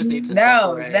marriage, you just need to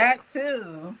separate. That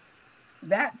too.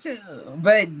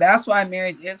 But that's why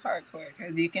marriage is hardcore,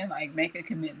 because you can like make a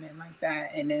commitment like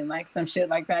that, and then like some shit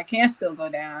like that can still go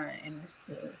down, and it's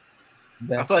just.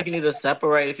 I feel like you need to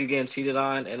separate if you're getting cheated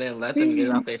on, and then let them get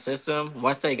it out their system.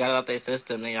 Once they got it out their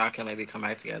system, then y'all can maybe come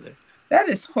back together. That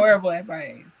is horrible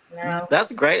advice. No.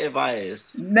 That's great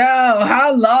advice. No,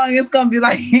 how long? It's gonna be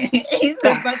like he's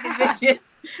been fucking bitches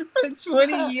for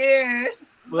 20 years.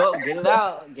 Well, get it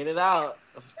out. Get it out.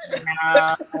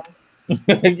 No.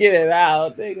 Get it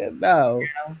out, nigga. No.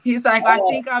 He's like, I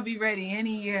think I'll be ready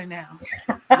any year now.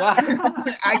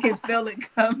 I can feel it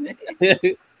coming.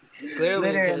 Clearly,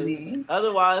 Literally.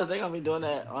 otherwise they're gonna be doing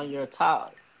that on your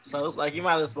top. So it's like you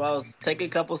might as well take a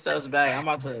couple steps back. I'm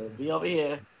about to be over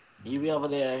here. You be over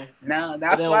there. No,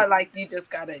 that's why like you just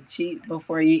gotta cheat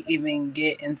before you even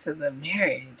get into the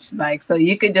marriage. Like, so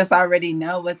you could just already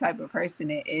know what type of person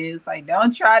it is. Like,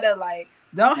 don't try to like,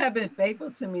 don't have been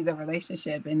faithful to me the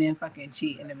relationship and then fucking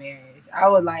cheat in the marriage. I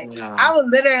would like, I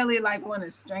would literally like want to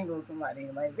strangle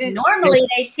somebody. Like, bitch, normally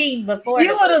they cheat before.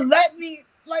 You would have let me,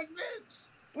 like, bitch.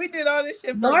 We did all this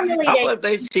shit. Normally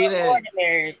they cheated. The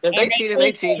marriage. If they cheated,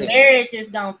 they cheated. Marriage is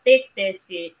gonna fix that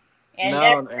shit. And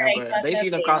no, Amber, they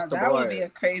cheat across the board. That would be a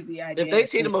crazy idea. If they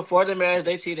cheated before the marriage,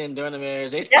 they cheated during the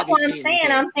marriage. That's what I'm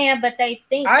saying. I'm saying, but they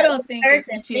think. I don't think if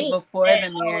you cheat before the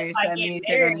marriage, that means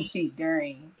they're going to cheat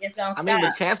during. It's gonna I mean,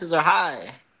 the chances are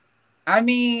high. I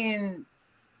mean,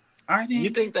 are they? You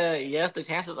think that, yes, the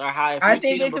chances are high. I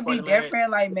think it could be different.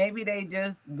 Like, maybe they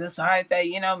just decide that,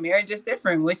 you know, marriage is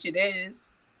different, which it is.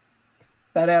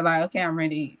 So they're like, okay, I'm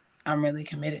really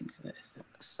committed to this.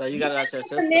 So you got out your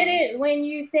system. Committed when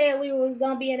you said we were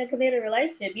gonna be in a committed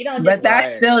relationship. You don't. But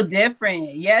that's still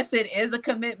different. Yes, it is a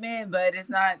commitment, but it's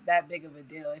not that big of a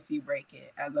deal if you break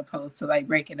it, as opposed to like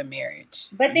breaking a marriage.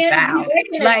 But then,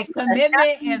 like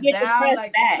commitment and vow,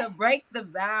 like to break the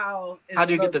vow. How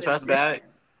do you get the trust back?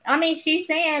 I mean, she's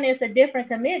saying it's a different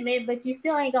commitment, but you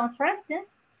still ain't gonna trust him.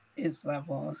 It's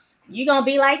levels. You gonna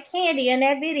be like Candy in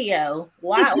that video.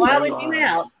 Why was you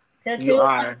out to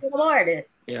the Lord?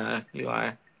 Yeah, you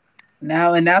are.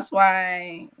 No, and that's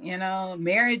why, you know,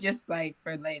 marriage is like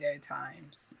for later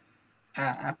times.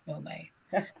 I feel like.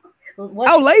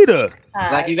 How later?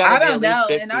 Like you I don't know,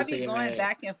 and I be going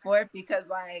back and forth because,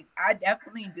 like, I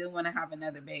definitely do want to have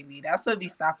another baby. That's what be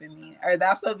stopping me, or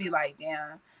that's what be like,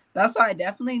 damn. That's why I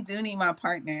definitely do need my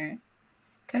partner,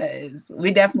 because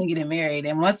we definitely getting married,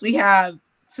 and once we have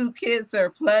 2 kids or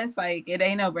plus, like, it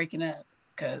ain't no breaking up.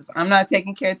 Because I'm not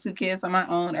taking care of 2 kids on my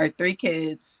own or 3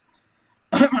 kids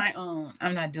on my own.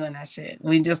 I'm not doing that shit.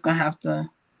 We just gonna have to.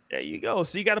 There you go.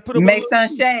 So you got to put make some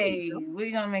shade.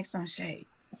 We gonna make some shade.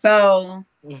 So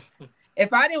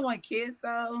if I didn't want kids,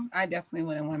 though, I definitely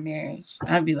wouldn't want marriage.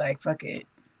 I'd be like, fuck it.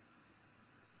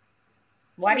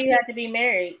 Why do you have to be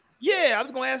married? Yeah, I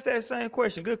was gonna ask that same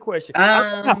question. Good question.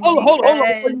 Hold on.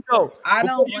 Before you go, I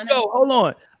don't want to. Hold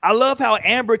on. I love how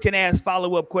Amber can ask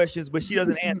follow-up questions, but she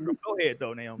doesn't answer them. Go ahead,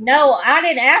 though, Naomi. No, I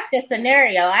didn't ask a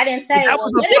scenario. I didn't say,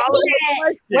 well, what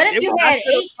if you had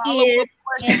 8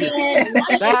 kids and then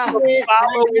one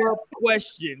follow-up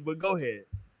question? But go ahead.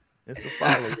 It's a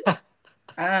follow-up.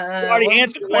 You already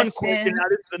answered one question. Now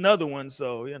this is another one,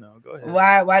 so you know. Go ahead.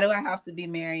 Why do I have to be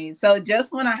married? So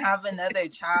just when I have another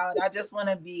child, I just want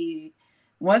to be.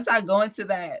 Once I go into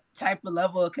that type of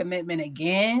level of commitment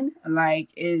again, like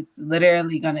it's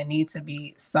literally gonna need to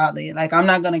be solid. Like I'm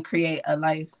not gonna create a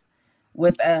life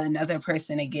with another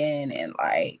person again and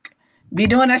like be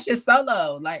doing that shit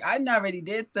solo. Like I already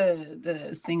did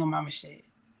the single mama shit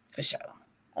for sure.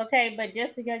 Okay, but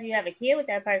just because you have a kid with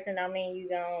that person don't mean you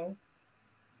gonna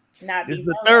not be. This is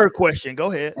the third question.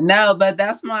 Go ahead. No, but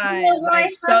that's my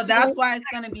like, so that's why it's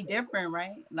gonna be different,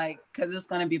 right? Like, cause it's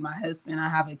gonna be my husband I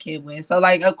have a kid with. So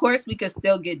like, of course, we could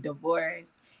still get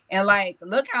divorced. And like,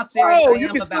 look how serious I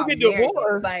am about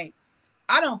marriage. Like,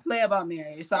 I don't play about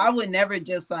marriage, so I would never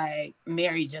just like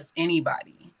marry just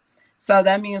anybody. So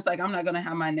that means like I'm not gonna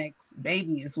have my next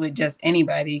babies with just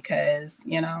anybody, because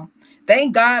you know,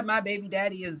 thank God my baby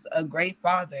daddy is a great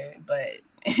father, but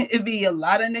it'd be a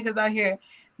lot of niggas out here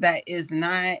that is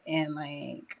not, and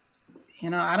like,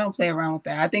 you know, I don't play around with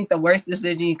that. I think the worst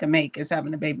decision you can make is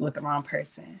having a baby with the wrong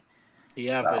person.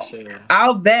 Yeah, so, for sure.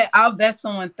 I'll vet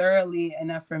someone thoroughly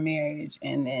enough for marriage,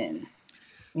 and then.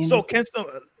 So can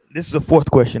this is the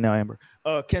fourth question now, Amber.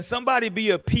 Can somebody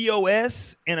be a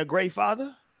POS and a great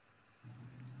father?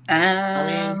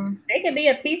 They could be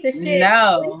a piece of shit.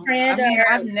 No, I mean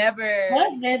I've never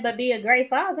husband, but be a great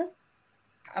father.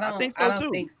 I don't think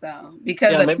so.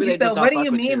 Because a piece of, what do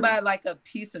you mean by like a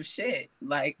piece of shit?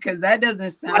 Like, because that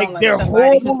doesn't sound like they're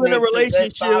horrible in a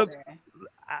relationship.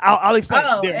 I'll explain.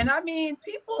 Oh, and I mean,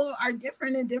 people are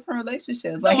different in different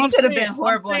relationships. Like, he could have been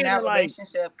horrible in that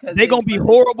relationship because they're gonna be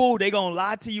horrible. They're gonna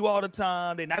lie to you all the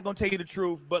time. They're not gonna tell you the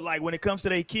truth. But like when it comes to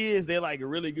their kids, they're like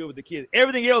really good with the kids.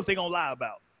 Everything else they're gonna lie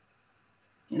about.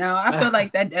 No, I feel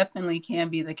like that definitely can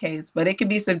be the case, but it can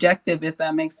be subjective if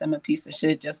that makes them a piece of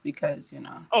shit just because,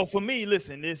 Oh, for me,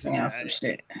 listen, this is some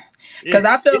shit. Because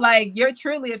I feel like you're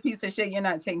truly a piece of shit. You're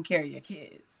not taking care of your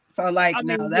kids. So, like, I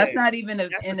mean, that's yeah, not even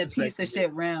in a piece of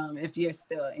shit realm if you're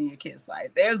still in your kid's life.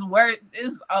 There's worse.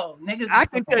 Niggas. I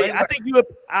can tell you.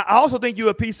 I also think you're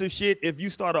a piece of shit if you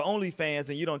start an OnlyFans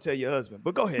and you don't tell your husband.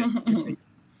 But go ahead.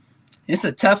 It's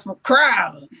a tough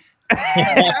crowd. You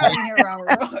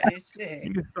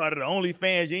started an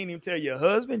OnlyFans, you ain't even tell your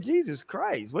husband. Jesus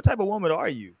Christ, what type of woman are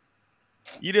you?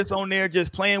 You just on there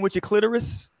just playing with your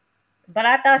clitoris? But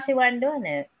I thought she wasn't doing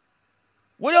it.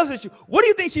 What else is she? What do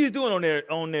you think she was doing on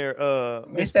there?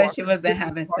 They said she wasn't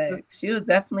having sex. She was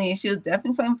definitely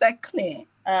playing with that clit.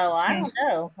 Oh, I don't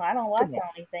know. I don't watch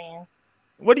OnlyFans.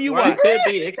 What do you watch?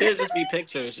 It could just be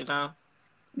pictures,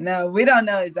 No, we don't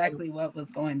know exactly what was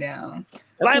going down.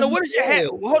 Lionel, what does your hat?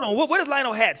 Hold on. What does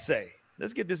Lionel hat say?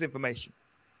 Let's get this information.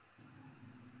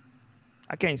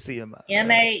 I can't see him.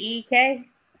 MAEK?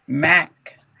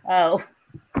 Mac. Oh.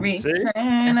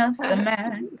 Return of the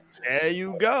Mac. There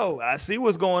you go. I see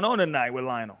what's going on tonight with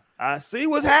Lionel. I see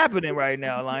what's happening right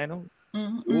now, Lionel.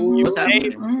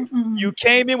 You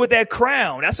came in with that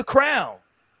crown. That's a crown.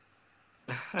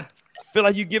 I feel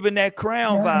like you're giving that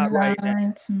crown vibe right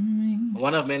now.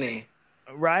 One of many.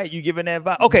 Right, you giving that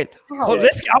vibe. Okay, I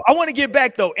want to get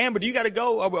back though. Amber, do you got to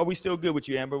go? Are we still good with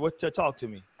you, Amber? What to talk to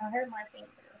me? I heard my finger.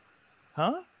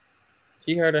 Huh?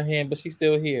 She hurt her hand, but she's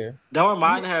still here. Don't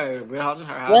remind her. We're holding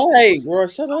her house. Well, hey, bro,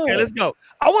 shut up. Okay, let's go.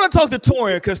 I want to talk to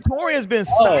Torian because Torian's been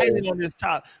silent on this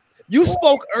topic. You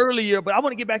spoke earlier, but I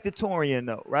want to get back to Torian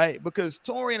though, right? Because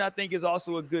Torian, I think, is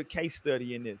also a good case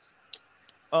study in this.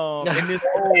 I'm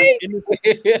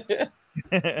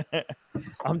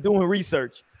doing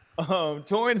research.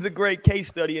 Torian is a great case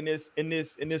study in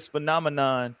this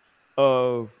phenomenon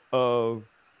of hold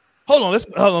on, let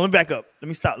me back up. Let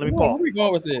me stop. Let me pause. Where are we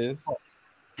going with this?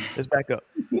 Let's back up.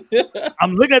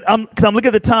 I'm looking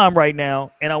at the time right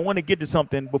now, and I want to get to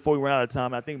something before we run out of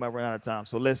time. I think we might run out of time.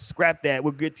 So let's scrap that.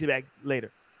 We'll get to that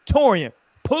later. Torian,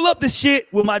 pull up the shit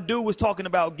where my dude was talking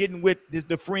about getting with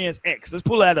the friend's ex. Let's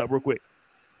pull that up real quick.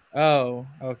 Oh,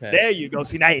 okay. There you go.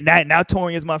 See, now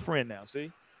Torian's my friend now.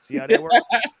 See how that works?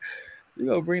 You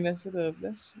gonna bring that shit up?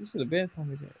 You should have been telling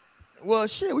me that. Well,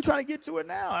 shit, we're trying to get to it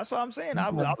now. That's what I'm saying. I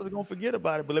was gonna forget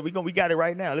about it, but we got it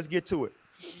right now. Let's get to it.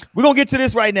 We're gonna get to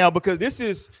this right now because this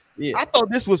is. Yeah. I thought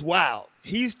this was wild.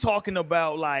 He's talking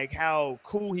about like how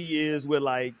cool he is with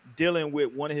like dealing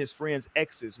with one of his friend's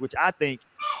exes, which I think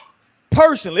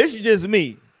personally, this is just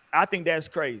me. I think that's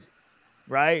crazy,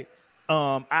 right?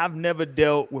 I've never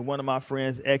dealt with one of my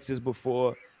friend's exes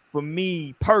before. For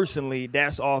me personally,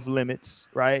 that's off limits,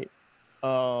 right?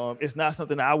 It's not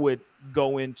something I would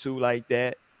go into like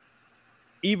that.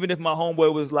 Even if my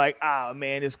homeboy was like,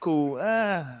 man, it's cool.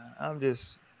 I'm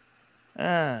just,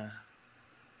 I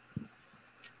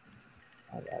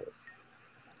got it.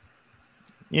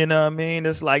 You know what I mean?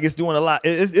 It's like it's doing a lot.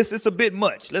 It's a bit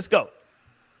much. Let's go.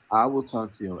 I will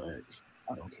talk to your ex.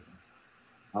 I don't care.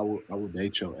 I will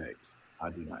date your ex. I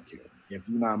do not care. If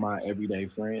you're not my everyday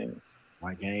friend,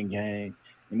 my gang, and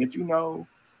if you know,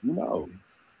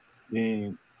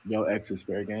 then your ex is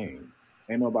fair game.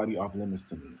 Ain't nobody off limits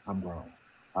to me. I'm grown.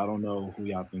 I don't know who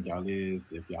y'all think y'all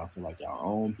is. If y'all feel like y'all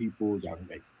own people, y'all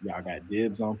got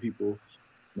dibs on people.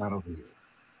 Not over here.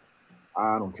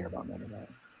 I don't care about none of that.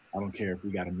 I don't care if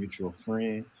we got a mutual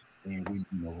friend and we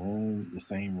in the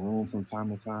same room from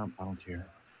time to time. I don't care.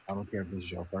 I don't care if this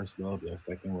is your first love, your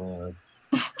second love,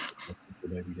 your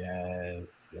baby dad,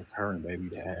 your current baby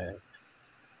dad,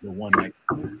 the one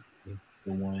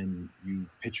you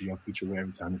picture your future with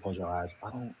every time you close your eyes.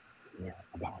 I don't care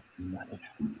about none of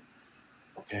that.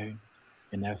 Okay?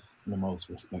 And that's the most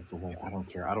respectful way. I don't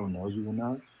care. I don't know you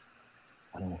enough.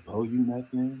 I don't owe you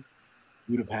nothing.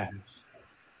 You the past.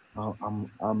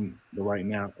 I'm the right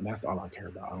now, and that's all I care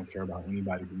about. I don't care about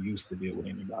anybody who used to deal with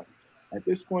anybody. At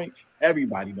this point,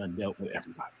 everybody done dealt with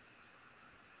everybody.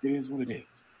 It is what it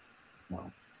is.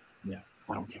 No, yeah,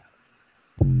 I don't care.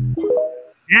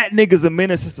 That nigga's a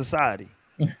menace to society.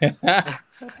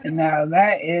 No,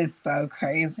 that is so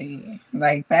crazy.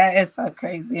 Like, that is so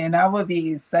crazy. And that would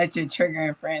be such a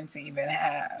triggering friend to even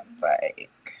have.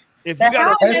 Like, if you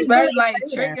got it's very like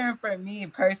triggering for me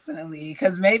personally,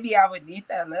 because maybe I would need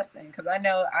that lesson. Because I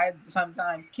know I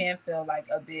sometimes can feel like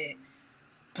a bit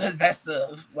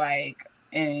possessive, like,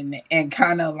 and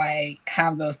kind of like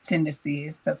have those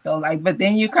tendencies to feel like. But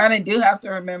then you kind of do have to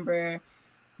remember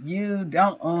you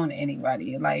don't own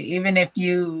anybody. Like, even if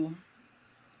you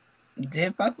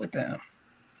did fuck with them,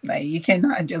 like, you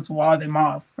cannot just wall them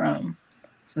off from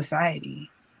society.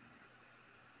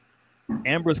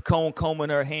 Amber's combing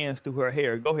her hands through her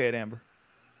hair. Go ahead, Amber.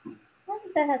 What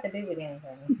does that have to do with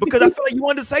anything? Because I feel like you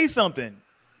wanted to say something.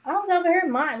 I was over here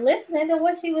listening to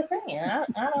what she was saying. I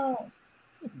don't.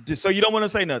 So you don't want to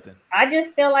say nothing. I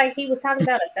just feel like he was talking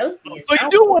about associates. So you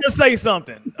do want to say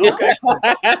something, okay?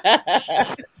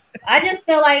 I just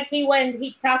feel like he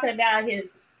talking about his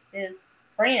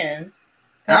friends.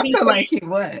 I feel like he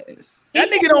was. That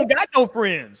nigga don't got no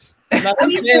friends. No,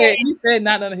 he said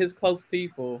not none of his close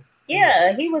people.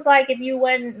 Yeah, he was like, if you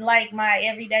wasn't like my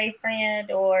everyday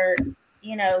friend or,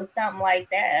 something like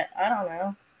that. I don't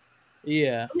know.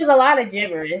 Yeah. It was a lot of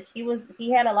gibberish.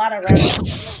 He had a lot of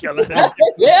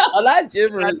yeah, a lot of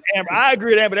gibberish. Amber, I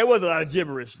agree with Amber. That was a lot of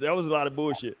gibberish. That was a lot of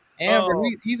bullshit. Amber,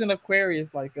 he's an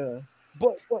Aquarius like us.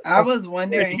 But I was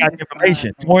wondering. He got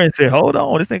information. Morgan said, "Hold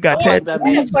on, this thing got That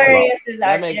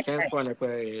tagged." makes sense for an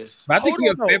Aquarius. But I think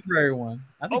he's a February one.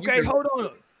 Okay, hold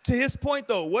on. To his point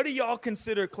though, what do y'all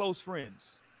consider close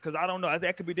friends? Because I don't know.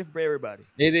 That could be different for everybody.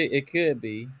 It could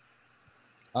be.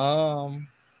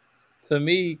 To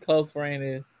me, close friend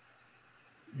is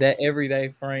that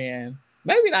everyday friend.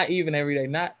 Maybe not even everyday.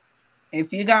 Not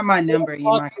if you got my number, you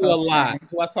my close friend.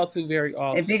 Who I talk to very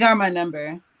often. If you got my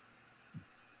number.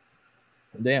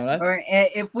 Damn, that's or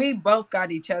if we both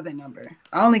got each other number.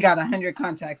 I only got 100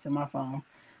 contacts in my phone.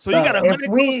 So you got 100 close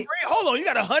friends? Hold on, you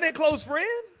got 100 close friends?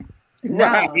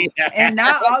 No, and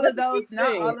not all of those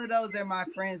are my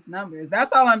friends' numbers.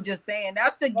 That's all I'm just saying.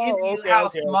 That's to give you how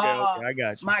small I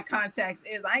got you. my contacts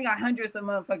is. I ain't got hundreds of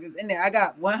motherfuckers in there. I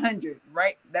got 100,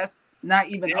 right? That's not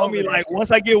even Tell me like once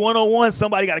I get 1-on-1,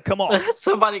 somebody got to come off.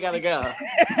 Somebody got to go.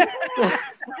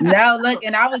 No, look,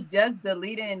 and I was just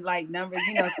deleting like numbers.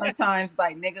 Sometimes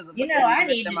like niggas will put their I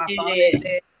numbers need in to my do phone that. and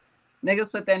shit.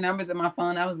 Niggas put their numbers in my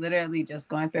phone. I was literally just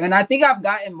going through, and I think I've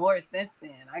gotten more since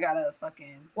then. I gotta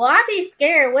fucking. Well, I'd be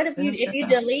scared. What if you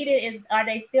delete it? Are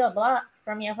they still blocked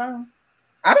from your phone?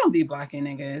 I don't be blocking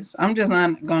niggas. I'm just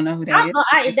not gonna know who they is.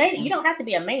 You don't have to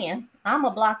be a man. I'm a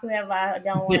block whoever I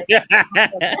don't want.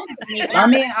 I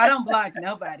mean, I don't block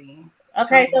nobody.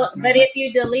 Okay, but if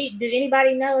you delete, do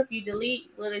anybody know if you delete,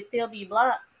 will it still be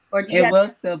blocked? Or do it will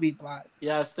still be blocked.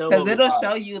 Yeah, still because it'll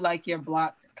show you like your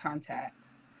blocked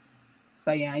contacts.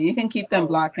 So yeah, you can keep them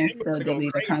blocked and still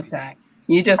delete a contact.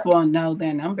 You just won't know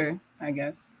their number, I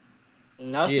guess.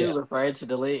 No, she was afraid to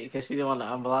delete because she didn't want to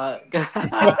unblock.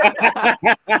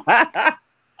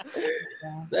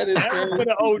 That is for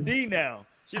the OD now.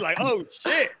 She's like, oh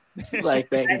shit. She's like,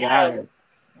 thank God.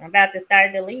 I'm about to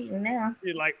start deleting now.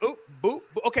 You're like, oop, boop.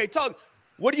 Okay, talk.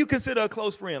 What do you consider a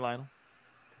close friend, Lionel?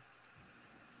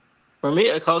 For me,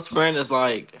 a close friend is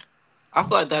like, I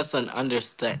feel like that's an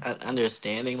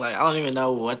understanding. Like, I don't even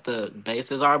know what the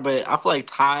bases are, but I feel like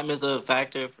time is a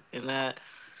factor in that.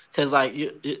 Because, like,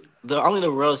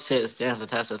 the real shit stands the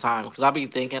test of time. Because I'll be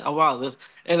thinking, oh, wow,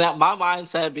 my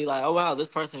mindset be like, oh, wow, this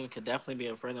person could definitely be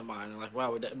a friend of mine. And like,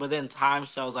 wow, but then time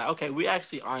shows, like, okay, we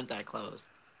actually aren't that close.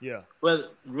 Yeah.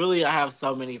 But really, I have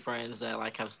so many friends that,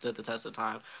 like, have stood the test of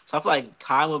time. So I feel like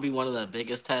time will be one of the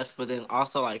biggest tests, but then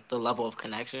also, like, the level of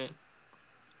connection.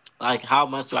 Like, how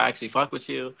much do I actually fuck with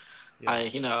you? Yeah.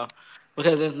 Like,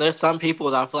 because there's some people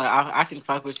that I feel like I can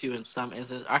fuck with you in some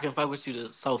instances. I can fuck with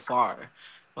you so far.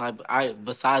 Like,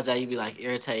 besides that, you'd be, like,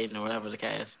 irritating or whatever the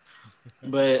case.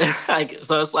 But, like,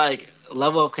 so it's, like,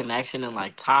 level of connection and,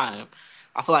 like, time.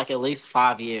 I feel like at least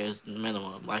 5 years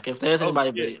minimum. Like, if there's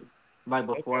anybody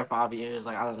before 5 years,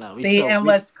 like, I don't know.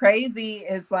 What's crazy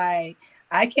is, like,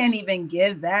 I can't even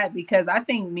give that because I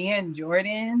think me and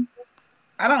Jordan,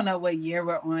 I don't know what year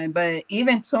we're on, but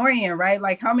even Torian, right?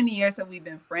 Like, how many years have we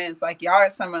been friends? Like, y'all are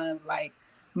some of, like,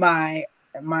 my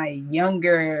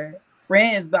younger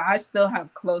friends, but I still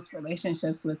have close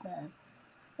relationships with them.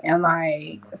 And,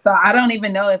 like, so I don't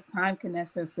even know if time can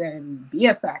necessarily be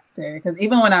a factor. Because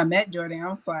even when I met Jordan, I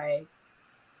was like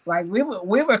we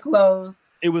were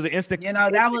close. It was an instant.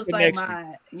 That was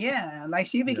connection. like like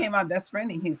she became my best friend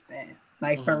in Houston.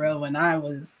 Like, for real, when I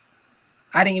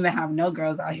didn't even have no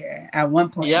girls out here at one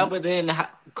point. Yeah, but then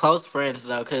close friends,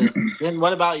 though, because then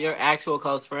what about your actual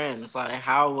close friends? Like,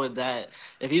 how would that,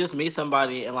 if you just meet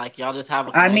somebody and, like, y'all just have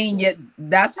a connection? I mean,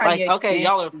 that's how like, okay,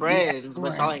 y'all are friends,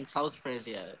 but y'all ain't close friends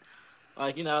yet.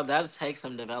 Like, that takes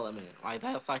some development. Like,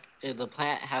 that's like, the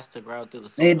plant has to grow through the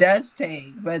soil. It does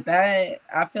take, but I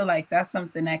feel like that's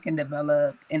something that can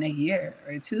develop in a year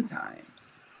or 2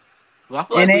 times. Well, I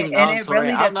feel like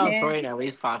I've known Torian at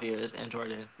least 5 years, and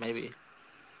Jordan, maybe.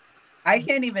 I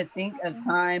can't even think of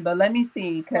time, but let me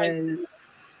see, because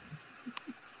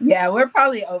we're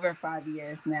probably over 5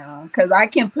 years now. Because I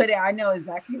know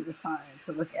exactly the time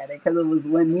to look at it. Because it was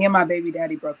when me and my baby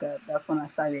daddy broke up. That's when I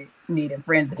started needing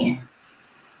friends again.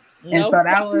 And so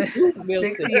that was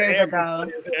 6 years ago.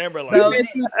 Amber, So, like,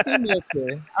 I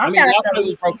mean, y'all probably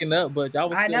was broken up, but y'all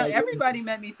was. I still know like- everybody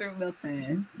met me through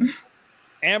Milton.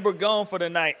 Amber gone for the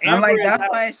night. I'm Amber like, is that's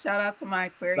out. why shout out to my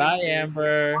Aquarius. Bye, sis.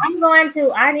 Amber.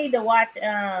 I need to watch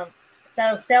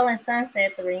so Selling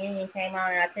Sunset, the reunion came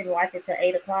on and I couldn't watch it till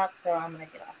 8 o'clock, so I'm gonna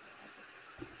get off.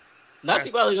 Not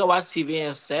you probably go watch TV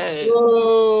instead.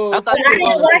 Whoa. I But thought you I were didn't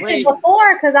on the watch it screen.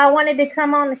 before because I wanted to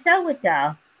come on the show with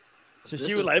y'all. So This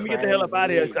she was is like, "Let me get the hell up out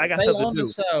of here. 'Cause I got Stay something on to the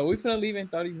do." show. We finna leave in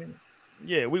 30 minutes.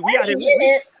 Yeah, we 30 out here.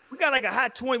 minutes? We got like a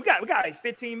hot 20. We got like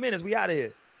 15 minutes. We out of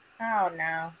here. Oh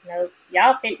no,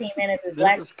 y'all 15 minutes is This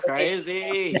black. is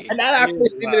crazy. Not our Yeah,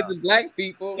 15 wow. minutes of black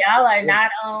people. Y'all are not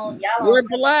on. Y'all We're on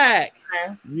black.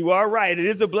 time. You are right. It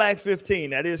is a black 15.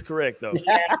 That is correct, though.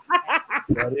 Yeah.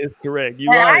 That is correct. You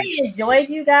But are. I enjoyed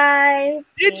you guys.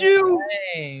 Did you?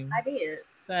 Same. I did.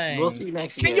 Same. We'll see you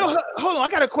next Can year. you hold on? I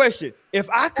got a question. If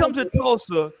I come to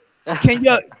Tulsa, can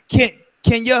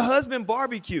your husband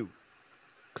barbecue?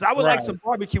 Because I would like Right. some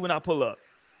barbecue when I pull up.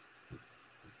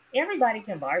 Everybody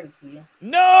can barbecue.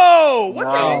 No, what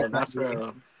the No, hell? that's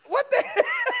real. What the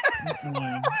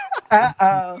Mm-mm.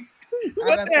 Uh-oh.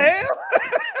 what the hell?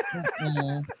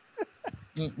 Mm-mm.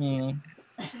 Mm-mm.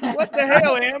 What the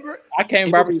hell, Amber? I can't People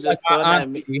be barbecue just like throwing my that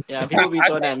meat. auntie. Yeah, people be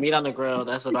throwing that meat on the grill.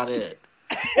 That's about it.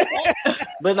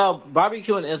 But no,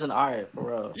 barbecuing is an art for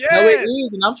real. Yeah. No, it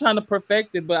is, and I'm trying to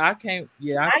perfect it, but I can't.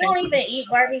 Yeah, I I don't can't. even eat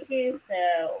barbecue,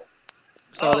 so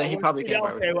So then he probably can't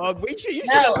Okay, barbecue. well, you should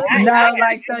no. have. No,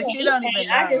 like, so she eat don't it.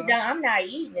 even I just know. don't. I'm not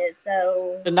eating it,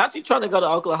 so And not you trying to go to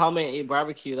Oklahoma and eat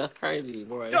barbecue. That's crazy,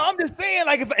 boy. No, I'm just saying,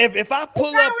 like, if I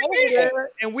pull up over there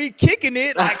and we kicking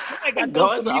it, like, somebody got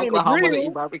Going some to meat on the Oklahoma to grill.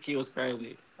 eat barbecue is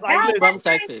crazy. Like, How is listen, From that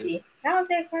crazy? Texas. How is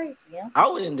that crazy? Yeah. I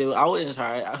wouldn't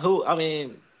try it. I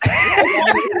mean,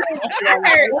 I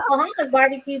heard Oklahoma's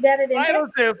barbecue better than I Texas.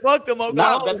 don't say fuck them not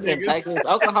Oklahoma better than niggas. Texas.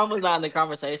 Oklahoma's not in the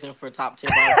conversation for top 10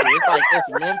 barbecue. It's like it's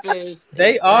Memphis.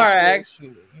 They it's are Texas.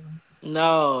 actually.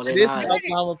 No, they're It is not. some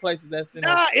Oklahoma places that's in.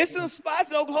 Nah, it's some spots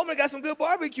in Oklahoma that got some good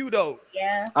barbecue though.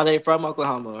 Yeah. Are they from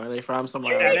Oklahoma? Or are they from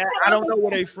somewhere Now, else? that- I don't know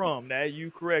where they from. Now you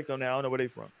correct on that. I don't know where they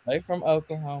from. They from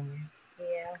Oklahoma. Yeah.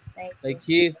 Thank They you.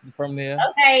 kids from there.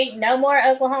 Okay, no more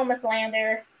Oklahoma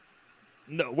slander.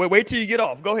 No, wait till you get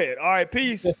off. Go ahead. All right,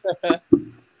 peace.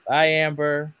 Bye,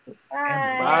 Amber.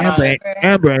 Bye. Bye.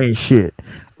 Amber ain't shit.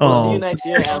 We'll see you next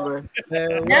year, Amber.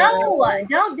 No,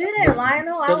 don't do that,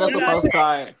 Lionel. Send us a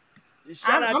postcard.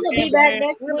 Shout I'm out gonna to be Amber, back man.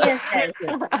 next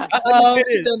Wednesday. Oh, Let me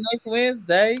say she said next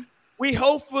Wednesday. We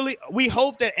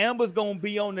hope that Amber's gonna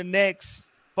be on the next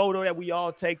photo that we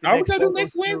all take. The Are we next gonna do photo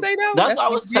next shoot. Wednesday though? That's what I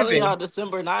was telling Thanksgiving. y'all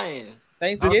December 9th. That's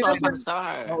Thanksgiving. what I was going to tell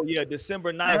her. Oh yeah,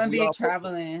 December 9th. I'm gonna we be all-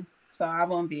 traveling, so I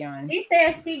won't be on. She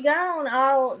said she gone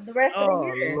all the rest of Oh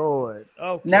the year. Lord.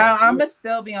 Okay. No, I'm gonna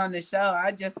still be on the show.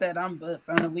 I just said I'm booked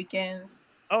on the weekends.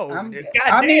 Oh, I'm, goddamn.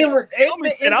 I mean, it's Tell me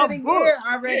the that end of I'm the booked. year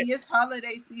already. It's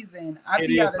holiday season. I'll It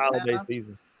be is out of holiday town.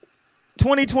 season.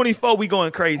 2024, we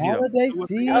going crazy though. Holiday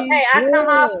season. Okay,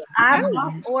 I'm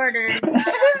off orders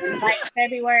like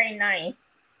February 9th.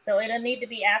 So it'll need to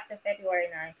be after February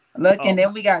 9th. Look, Oh. and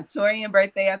then we got Torian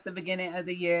birthday at the beginning of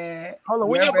the year. Hold on,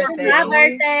 when your My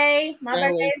birthday. My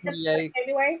birthday is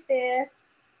February 5th.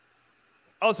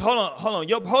 Oh, so hold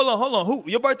on. Who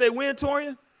your birthday when,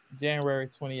 Torian? January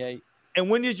 28th. And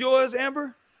when is yours,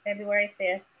 Amber? February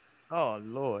 5th. Oh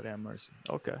Lord, have mercy.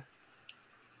 Okay.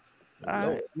 All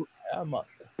right. I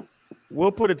must.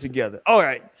 We'll put it together. All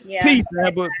right. Yeah. Peace,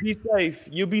 Amber. Be safe.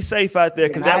 You be safe out there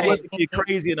because that Good weather night. get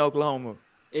crazy in Oklahoma.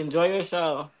 Enjoy your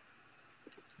show.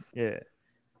 Yeah.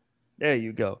 There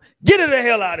you go. Get her the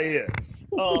hell out of here.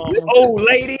 Old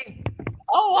lady.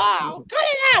 Oh wow. Cut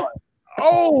it out.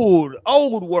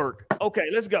 Old work. Okay,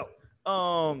 let's go.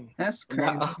 That's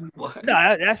crazy. No,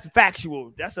 that's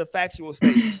factual. That's a factual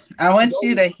statement. I want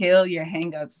you to heal your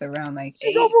hangups around like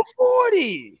She's 8. over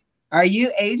 40. Are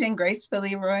you aging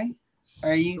gracefully, Roy? Or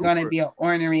are you gonna be an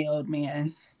ornery old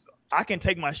man? I can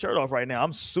take my shirt off right now.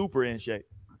 I'm super in shape.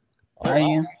 Are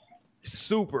you?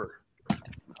 Super.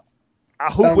 I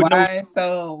hoop So with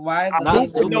why I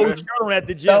hoop with no shirt on at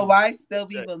the gym. So why still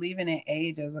be believing in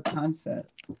age as a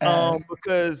concept? As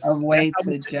Because a way that's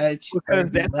how to we- judge. Because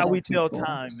or that's how we belittle tell people.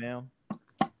 time, man.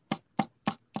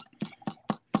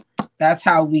 That's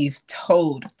how we've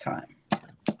told time.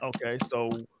 Okay, so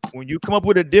when you come up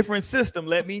with a different system,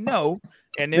 let me know.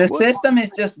 And then The we'll- system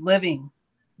is just living.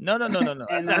 No.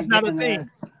 And That's I'm not a giving thing.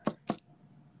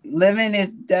 Living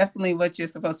is definitely what you're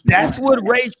supposed to be That's doing. what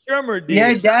Ray Shermer did.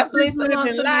 You're definitely I'm living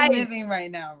supposed to life. be living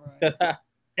right now, Roy.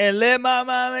 And let my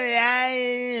mama,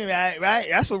 right?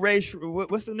 That's what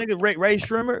what's the nigga Ray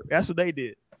Shermer? That's what they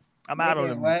did. I'm out They on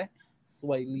did them. what?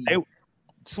 Sway Lee.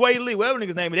 Sway Lee, whatever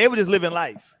nigga's name, they were just living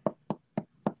life.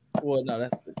 Well, no,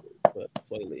 that's the but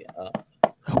Sway Lee.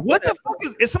 What the fuck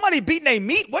is somebody beating a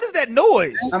meat? What is that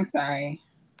noise? I'm sorry.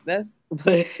 That's what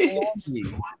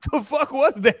the fuck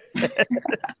was that?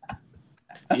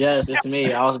 Yes, it's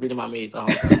me. I was beating my meat.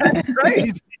 That's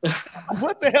crazy.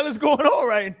 What the hell is going on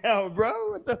right now,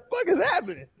 bro? What the fuck is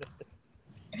happening?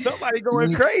 Somebody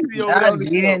going crazy over there.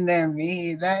 Beating their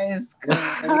meat. That is good.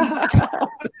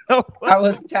 I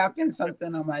was tapping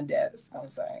something on my desk. I'm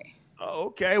sorry. Oh,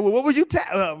 okay. Well, what would you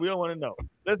tap? We don't want to know.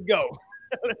 Let's go.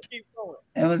 Let's keep going.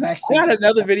 It was actually. I got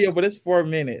another video, but it's 4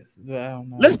 minutes. I don't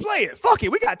know. Let's play it. Fuck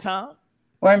it. We got time.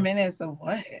 4 minutes of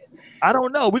what? I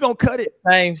don't know. We're going to cut it.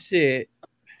 Same shit.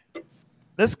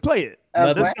 Let's play it.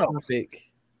 Another Let's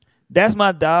topic. That's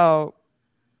my dog.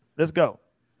 Let's go.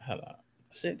 Hold on.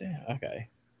 Sit down. Okay.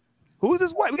 Who is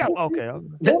this white? We got okay.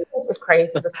 This is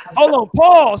crazy. Hold on.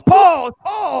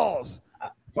 Pause.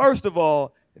 First of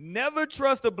all, never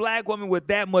trust a black woman with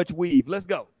that much weave. Let's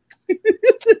go.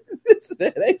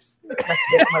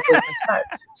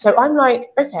 So I'm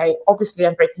like, okay, obviously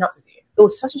I'm breaking up with you. It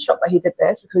was such a shock that he did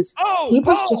this because he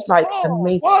was just like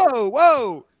amazing.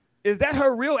 Whoa. Is that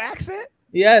her real accent?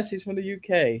 Yeah, she's from the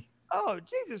UK. Oh,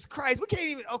 Jesus Christ. We can't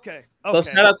even. Okay. So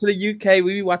shout out to the UK.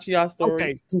 We be watching y'all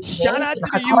story. Okay. Shout out to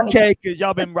the UK because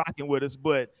y'all been rocking with us,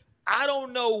 but I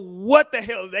don't know what the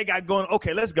hell they got going.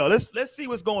 Okay, let's go. Let's see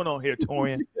what's going on here,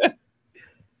 Torian.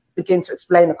 Begin to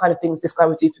explain the kind of things this guy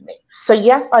would do for me. So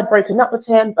yes, I'd broken up with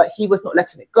him, but he was not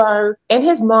letting it go. In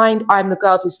his mind, I'm the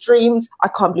girl of his dreams. I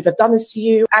can't believe I've done this to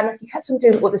you. And he kept on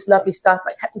doing all this lovely stuff,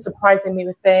 like kept on surprising me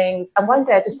with things. And one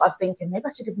day I just started thinking, maybe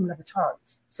I should give him another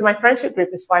chance. So my friendship group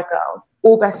is 5 girls,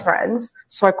 all best friends.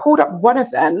 So I called up one of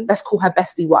them, let's call her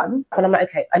Bestie One. And I'm like,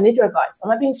 okay, I need your advice.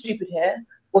 Am I being stupid here?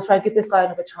 Or should I give this guy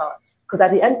another chance? Because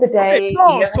at the end of the day,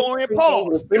 Torian, he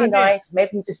was really nice.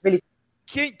 Maybe he just really...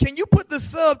 Can you put the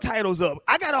subtitles up?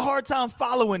 I got a hard time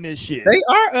following this shit. They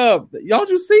are up. Y'all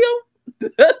just see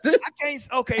them? I can't.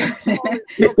 Okay.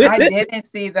 I didn't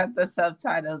see that the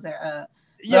subtitles are up.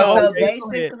 So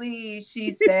basically,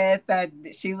 she said that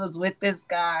she was with this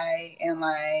guy and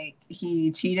like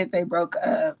he cheated. They broke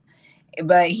up.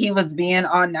 But he was being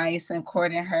all nice and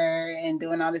courting her and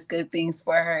doing all these good things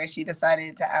for her. She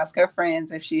decided to ask her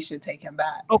friends if she should take him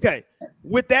back. Okay.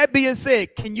 With that being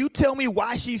said, can you tell me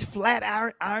why she's flat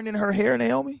ironing her hair,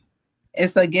 Naomi?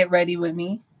 It's a get ready with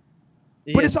me.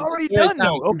 But it's already done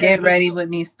though. Okay. Get ready with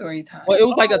me story time. Well, it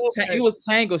was like it was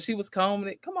tangled. She was combing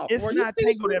it. Come on. It's not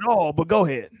tangled at all, but go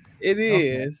ahead. It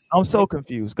is. I'm so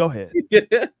confused. Go ahead.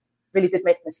 Really did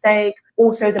make a mistake.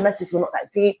 Also, the messages were not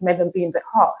that deep. Maybe I'm being a bit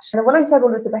harsh. And then when I said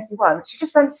all this to Bestie One, she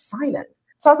just went silent.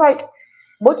 So I was like,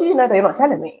 what do you know that you're not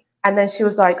telling me? And then she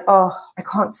was like, oh, I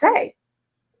can't say.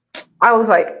 I was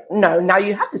like, no, now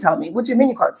you have to tell me. What do you mean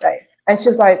you can't say? And she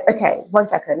was like, okay, 1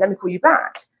 second, let me call you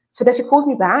back. So then she calls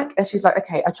me back and she's like,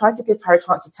 okay, I tried to give her a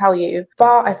chance to tell you,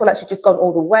 but I feel like she's just gone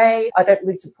all the way. I don't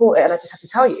really support it and I just have to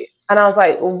tell you. And I was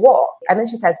like, well, what? And then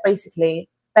she says, basically,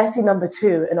 Bestie number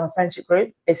 2 in our friendship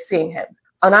group is seeing him.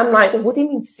 And I'm like, what do you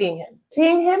mean seeing him?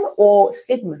 Seeing him or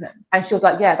sleeping with him? And she was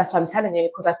like, yeah, that's what I'm telling you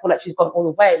because I feel like she's gone all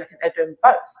the way. Like they're doing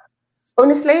both.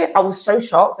 Honestly, I was so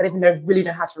shocked. I didn't really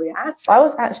know how to react. I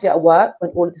was actually at work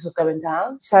when all of this was going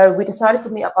down. So we decided to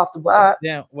meet up after work.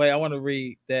 Yeah, wait, I want to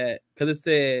read that because it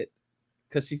said,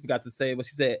 because she forgot to say it, but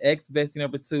she said, ex-Bestie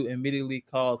number 2 immediately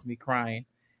calls me crying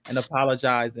and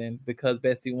apologizing because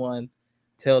Bestie 1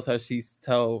 tells her she's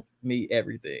told me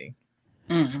everything.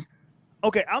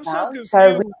 Okay, I'm so confused.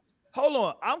 Hold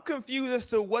on, I'm confused as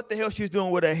to what the hell she's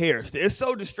doing with her hair. It's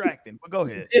so distracting. But go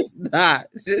ahead. It's not.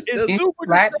 It's super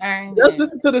distracting. Just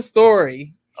listen to the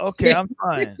story. Okay, I'm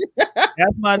fine.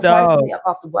 That's my Decided dog. to meet up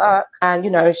after work, and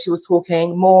she was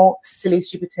talking more silly,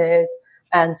 stupid tears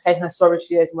and saying how sorry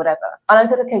she is and whatever. And I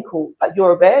said, okay, cool. Like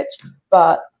you're a bitch,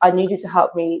 but I need you to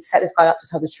help me set this guy up to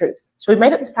tell the truth. So we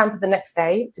made up this plan for the next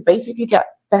day to basically get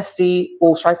Bestie,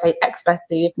 or should I say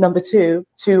ex-Bestie number 2,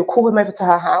 to call him over to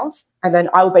her house. And then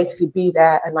I will basically be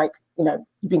there and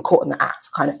you've been caught in the act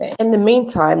kind of thing. In the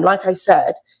meantime, like I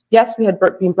said, yes, we had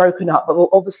been broken up, but we're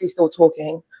obviously still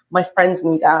talking. My friends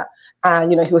knew that.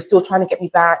 And, he was still trying to get me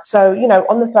back. So,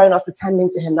 on the phone, I was pretending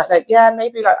to him like yeah,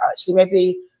 maybe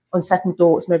maybe on second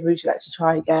thoughts, maybe we should actually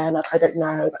try again. Like, I don't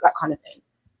know, that kind of thing.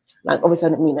 Like, obviously, I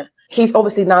don't mean it. He's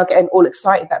obviously now getting all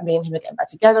excited that me and him are getting back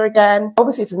together again.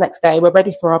 Obviously, it's the next day. We're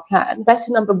ready for our plan. Bestie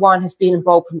number 1 has been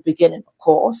involved from the beginning, of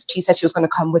course. She said she was going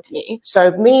to come with me.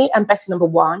 So me and Bestie number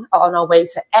 1 are on our way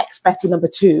to ex-Bestie number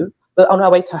 2 We're on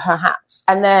our way to her house.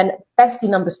 And then bestie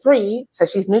number 3, so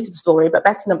she's new to the story, but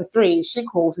bestie number 3, she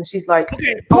calls and she's like,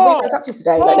 okay, what are you up to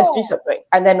today? Like, let's do something.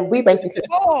 And then we basically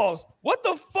pause. What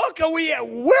the fuck are we at?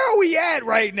 Where are we at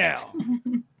right now?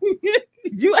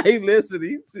 You ain't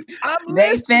listening.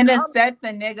 They finna set the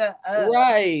nigga up.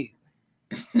 Right.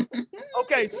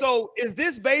 Okay, so is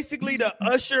this basically the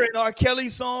Usher and R. Kelly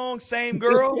song, Same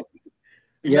Girl?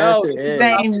 Yes, No, it is.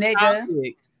 Same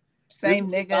nigga.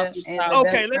 Same nigga.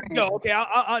 Okay, let's go. Okay,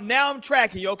 now I'm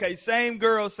tracking you. Okay, same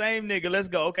girl, same nigga. Let's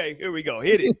go. Okay, here we go.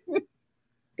 Hit it.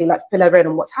 they like fill her in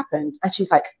on what's happened. And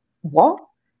she's like, what?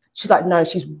 She's like, no,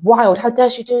 she's wild. How dare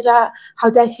she do that? How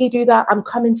dare he do that? I'm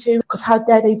coming to, because how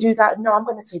dare they do that? No, I'm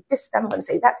going to say this to them. I'm going to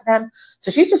say that to them.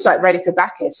 So she's just like ready to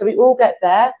back it. So we all get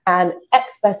there, and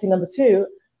ex-bestie number 2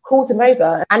 calls him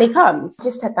over, and he comes. I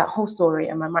just said that whole story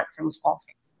and my microphone was off.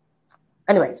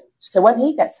 Anyways, so when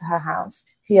he gets to her house,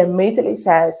 he immediately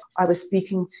says, I was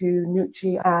speaking to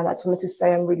Nucci and I just wanted to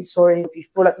say I'm really sorry if you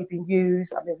feel like you've been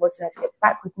used. I've been wanting her to get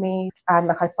back with me, and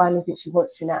like I finally think she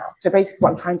wants to now. So basically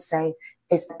what I'm trying to say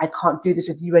is I can't do this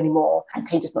with you anymore, and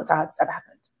can you just not tell her this ever happened?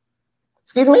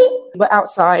 Excuse me? We're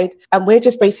outside and we're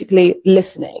just basically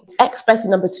listening. Ex-bestie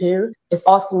number 2 is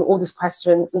asking me all these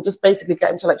questions and just basically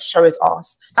get him to like show his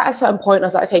ass. At a certain point, I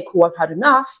was like, okay, cool, I've had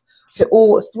enough. So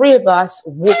all 3 of us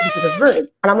walk into the room.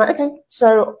 And I'm like, okay,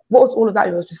 so what was all of that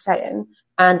you were just saying?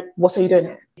 And what are you doing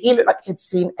here? He looked like he'd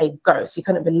seen a ghost. He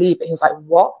couldn't believe it. He was like,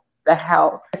 what the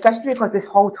hell? Especially because this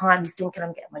whole time he's thinking,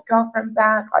 I'm getting my girlfriend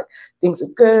back. Like, things are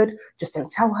good. Just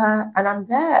don't tell her. And I'm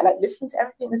there, like, listening to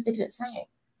everything this idiot's saying.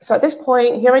 So at this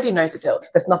point, he already knows the deal.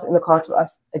 There's nothing in the cards for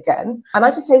us again. And I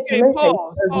just say to him,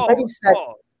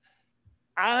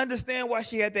 I understand why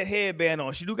she had that headband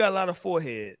on. She do got a lot of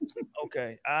forehead.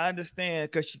 Okay, I understand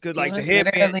because like the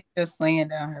headband just slinging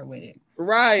down her wig.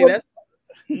 Right. Well,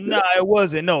 no, it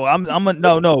wasn't. No,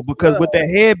 no, because with that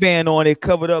headband on, it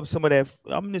covered up some of that.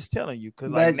 I'm just telling you,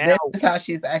 because like now this is how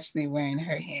she's actually wearing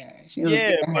her hair. She was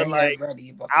getting her hair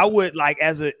ready before. I would like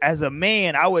as a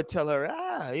man, I would tell her,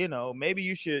 maybe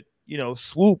you should,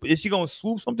 swoop. Is she gonna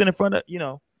swoop something in front of,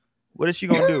 what is she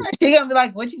gonna do? She gonna be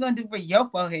like, what you gonna do for your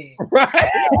forehead? Right.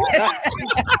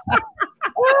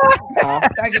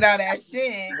 Talking all that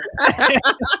shit. I'm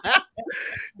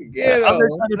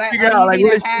trying to figure out like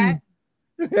what is she.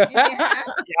 Yeah,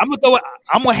 I'm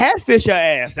gonna hatfish her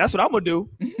ass. That's what I'm gonna do.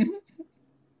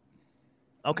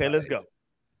 Okay, let's go.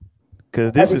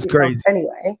 Because this is crazy.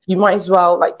 Anyway, you might as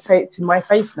well like say it to my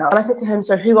face now. And I said to him,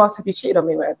 so who else have you cheated on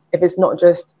me with if it's not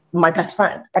just my best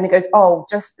friend? And he goes, oh,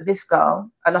 just this girl,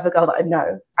 another girl that I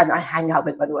know and I hang out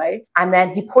with, by the way. And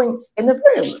then he points in the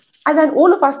room. And then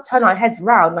all of us turn our heads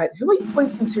around like, who are you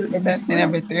pointing to in this room? Bestie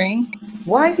number 3.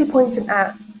 Why is he pointing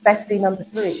at bestie number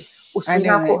 3? Or should we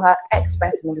now call her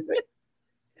ex-bestie number 3?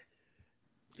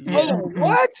 Hold on,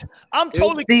 what? I'm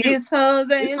totally confused. These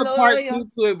hoes ain't loyal. Part 2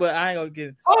 to it, but I ain't gonna get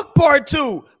it. Fuck part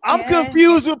 2. I'm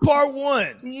confused with part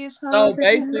 1. So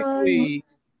basically,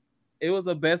 it was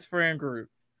a best friend group.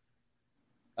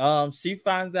 She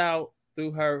finds out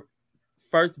through her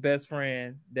first best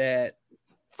friend that.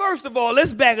 First of all,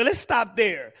 let's stop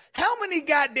there. How many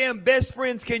goddamn best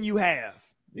friends can you have?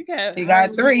 She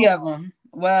got 3 of them.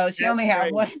 Well, she only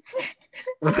had one.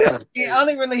 She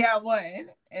only really had one,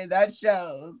 and that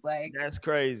shows like that's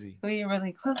crazy. Who you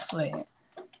really close with?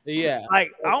 Yeah,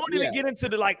 like I don't even get into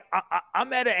the like.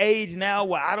 I'm at an age now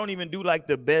where I don't even do like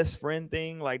the best friend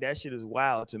thing. Like that shit is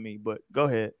wild to me. But go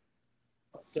ahead.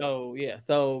 So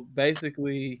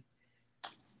basically,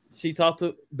 she talked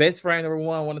to best friend number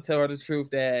 1. Want to tell her the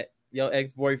truth that your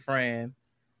ex-boyfriend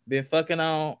been fucking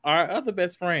on our other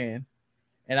best friend.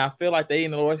 And I feel like they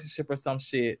in a relationship or some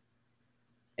shit.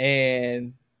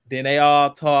 And then they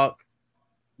all talk.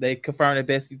 They confirm that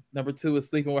bestie number 2 is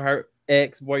sleeping with her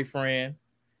ex-boyfriend.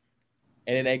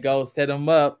 And then they go set him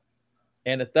up.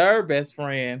 And the third best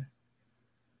friend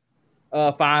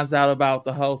finds out about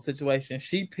the whole situation.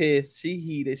 She pissed. She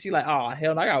heated. She like, oh,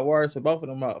 hell no, I got words for both of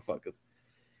them motherfuckers.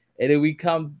 And then we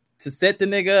come to set the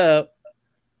nigga up.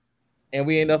 And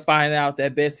we end up finding out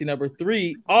that bestie number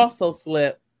 3 also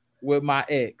slept with my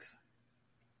ex,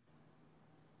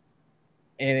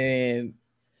 and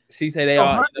she said they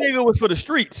all. My nigga was for the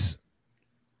streets.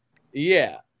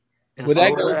 Yeah, but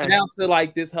that goes down to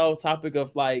like this whole topic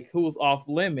of like who's off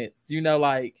limits.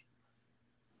 Like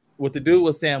what the dude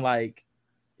was saying. Like,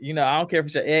 I don't care if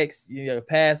it's your ex, your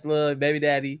past love, baby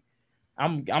daddy.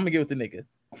 I'm gonna get with the nigga,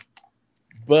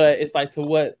 but it's like to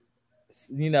what,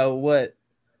 what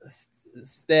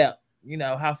step,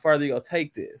 how far are you gonna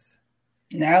take this?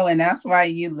 No, and that's why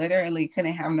you literally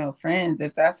couldn't have no friends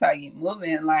if that's how you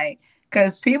moving. Like,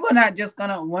 because people not just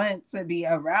gonna want to be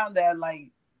around that. Like,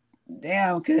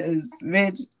 Damn, because,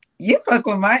 bitch, you fuck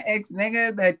with my ex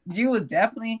nigga that you was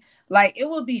definitely, like, it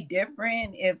would be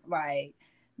different if, like,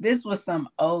 this was some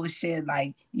old shit,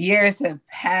 like, years have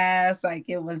passed, like,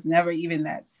 it was never even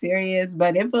that serious,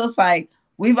 but it feels like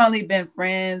we've only been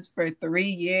friends for 3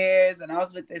 years, and I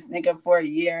was with this nigga for a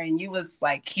year, and you was,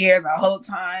 like, here the whole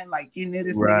time, like, you knew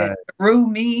this nigga through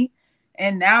me,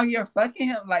 and now you're fucking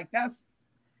him, like, that's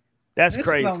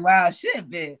crazy. Some wild shit,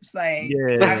 bitch. Like,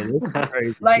 yeah, that's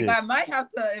crazy like shit. I might have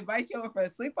to invite you over for a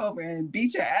sleepover and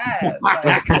beat your ass.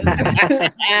 Like,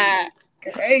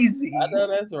 crazy. I know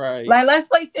that's right. Like, let's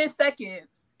play 10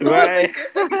 seconds. Right.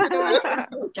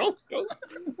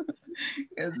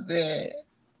 It's bad.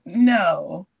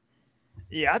 No.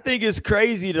 Yeah, I think it's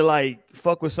crazy to like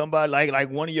fuck with somebody like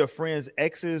one of your friends'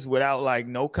 exes without like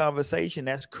no conversation.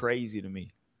 That's crazy to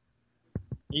me.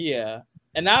 Yeah.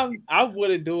 And I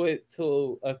wouldn't do it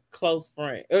to a close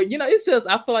friend. You know, it's just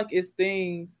I feel like it's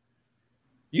things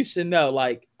you should know.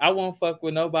 Like, I won't fuck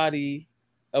with nobody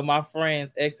of my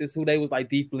friends' exes who they was like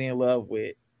deeply in love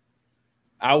with.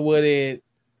 I wouldn't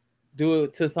do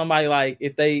it to somebody like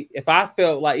if I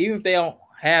felt like, even if they don't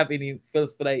have any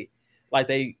feelings for the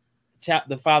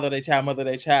father of their child, mother of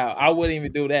their child, I wouldn't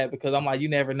even do that because I'm like, you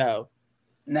never know.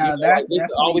 No, you know, that's like,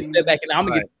 always step back and I'm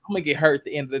gonna get hurt at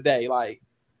the end of the day. Like,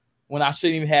 when I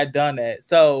shouldn't even have done that.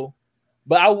 So,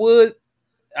 but I would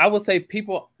say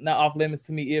people not off limits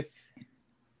to me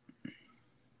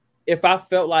if I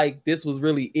felt like this was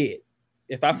really it.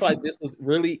 If I felt like this was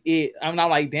really it, I'm not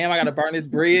like, damn, I gotta burn this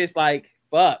bridge. Like,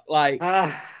 fuck. Like,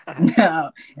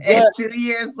 no. And 2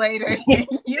 years later,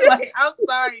 you're like, I'm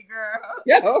sorry, girl.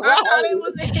 Yo, I thought it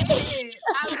was a hit.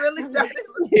 I really thought it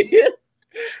was a hit.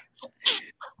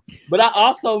 But I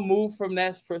also moved from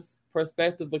that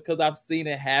perspective because I've seen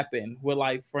it happen with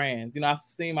like friends. You know, I've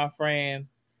seen my friend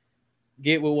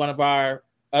get with one of our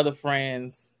other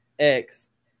friends' ex.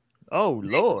 Oh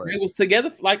Lord! It was together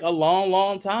for like a long,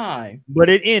 long time, but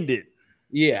it ended.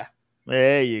 Yeah,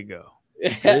 there you go.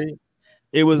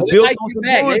 It was built on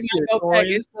some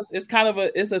bullshit. It's kind of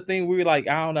a thing. We were like,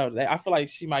 I don't know. I feel like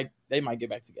they might get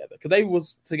back together because they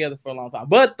was together for a long time.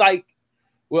 But like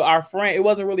with our friend, it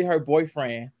wasn't really her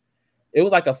boyfriend. It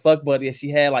was like a fuck buddy, and she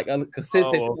had like a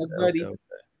consistent fuck buddy. Okay.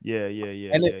 Yeah.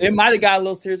 And it might have got a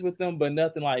little serious with them, but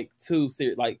nothing like too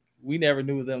serious. Like, we never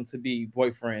knew them to be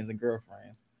boyfriends and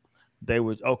girlfriends. They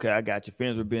was okay. I got you.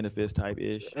 Friends with benefits type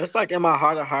ish. It's like in my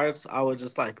heart of hearts, I would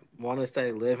just like want to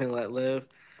say live and let live.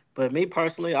 But me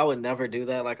personally, I would never do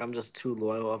that. Like, I'm just too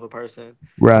loyal of a person.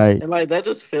 Right. And like that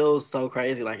just feels so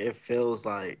crazy. Like, it feels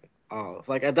like, oh,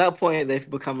 like at that point they've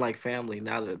become like family.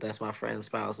 Now that that's my friend's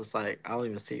spouse, it's like I don't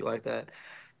even see it like that.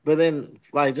 But then,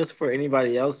 like, just for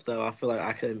anybody else though, I feel like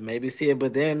I could maybe see it.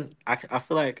 But then I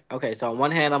feel like, okay, so on one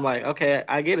hand I'm like, okay,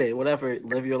 I get it, whatever,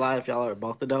 live your life, y'all are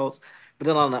both adults. But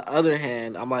then on the other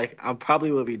hand, I'm like, I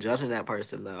probably would be judging that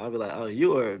person though. I'll be like, oh,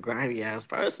 you are a grimy ass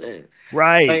person,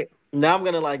 right? Like, now I'm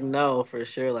gonna like know for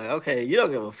sure, like, okay, you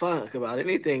don't give a fuck about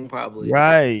anything probably,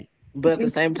 right? But at the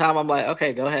same time, I'm like,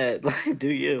 okay, go ahead, like, do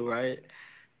you, right?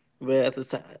 But at the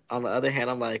time, on the other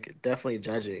hand, I'm like definitely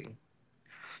judging.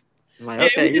 I'm like,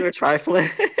 okay, you're trifling.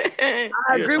 I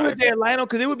agree with that, Lionel,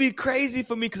 because it would be crazy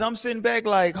for me because I'm sitting back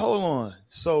like, hold on.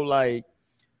 So like,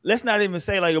 let's not even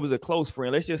say like it was a close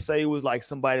friend. Let's just say it was like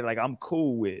somebody like I'm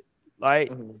cool with,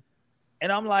 like,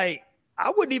 and I'm like,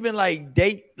 I wouldn't even like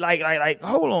date like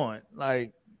hold on,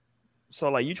 like, so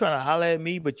like you trying to holler at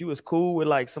me, but you was cool with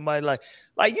like somebody like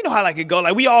you know how like it go,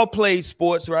 like we all play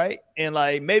sports, right? And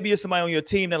like maybe it's somebody on your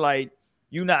team that like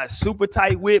you not super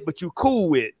tight with, but you cool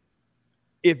with.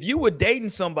 If you were dating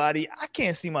somebody, I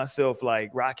can't see myself like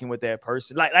rocking with that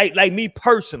person. Like me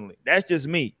personally, that's just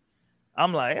me.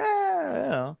 I'm like, you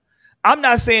know. I'm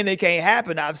not saying it can't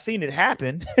happen. I've seen it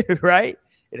happen, right?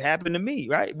 It happened to me,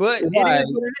 right? But it is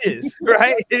what it is,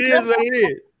 right? It is what it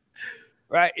is,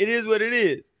 right? It is what it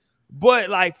is. But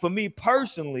like for me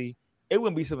personally, it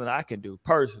wouldn't be something I can do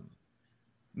personally.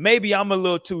 Maybe I'm a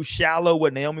little too shallow,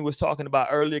 what Naomi was talking about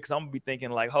earlier, because I'm gonna be thinking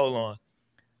like, hold on.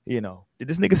 You know, did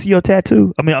this nigga see your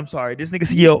tattoo? I mean, I'm sorry. Did this nigga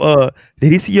see your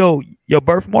did he see your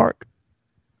birthmark?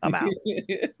 I'm out.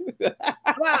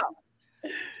 I'm out.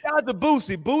 Shout out to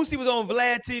Boosie. Boosie was on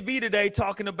Vlad TV today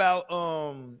talking about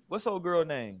what's old girl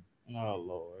name? Oh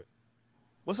Lord.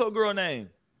 What's old girl name?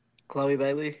 Chloe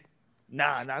Bailey?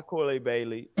 Nah, not Chloe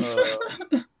Bailey.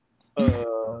 I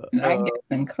get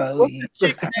them Chloe. What's the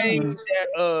chick name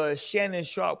that Shannon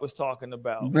Sharp was talking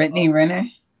about? Brittany Renner.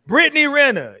 Brittany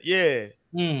Renner, yeah.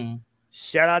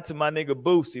 Shout out to my nigga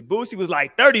Boosie. Boosie was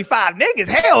like 35 niggas.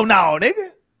 Hell no,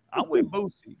 nigga. I'm with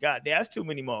Boosie. God damn, that's too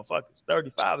many motherfuckers.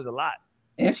 35 is a lot.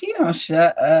 If you don't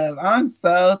shut up, I'm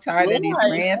so tired of these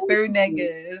ran through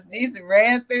niggas. These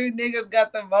ran through niggas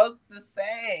got the most to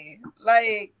say.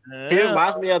 Like, he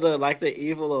reminds me of the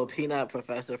evil little peanut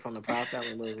professor from the Proud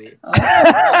Family movie.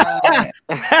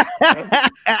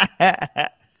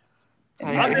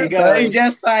 So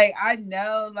just like, I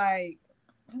know, like,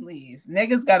 please,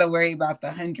 niggas gotta worry about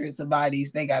the hundreds of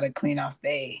bodies they gotta clean off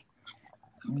they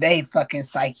fucking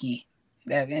psyche.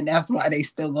 And that's why they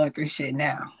still going through shit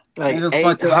now. Like all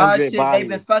shit. They've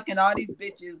been fucking all these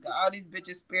bitches, got all these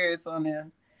bitches spirits on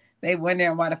them. They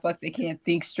wondering why the fuck they can't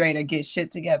think straight or get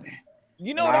shit together.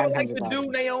 You know what I would like to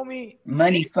do, Naomi?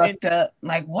 Money fucked up.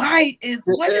 Like, what is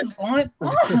going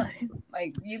on?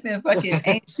 Like, you've been fucking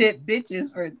ain't shit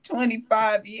bitches for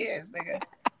 25 years, nigga.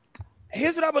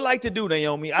 Here's what I would like to do,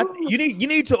 Naomi. You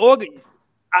need to organize.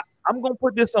 I'm gonna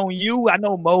put this on you. I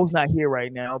know Mo's not here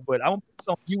right now, but I'm gonna put this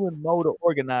on you and Mo to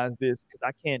organize this because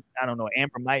I can't. I don't know.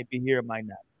 Amber might be here, might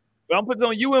not. But I'm putting it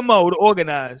on you and Mo to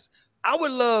organize. I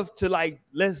would love to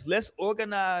let's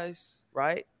organize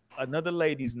another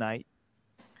ladies' night,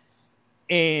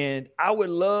 and I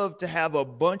would love to have a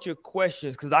bunch of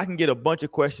questions because I can get a bunch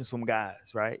of questions from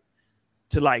guys, right?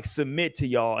 To submit to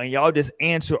y'all, and y'all just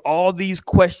answer all these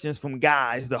questions from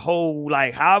guys, the whole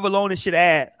however long this shit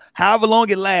however long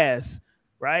it lasts,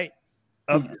 right?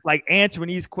 Of answering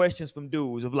these questions from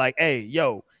dudes of hey,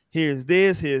 yo, here's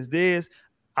this,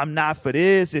 I'm not for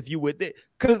this, if you would,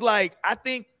 because I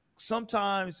think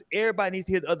sometimes everybody needs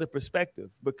to hear the other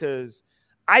perspective, because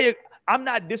I'm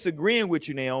not disagreeing with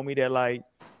you, Naomi, that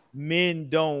men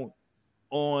don't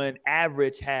on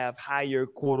average have higher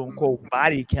quote unquote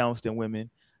body counts than women.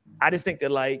 I just think that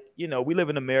we live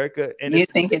in America, and you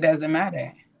think it doesn't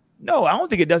matter. No, I don't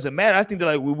think it doesn't matter. I think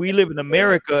that we live in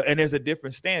America and there's a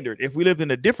different standard. If we lived in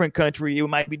a different country, it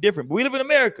might be different. But we live in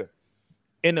America.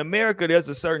 In America, there's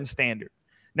a certain standard.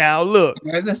 Now look,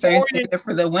 there's a certain standard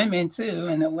for the women too,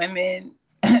 and the women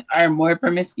are more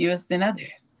promiscuous than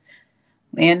others.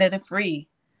 Land of the free.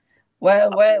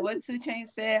 What 2 Chainz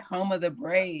said? Home of the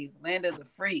brave, land of the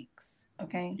freaks.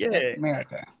 Okay. Yeah. That's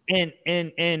America. And 2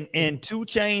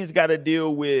 Chainz got to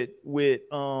deal with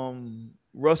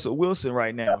Russell Wilson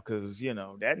right now, because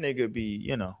that nigga be,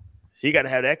 he got to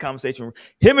have that conversation.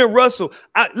 Him and Russell.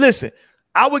 Listen,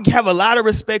 I would have a lot of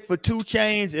respect for 2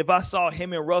 Chainz if I saw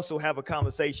him and Russell have a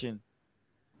conversation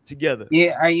together.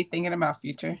 Yeah. Are you thinking about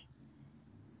Future?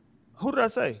 Who did I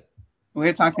say?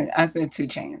 We're talking. I said 2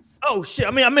 Chainz. Oh shit!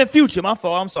 I meant Future. My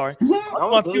fault. I'm sorry. I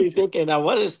was really thinking now.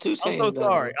 What is 2 Chainz? I'm so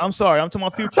sorry. I'm sorry. I'm talking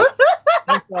about Future.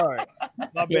 I'm sorry.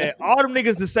 My bad. All them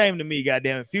niggas the same to me.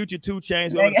 Goddamn it. Future, 2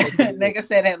 Chainz. Nigga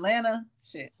said Atlanta.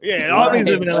 Shit. Yeah, all these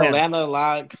live in Atlanta. Atlanta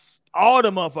locks. All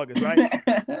the motherfuckers,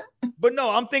 right? But no,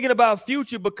 I'm thinking about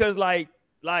Future because like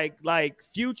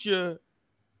Future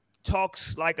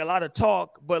talks a lot of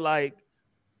talk, but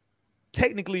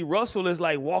technically Russell is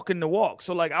walking the walk.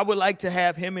 So I would like to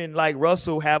have him and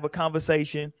Russell have a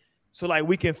conversation so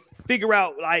we can figure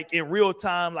out in real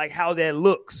time how that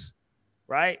looks,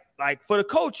 right? For the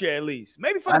culture at least.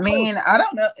 Maybe for the culture. I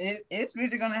don't know. Is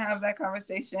Future gonna have that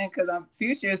conversation? Because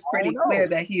Future is pretty clear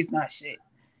that he's not shit.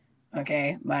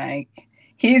 Okay,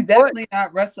 he's definitely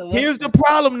not Russell Wilson. Here's the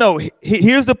problem though.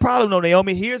 Here's the problem though,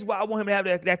 Naomi. Here's why I want him to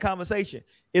have that conversation.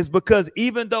 Is because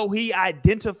even though he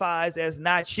identifies as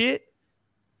not shit,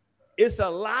 it's a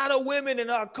lot of women in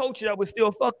our culture that would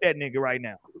still fuck that nigga right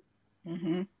now.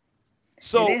 Mm-hmm.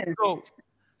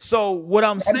 So what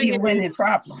I'm That'd saying be women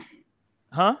problem.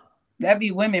 Huh? That'd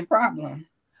be women problem.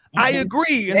 I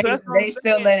agree. They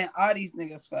still letting all these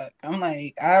niggas fuck. I'm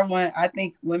I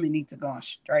think women need to go on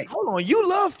strike. Hold on, you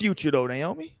love Future though,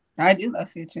 Naomi. I do love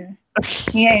Future.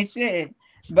 He ain't shit.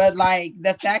 But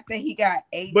the fact that he got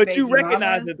 8 but baby you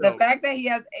recognize mamas, it though. The fact that he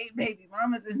has 8 baby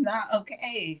mamas is not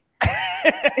okay.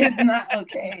 It's not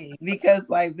okay because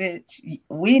bitch,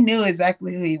 we knew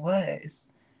exactly who he was.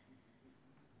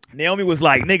 Naomi was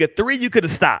like, nigga, 3 you could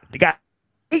have stopped. You got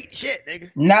 8 shit,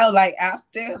 nigga. No,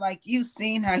 after you've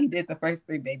seen how he did the first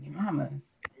 3 baby mamas.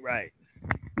 Right.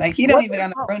 He don't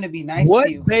even got room to be nice to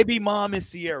you. What baby mom is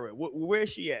Sierra? Where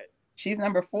is she at? She's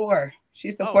number 4.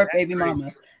 She's the 4th baby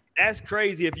mama. That's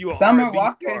crazy if you are. Summer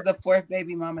Walker is the 4th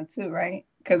baby mama too, right?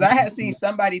 Because I had seen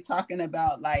somebody talking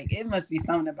about it must be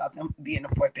something about them being the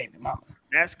 4th baby mama.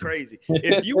 That's crazy.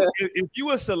 If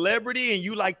you a celebrity and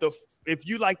you if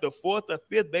you the 4th or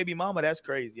 5th baby mama, that's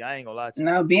crazy. I ain't gonna lie to you.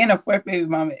 No, being a 4th baby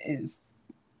mama is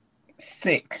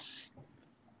sick.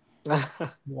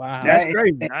 Wow, that's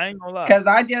crazy. I ain't gonna lie. Because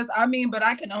but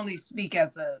I can only speak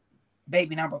as a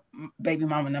baby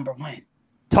mama number 1.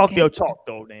 Talk your talk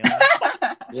though, damn.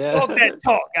 Yeah. Talk that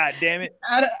talk, God damn it.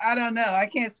 I don't know. I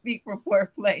can't speak for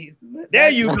fourth place. But There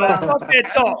you go. Talk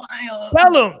that talk.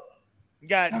 Tell him.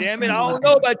 God damn it. I don't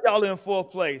know about y'all in fourth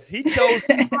place. He chose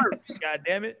you first. God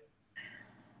damn it.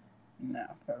 No,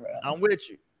 for real. I'm with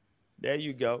you. There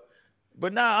you go.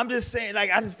 But nah, I'm just saying,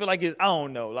 like, I just feel like it's, I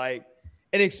don't know, like,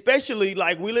 and especially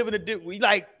like we live in we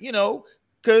like, you know,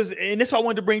 because, and this is why I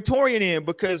wanted to bring Torian in,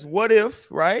 because what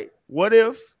if, right? What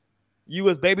if you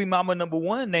was baby mama number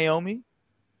one, Naomi?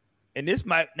 And this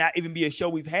might not even be a show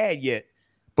we've had yet.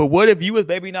 But what if you was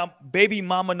baby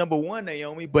mama number one,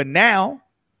 Naomi, but now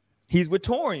he's with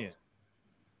Torian?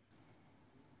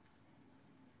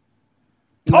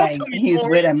 Like he's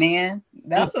with a man.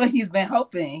 That's what he's been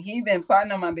hoping. He's been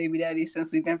plotting on my baby daddy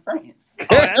since we've been friends.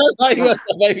 Oh,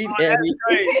 baby daddy.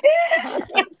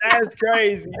 That's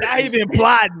crazy. Now he been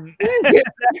plotting.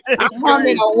 I'm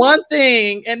coming on one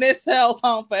thing, and this hell's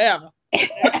on forever.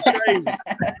 That's crazy.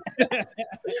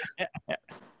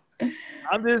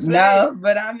 I'm just saying. No,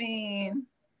 but I mean,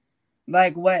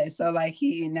 like what? So like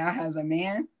he now has a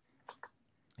man.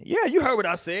 Yeah, you heard what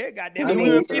I said. Goddamn, I mean,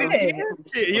 he was with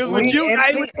you.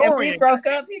 If we broke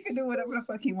up, he could do whatever the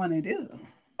fuck he want to do.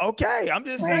 Okay, I'm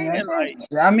just saying. Like,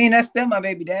 I mean, that's still my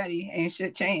baby daddy. Ain't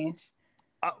shit changed.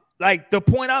 Like the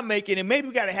point I'm making, and maybe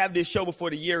we got to have this show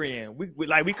before the year end. We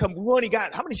only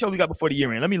got, how many shows we got before the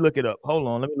year end? Let me look it up. Hold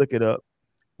on, let me look it up.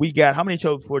 We got how many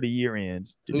shows before the year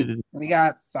ends? We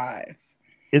got 5.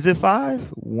 Is it 5?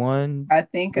 1. I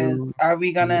think. Are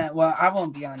we gonna? Well, I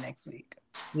won't be on next week.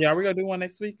 Yeah, we're gonna do one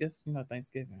next week. It's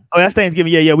Thanksgiving. Oh, that's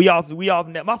Thanksgiving. Yeah, we off.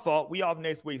 My fault. We off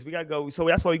next week. So we gotta go. So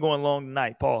that's why we going long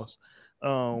tonight. Pause.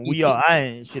 I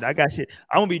ain't shit. I got shit.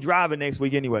 I'm gonna be driving next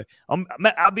week anyway.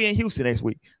 I'll be in Houston next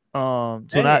week. I'll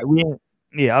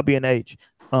be in H.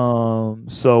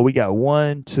 So we got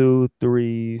 1, 2,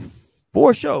 3,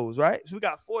 4 shows, right? So we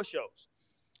got 4 shows.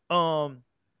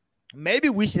 Maybe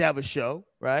we should have a show,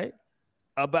 right?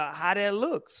 About how that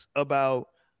looks. About,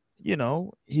 you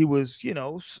know, he was, you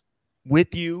know,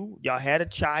 with you, y'all had a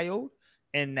child,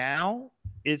 and now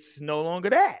it's no longer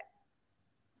that.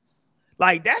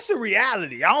 Like, that's a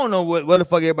reality. I don't know what the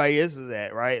fuck everybody is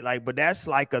at, right? Like, but that's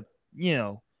like a, you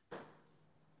know,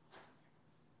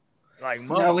 like,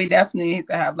 no, we definitely need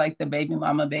to have like the baby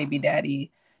mama, baby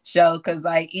daddy show. Cause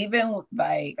like, even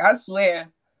like, I swear,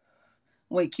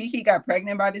 when Kiki got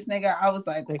pregnant by this nigga, I was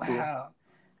like, wow,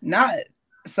 not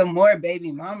some more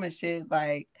baby mama shit.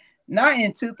 Like, not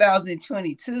in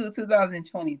 2022,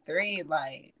 2023.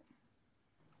 Like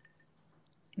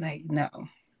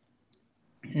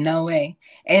no way.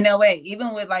 Ain't no way.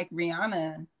 Even with like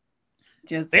Rihanna,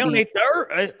 just they on their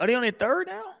third. Are they on their third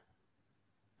now?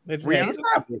 She's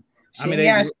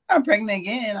not pregnant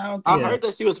again. I heard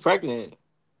that she was pregnant.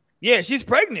 Yeah, she's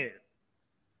pregnant.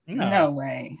 No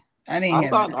way. I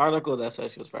saw an article that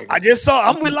said she was pregnant. I just saw.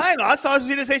 I'm with Lionel. I saw she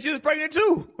didn't say she was pregnant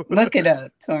too. Look it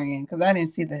up, Torian, because I didn't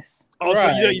see this. Oh,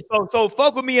 right. So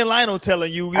fuck with me and Lionel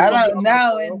telling you. I don't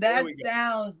know, and that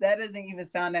doesn't even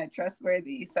sound that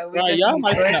trustworthy. So we y'all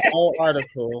might see an old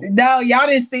article. No, y'all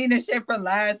didn't see the shit from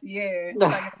last year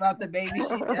talking about the baby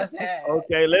she just had.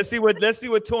 Okay, let's see what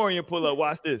Torian pull up.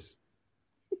 Watch this.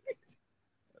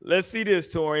 Let's see this,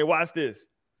 Torian. Watch this.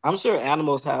 I'm sure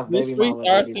animals have baby mamas.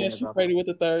 Are saying she she's pregnant with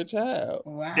the third child.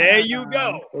 Wow. There you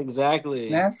go. Exactly.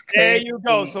 That's crazy. There you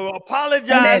go. So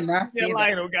apologize to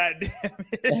Lionel, goddamn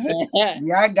it.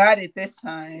 Y'all got it this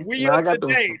time. We up to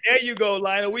date. There you go,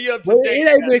 Lionel. We up to Well, date. It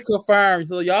ain't been confirmed.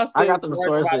 So y'all I got them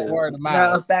sources.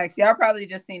 No, facts. Y'all probably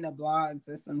just seen the blogs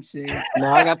or some shit.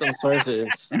 No, I got them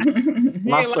sources.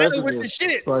 My sources with the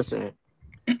shit. Sourcing.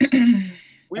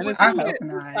 I hope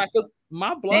not.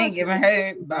 My blog they ain't giving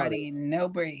her body no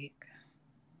break.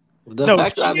 No,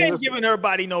 she ain't giving her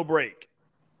body no break.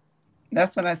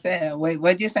 That's what I said. Wait,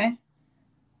 what'd you say?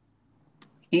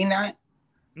 He not?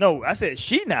 No, I said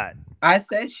she not. I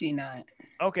said she not.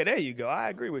 Okay, there you go. I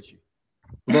agree with you.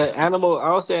 The animal,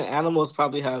 I was saying animals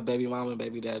probably have baby mom and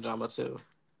baby dad drama too.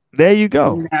 There you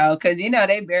go. No, because you know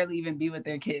they barely even be with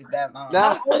their kids that long.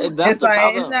 That's it's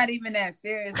like it's not even that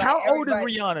serious. Like, how old is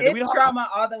Rihanna? It's trauma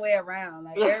all the way around.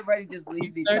 Like everybody just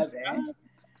leaves each other.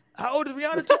 How old is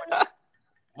Rihanna?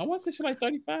 I want to say she's like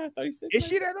 35, 36. Is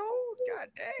she that old? God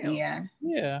damn.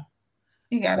 Yeah.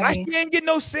 Yeah. Why she ain't get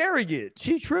no surrogate?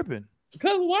 She tripping.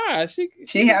 Because why?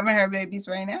 She having her babies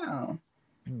right now.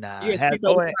 Nah. Yeah, she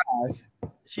 35.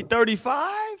 She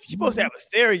 35? She's supposed to have a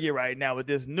surrogate right now with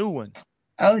this new one.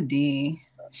 OD.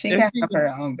 She got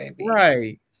her own baby.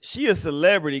 Right. She a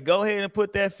celebrity. Go ahead and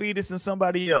put that fetus in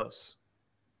somebody else.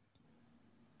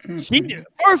 She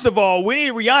first of all, we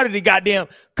need Rihanna to goddamn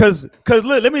because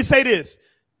look, let me say this.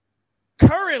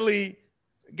 Currently,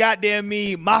 goddamn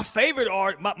me, my favorite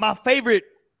my favorite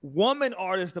woman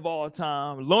artist of all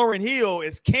time, Lauryn Hill,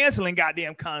 is canceling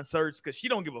goddamn concerts because she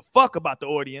don't give a fuck about the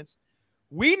audience.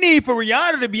 We need for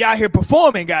Rihanna to be out here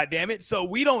performing, goddamn it. So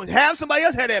we don't have somebody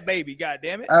else have that baby,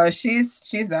 goddamn it. Oh,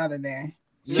 she's out of there.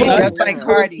 She just like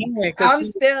Cardi.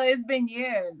 It's been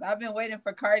years. I've been waiting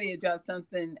for Cardi to drop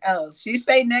something else. She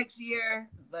say next year,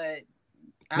 but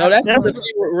no, that's what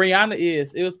Rihanna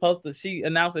is. It was supposed to. She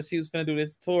announced that she was gonna do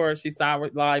this tour. She signed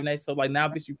with Live Nation. So like now,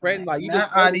 bitch, you pregnant? Like you not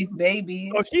just all these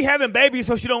babies. Oh, she having babies,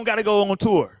 so she don't got to go on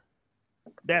tour.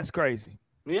 That's crazy.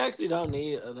 We actually don't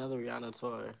need another Rihanna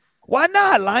tour. Why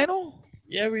not, Lionel?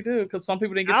 Yeah, we do, because some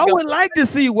people didn't get. I would like to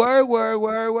see word. I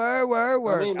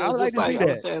mean, I would like to see I'm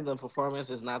that. saying the performance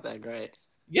is not that great.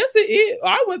 Yes, it is.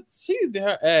 She did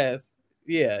her ass.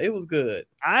 Yeah, it was good.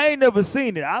 I ain't never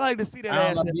seen it. I like to see that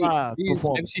ass live.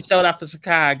 Maybe she showed out for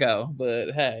Chicago,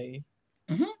 but hey,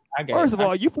 I guess. First of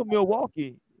all, you from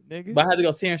Milwaukee, nigga. But I had to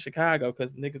go see her in Chicago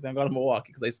because niggas don't go to Milwaukee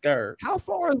because they scared. How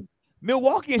far is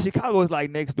Milwaukee and Chicago? Is like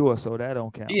next door, so that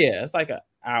don't count. Yeah, it's like an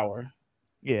hour.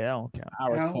 Yeah, that don't count.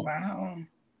 Wow.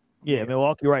 Yeah,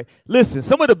 Milwaukee, right. Listen,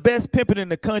 some of the best pimping in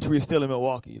the country is still in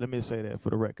Milwaukee. Let me say that for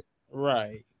the record.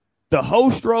 Right. The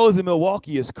Hostros in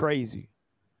Milwaukee is crazy.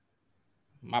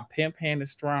 My pimp hand is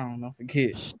strong. Don't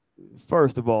forget.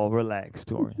 First of all, relax,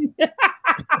 Torian.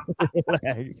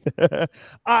 Relax.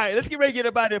 All right, let's get ready to get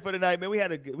up out there for tonight, man. We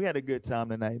had a good time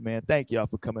tonight, man. Thank y'all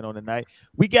for coming on tonight.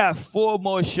 We got 4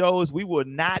 more shows. We will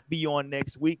not be on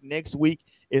next week. Next week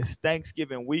is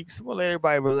Thanksgiving week, so we'll let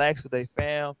everybody relax with their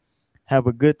fam, have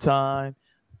a good time.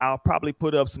 I'll probably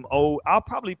put up some old. I'm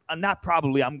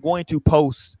going to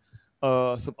post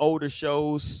some older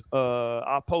shows.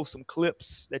 I'll post some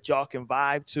clips that y'all can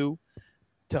vibe to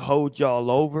hold y'all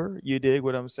over. You dig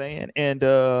what I'm saying? And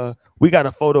we got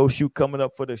a photo shoot coming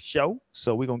up for the show,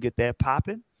 so we're gonna get that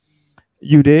popping.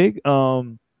 You dig?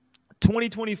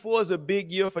 2024 is a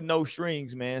big year for No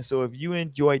Strings, man. So if you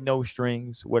enjoy No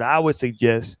Strings, what I would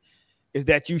suggest is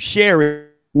that you share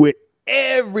it with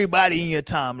everybody in your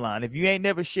timeline. If you ain't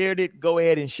never shared it, go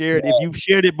ahead and share it. If you've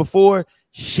shared it before,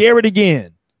 share it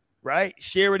again. Right?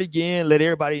 Share it again. Let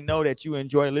everybody know that you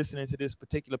enjoy listening to this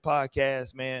particular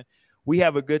podcast, man. We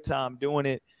have a good time doing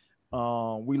it.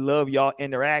 We love y'all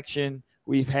interaction.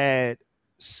 We've had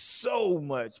so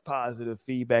much positive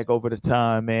feedback over the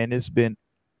time, man. It's been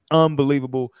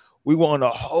unbelievable. We were on a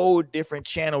whole different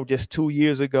channel just 2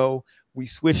 years ago. We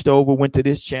switched over, went to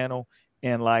this channel,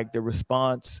 and like the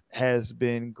response has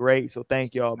been great. So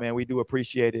thank y'all, man. We do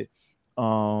appreciate it.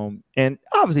 And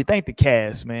obviously thank the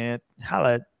cast, man.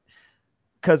 Holla at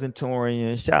Cousin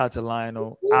Torian, shout out to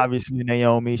Lionel, obviously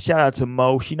Naomi, shout out to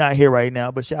Mo. She not here right now,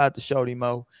 but shout out to Shorty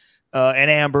Mo, and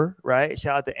Amber, right?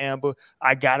 Shout out to Amber.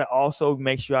 I gotta also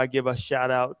make sure I give a shout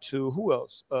out to who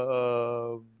else?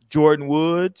 Jordan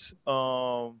Woods.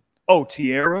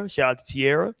 Tierra. Shout out to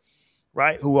Tierra,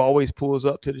 right? Who always pulls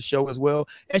up to the show as well.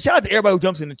 And shout out to everybody who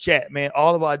jumps in the chat, man.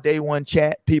 All of our day one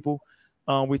chat people.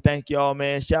 We thank y'all,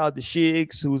 man. Shout out to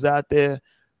Shigs, who's out there,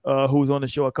 who was on the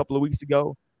show a couple of weeks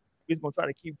ago. We're gonna try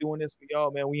to keep doing this for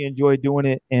y'all, man. We enjoy doing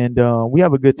it, and we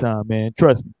have a good time, man.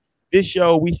 Trust me. This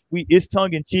show, we it's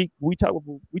tongue in cheek. We talk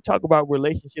about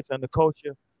relationships and the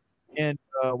culture, and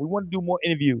we want to do more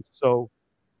interviews. So,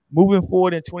 moving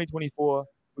forward in 2024,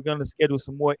 we're gonna schedule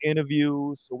some more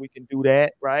interviews so we can do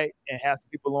that, right, and have some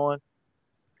people on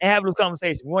and have a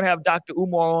conversation. We want to have Dr.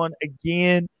 Umar on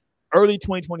again early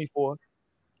 2024.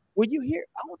 Were you here?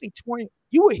 I don't think Torian.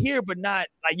 You were here, but not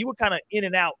like you were kind of in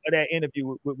and out of that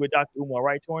interview with Dr. Umar,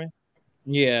 right, Torian?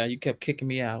 Yeah, you kept kicking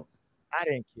me out. I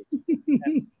didn't kick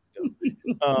you.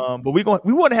 But we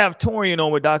want to have Torian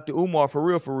on with Dr. Umar for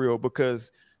real,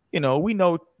 because we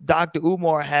know Dr.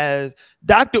 Umar's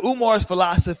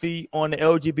philosophy on the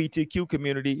LGBTQ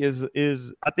community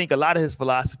is I think a lot of his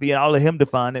philosophy, and I'll let him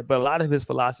define it, but a lot of his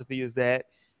philosophy is that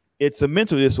it's a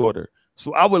mental disorder.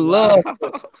 So I would love.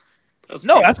 That's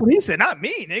what he said, not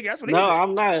me, nigga. That's what he said.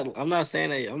 No, I'm not saying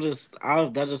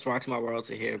that. That just rocks my world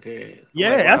to hear. Period.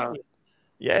 Yeah,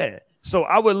 yeah. So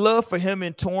I would love for him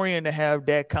and Torian to have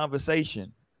that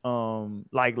conversation,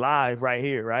 like live right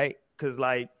here, right? Because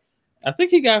like, I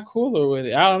think he got cooler with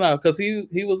it. I don't know, because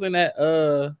he was in that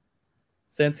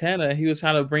Santana. He was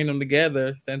trying to bring them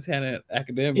together. Santana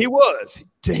Academic. He was,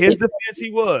 to his defense,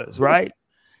 he was right.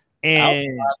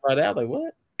 And I was like,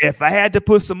 what? If I had to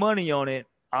put some money on it,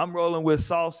 I'm rolling with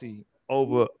Saucy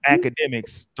over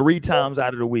Academics 3 times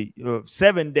out of the week,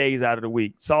 7 days out of the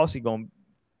week. Saucy gonna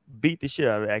beat the shit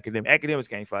out of Academics. Academics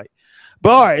can't fight.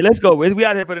 But all right, let's go. We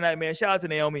out here for the night, man. Shout out to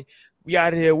Naomi. We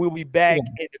out here. We'll be back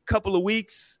in a couple of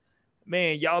weeks.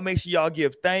 Man, y'all make sure y'all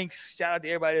give thanks. Shout out to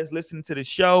everybody that's listening to the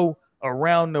show.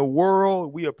 around the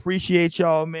world. We appreciate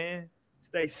y'all, man.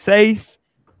 Stay safe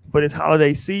for this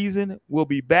holiday season. We'll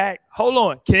be back. Hold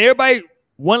on. Can everybody,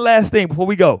 one last thing before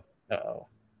we go. Uh-oh.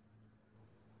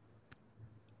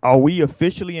 Are we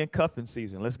officially in cuffing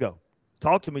season? Let's go.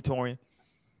 Talk to me, Torian.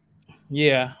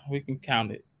 Yeah, we can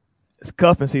count it. It's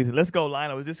cuffing season. Let's go,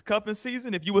 Lionel. Is this cuffing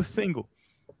season if you were single?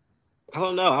 I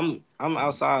don't know. I'm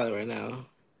outside right now.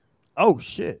 Oh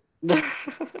shit.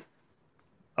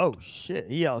 Oh shit.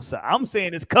 He outside. I'm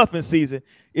saying it's cuffing season.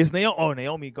 It's Naomi. Oh,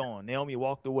 Naomi gone. Naomi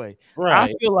walked away. Right.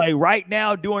 I feel like right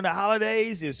now during the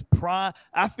holidays is prime.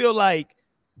 I feel like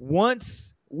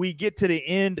once we get to the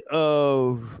end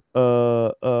of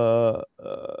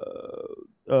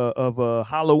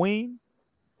Halloween,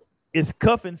 it's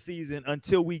cuffing season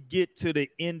until we get to the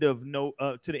end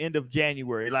of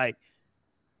January. Like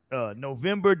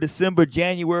November, December,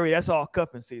 January, that's all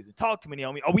cuffing season. Talk to me,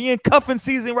 Naomi. Are we in cuffing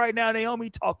season right now, Naomi?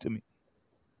 Talk to me.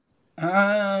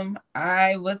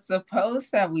 I was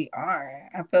supposed that we are.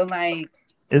 I feel like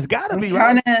it's gotta be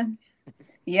right.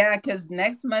 Yeah, because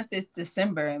next month is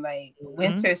December, like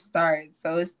winter starts.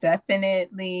 So it's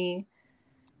definitely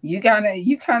you kind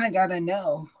of gotta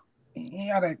know.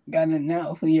 You gotta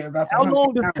know who you're about to. How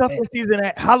long does cuffing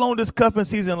season? How long does cuffing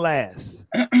season last?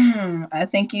 I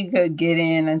think you could get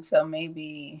in until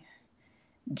maybe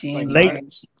January.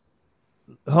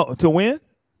 To when?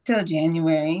 Till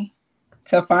January.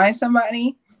 To find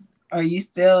somebody, or you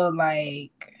still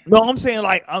like? No, I'm saying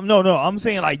like I'm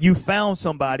saying like you found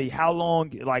somebody. How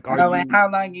long? Like and how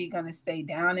long are you gonna stay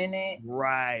down in it?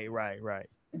 Right.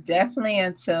 Definitely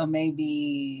until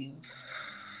maybe.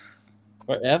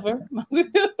 Forever?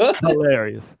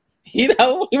 Hilarious. He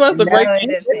wants to break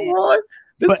it. Forever?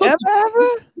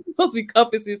 It's supposed to be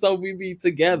cuffing season, so we be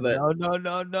together. No.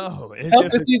 Cuffing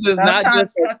season is not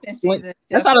just.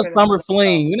 That's not a summer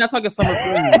fling. We're not talking summer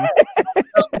fling.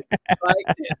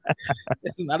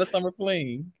 This is not a summer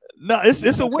fling. No, it's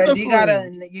a winter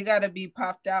fling. You gotta be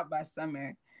popped out by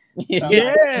summer.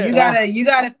 Yeah, you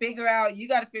gotta figure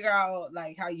out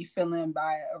like how you feeling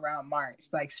by around March,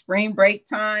 like spring break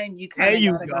time. You kind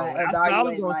of gotta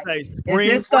evaluate like, is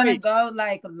this gonna go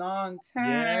like long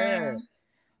term,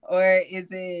 or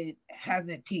has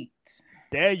it peaked?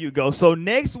 There you go. So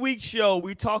next week's show,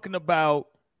 we talking about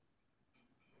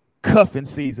cuffing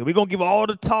season. We're gonna give all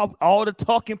the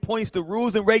talking points, the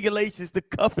rules and regulations, the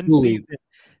cuffing season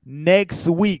next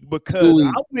week because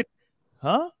I'm with,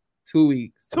 2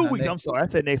 weeks. 2 weeks. I'm sorry. I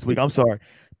said next week. I'm sorry.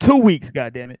 2 weeks.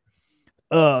 God damn it.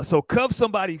 So cuff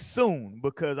somebody soon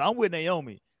because I'm with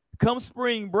Naomi. Come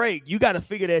spring break, you got to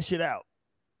figure that shit out.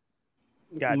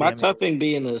 My cuffing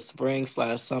be in the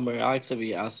spring/summer. I like to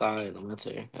be outside in the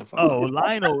winter.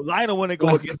 Lionel want to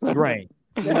go against the grain.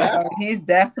 No, he's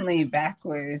definitely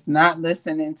backwards, not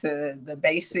listening to the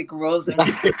basic rules.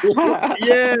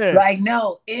 Yeah. Like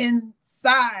no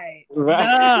inside. Right.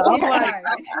 Nah,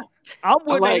 I'm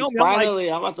with Naomi.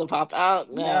 Finally, I'm about to pop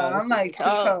out. No, I'm like too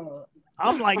cold.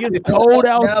 I'm like, it's cold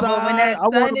outside. No, but when that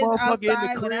sun is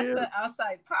outside, when that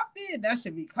outside pop in, that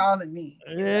should be calling me.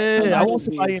 Yeah, I want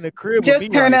somebody in the crib.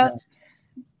 Just turn up.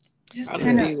 Just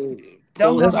turn up.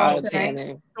 Don't go out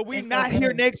today. So we not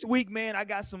here next week, man. I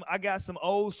got some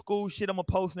old school shit I'm gonna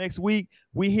post next week.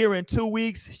 We here in 2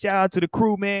 weeks. Shout out to the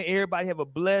crew, man. Everybody have a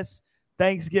blessed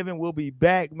Thanksgiving. We'll be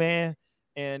back, man.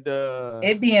 And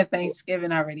it being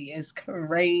Thanksgiving already is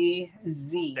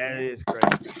crazy. That is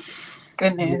crazy.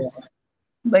 Goodness. Yeah.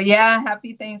 But yeah,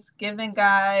 happy Thanksgiving,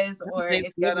 guys. Or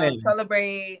if you don't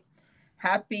celebrate,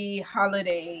 happy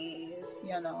holidays.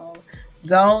 You know,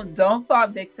 don't fall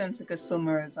victim to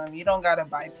consumerism. You don't gotta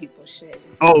buy people shit.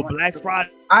 Oh, Black Friday.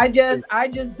 I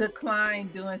just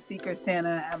declined doing Secret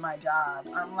Santa at my job.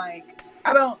 I'm like,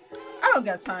 I don't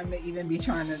got time to even be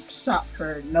trying to shop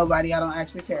for nobody I don't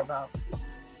actually care about.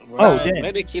 Oh, damn.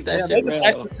 Maybe keep that shit real.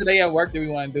 Actually, today at work, do we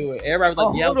want to do it? Everybody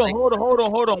was like,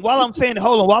 hold on. While I'm saying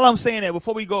that,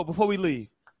 before we leave,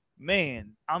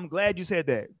 man, I'm glad you said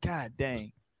that. God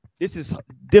dang, this is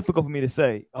difficult for me to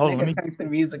say. Hold on, let me take the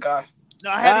music off.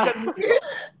 No, I had to cut the music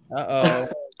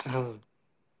off.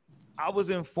 I was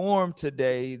informed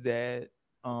today that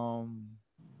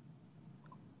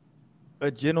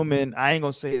a gentleman, I ain't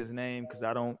gonna say his name because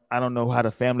I don't know how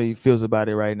the family feels about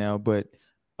it right now, but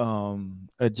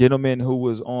a gentleman who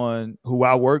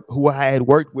I had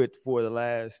worked with for the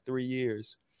last 3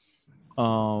 years,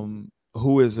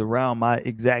 who is around my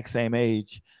exact same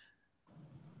age,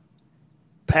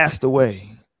 passed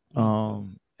away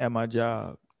at my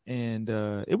job. And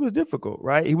it was difficult,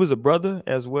 right? He was a brother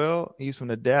as well. He's from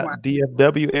the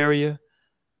DFW area.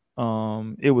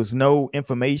 It was no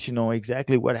information on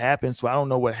exactly what happened, so I don't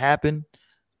know what happened.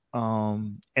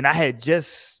 And I had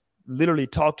just literally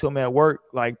talked to him at work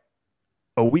like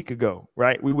a week ago,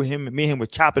 right? Me and him was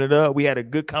chopping it up. We had a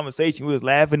good conversation. We was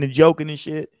laughing and joking and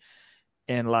shit.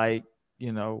 And like,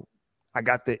 you know, I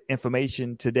got the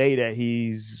information today that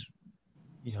he's,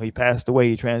 you know, he passed away,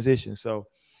 he transitioned. So,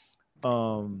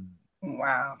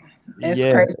 wow, it's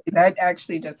crazy. That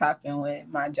actually just happened with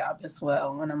my job as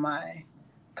well. One of my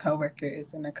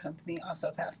coworkers in the company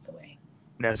also passed away.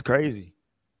 That's crazy.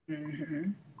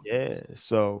 Mm-hmm. Yeah.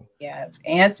 So. Yeah,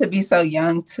 and to be so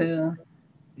young too.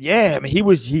 Yeah, I mean,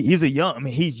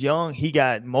 he's young. He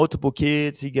got multiple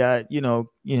kids. He got, man,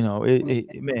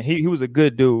 he was a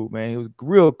good dude, man. He was a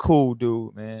real cool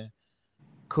dude, man.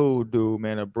 Cool dude,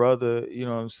 man. A brother, you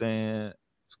know what I'm saying?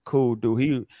 Cool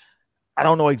dude. I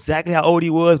don't know exactly how old he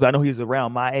was, but I know he was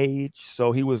around my age.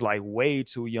 So he was like way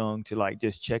too young to like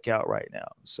just check out right now.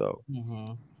 So,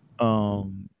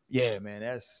 yeah, man,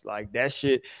 that's like that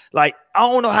shit. Like, I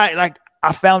don't know how, like,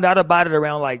 I found out about it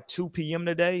around like 2 p.m.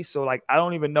 today. So like, I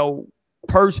don't even know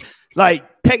like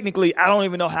technically, I don't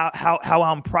even know how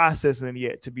I'm processing it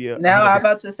yet to be a. Now I'm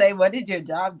about to say, what did your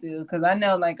job do? Because I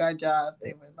know like our job,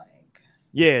 they were like.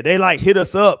 Yeah, they like hit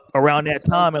us up around that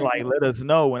time and like let us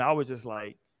know. And I was just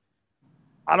like,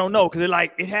 I don't know, because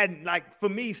it hadn't, like, for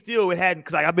me still it hadn't,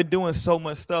 because like I've been doing so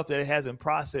much stuff that it hasn't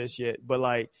processed yet. But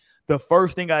like the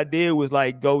first thing I did was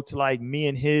like go to like me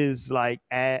and his like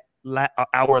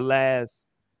our last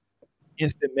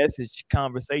instant message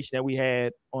conversation that we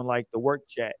had on like the work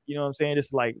chat. You know what I'm saying?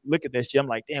 Just like look at that shit. I'm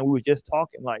like, damn, we was just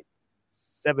talking like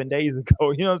 7 days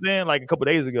ago. You know what I'm saying? Like a couple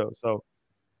days ago. So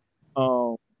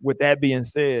with that being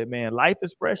said, man, life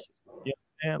is precious. You know what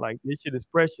I'm saying? Like this shit is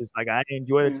precious. Like I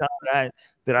enjoy the time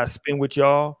that I spend with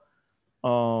y'all.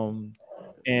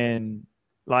 And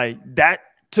like that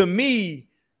to me,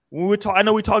 when we talk, I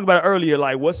know we talked about it earlier,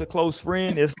 like what's a close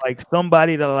friend? It's like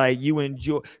somebody that like you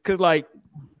enjoy, because like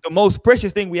the most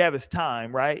precious thing we have is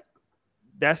time, right?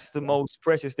 That's the most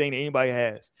precious thing that anybody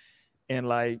has. And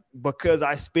like, because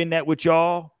I spend that with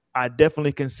y'all, I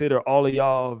definitely consider all of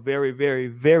y'all very, very,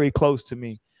 very close to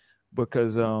me,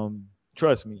 because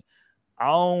trust me, I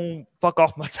don't fuck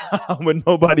off my time with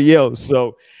nobody else.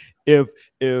 So if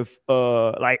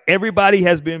like everybody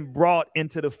has been brought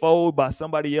into the fold by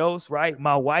somebody else, right?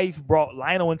 My wife brought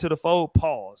Lionel into the fold,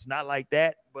 pause, not like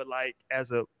that, but like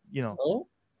as a, you know,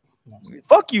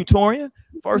 fuck you, Torian.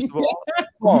 First of all,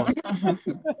 pause.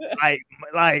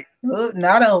 like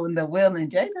not on the Will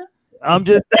and Jada. I'm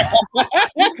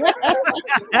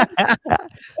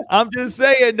just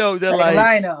saying though that like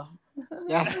Lionel.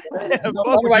 Nobody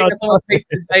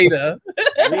can hate Jada.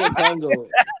 I wonder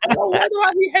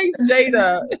why he hates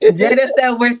Jada. Jada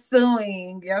said we're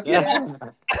suing.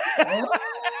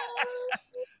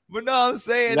 But no, I'm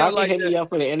saying y'all can like hit me up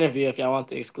for the interview if y'all want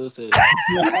the exclusive.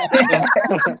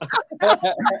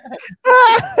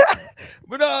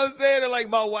 But no, I'm saying that like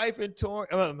my wife and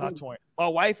my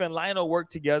wife and Lionel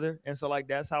worked together, and so like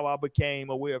that's how I became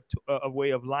aware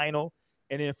of Lionel,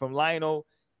 and then from Lionel.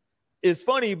 It's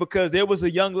funny because there was a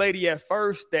young lady at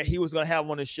first that he was gonna have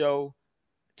on the show.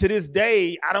 To this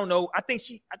day, I don't know. I think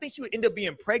she would end up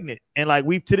being pregnant, and like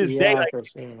we've to this day, like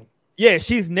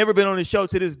she's never been on the show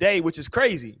to this day, which is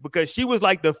crazy because she was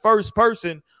like the first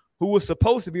person who was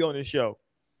supposed to be on the show.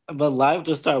 But Live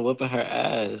just started whipping her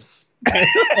ass.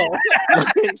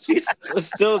 She's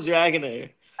still dragging her.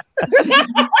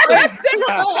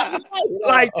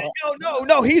 Like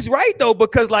no, he's right though,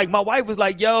 because like my wife was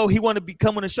like, yo, he want to be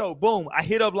coming on the show. Boom, I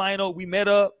hit up Lionel, we met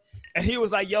up, and he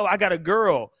was like, yo, I got a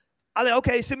girl. I like,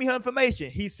 okay, send me her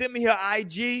information. He sent me her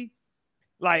IG.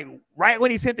 Like right when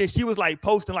he sent this, she was like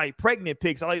posting like pregnant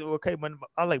pics. I like, okay,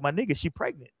 I like my nigga, she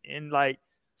pregnant, and like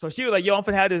so she was like, yo, I'm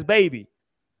finna have this baby.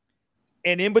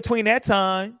 And in between that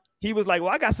time, he was like, well,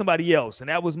 I got somebody else, and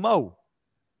that was Mo,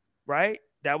 right?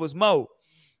 That was Mo.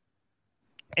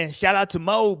 And shout out to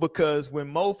Mo, because when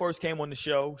Mo first came on the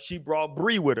show, she brought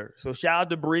Bree with her. So shout out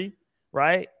to Bree,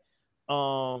 right?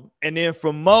 And then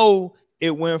from Mo,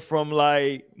 it went from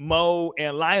like Mo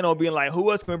and Lionel being like,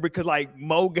 who else can bring? Because like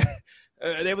Mo got,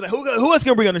 they were like, who else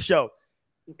can bring on the show?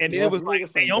 And then it was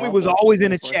like Naomi was always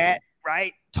in the chat,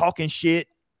 right? Talking shit,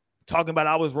 talking about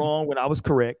I was wrong when I was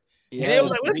correct. Yeah, and it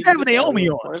was like, let's have Naomi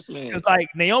on. Because like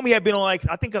Naomi had been on like,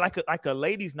 I think like a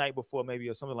ladies' night before maybe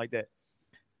or something like that.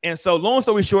 And so long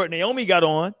story short, Naomi got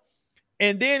on,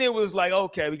 and then it was like,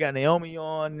 okay, we got Naomi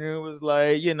on, and it was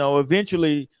like, you know,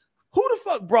 eventually, who the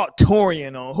fuck brought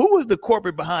Torian on? Who was the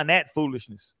corporate behind that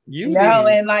foolishness? You know,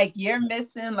 and like you're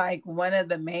missing like one of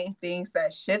the main things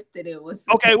that shifted it was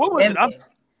okay. What was it?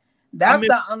 That's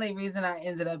the only reason I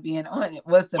ended up being on it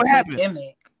was the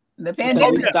pandemic. The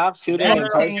pandemic stopped shooting in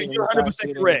person. You're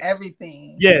 100% correct.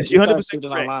 Everything. Yes, you're 100%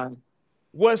 correct.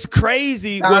 what's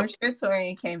crazy? So I'm sure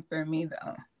Torian came through me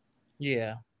though.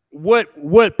 Yeah.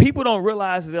 What people don't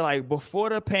realize is that like before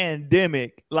the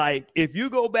pandemic, like if you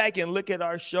go back and look at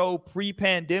our show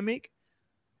pre-pandemic,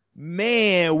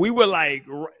 man, we were like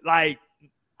I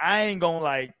ain't gonna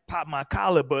like pop my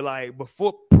collar, but like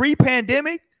before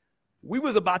pre-pandemic, we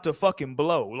was about to fucking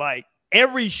blow. Like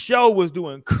every show was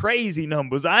doing crazy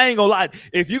numbers. I ain't gonna lie.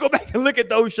 If you go back and look at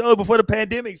those shows before the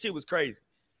pandemic, shit was crazy.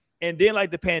 And then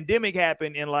like the pandemic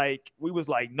happened, and like we was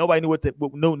like nobody knew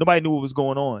nobody knew what was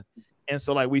going on. And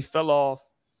so like we fell off,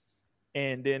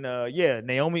 and then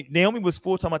Naomi was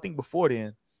full-time, I think, before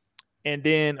then. And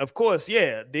then of course,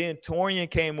 then Torian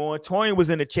came on. Torian was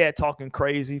in the chat talking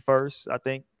crazy first, I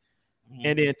think.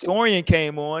 And then Torian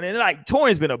came on, and like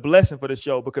Torian's been a blessing for the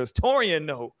show because Torian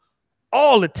know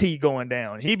all the tea going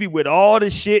down. He be with all the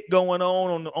shit going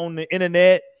on the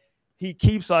internet. He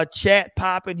keeps our chat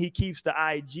popping. He keeps the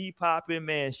IG popping,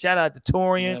 man. Shout out to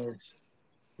Torian. Yes.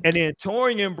 And then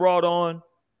Torian brought on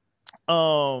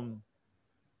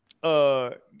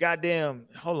goddamn,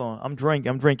 hold on, I'm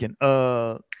drinking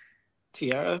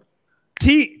Tiara,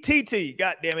 TT,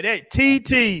 goddamn it, that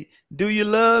TT, do you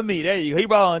love me? There you go. He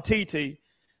brought on TT,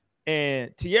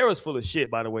 and Tiara's full of shit,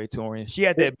 by the way. Torian, she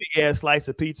had that big ass slice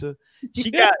of pizza.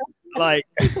 She got like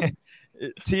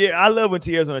Tiara. I love when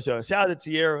Tiara's on the show. Shout out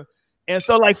to Tiara. And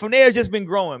so like from there, it's just been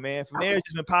growing, man. From there, it's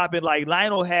just been popping. Like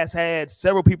Lionel has had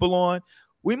several people on.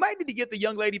 We might need to get the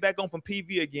young lady back on from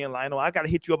PV again, Lionel. I gotta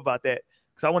hit you up about that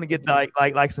because I want to get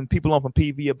like some people on from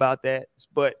PV about that.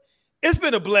 But it's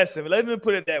been a blessing. Let me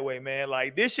put it that way, man.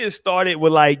 Like this shit started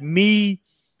with like me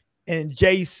and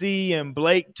JC and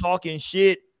Blake talking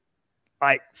shit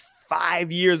like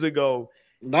 5 years ago.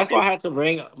 That's why I had to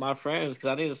bring my friends because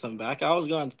I needed some back. I was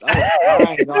going toe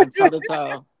to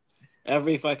toe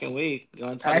every fucking week.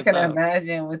 I can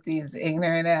imagine with these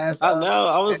ignorant ass. I know.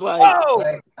 I was like, I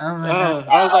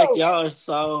was like, y'all are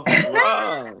so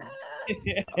wrong.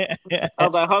 I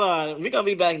was like, hold on, we're gonna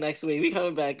be back next week. We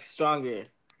coming back stronger.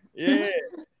 Yeah.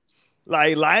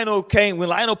 Like Lionel came when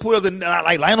Lionel pulled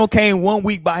up Lionel came 1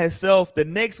 week by himself. The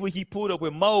next week he pulled up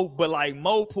with Mo, but like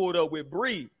Mo pulled up with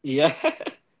Bree. Yeah.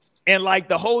 And like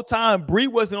the whole time Bree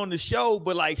wasn't on the show,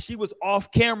 but like she was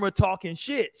off camera talking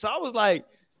shit. So I was like,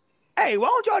 hey, why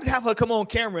don't y'all just have her come on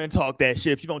camera and talk that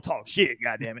shit if you're gonna talk shit,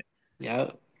 goddamn it.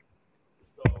 Yeah.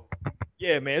 So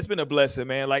yeah, man, it's been a blessing,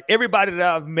 man. Like everybody that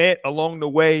I've met along the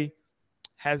way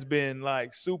has been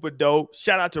like super dope.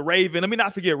 Shout out to Raven. Let me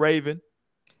not forget Raven.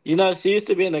 You know, she used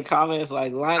to be in the comments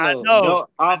like, Lionel, go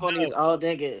off on these old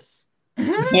niggas.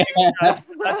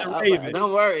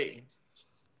 Don't worry.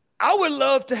 I would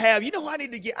love to have, you know,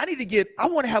 I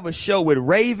want to have a show with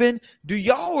Raven. Do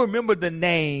y'all remember the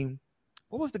name?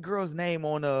 What was the girl's name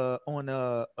on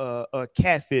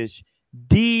Catfish?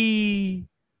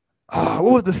 What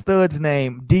was the stud's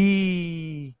name?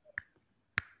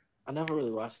 I never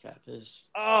really watched Catfish.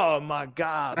 Oh my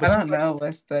God. I don't know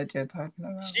what stud you're talking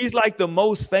about. She's like the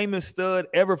most famous stud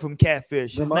ever from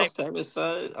Catfish. The most famous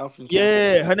stud from Catfish?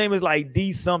 Yeah, her name is like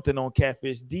D something on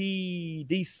Catfish.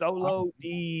 D Solo,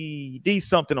 D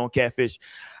something on Catfish.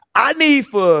 Y'all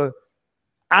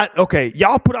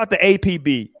put out the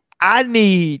APB. I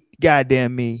need,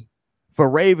 goddamn me, for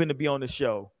Raven to be on the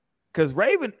show. Because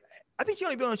Raven, I think she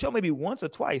only been on the show maybe once or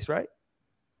twice, right?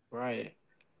 Right.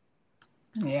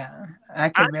 Yeah. I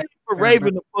need for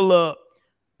Raven to pull up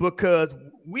because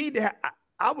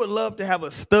I would love to have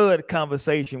a stud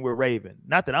conversation with Raven.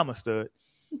 Not that I'm a stud.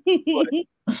 But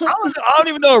I don't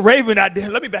even know if Raven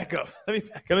let me back up. Let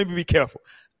me be careful.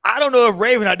 I don't know if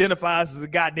Raven identifies as a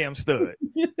goddamn stud.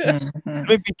 Let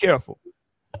me be careful.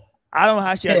 I don't know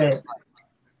how she identifies.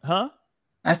 Huh?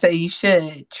 I say you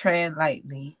should tread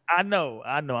lightly. I know.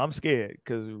 I'm scared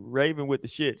because Raven with the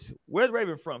shits. Where's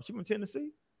Raven from? She from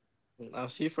Tennessee? No,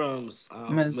 she from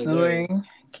Missouri,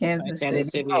 Kansas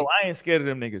City. Oh, I ain't scared of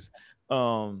them niggas.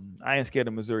 I ain't scared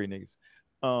of Missouri niggas.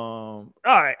 All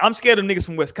right, I'm scared of niggas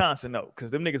from Wisconsin though,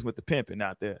 because them niggas with the pimping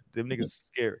out there. Them niggas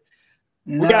scary.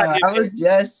 No,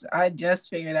 I just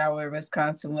figured out where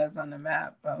Wisconsin was on the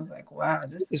map. I was like, wow,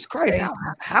 this is crazy.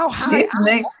 How high?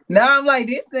 Now I'm like,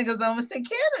 these niggas almost in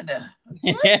Canada.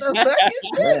 What the fuck is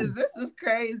this? This is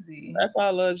crazy. That's why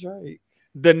I love Drake.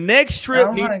 The next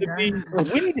trip needs to be.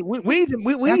 We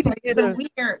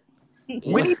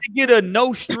need to get a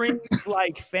no strings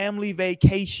like family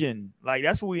vacation. Like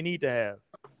that's what we need to have.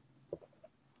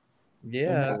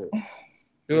 Yeah,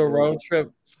 do a road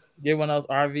trip. Get one of those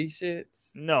RV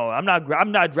shits. No, I'm not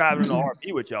driving an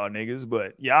RV with y'all niggas,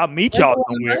 but yeah, I'll meet y'all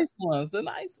somewhere. The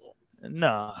nice ones.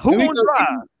 Nah, who gonna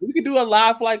drive? We could do a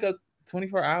live for like a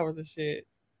 24 hours of shit.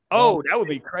 Oh, that would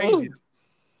be crazy.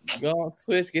 Go on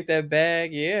Twitch, get that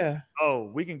bag. Yeah. Oh,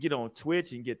 we can get on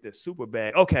Twitch and get the super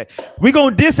bag. Okay, we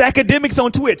gonna diss academics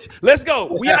on Twitch. Let's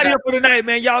go. We out here for tonight,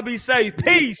 man. Y'all be safe.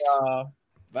 Peace.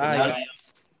 Bye.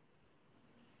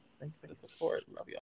 Thanks for the support. Love y'all.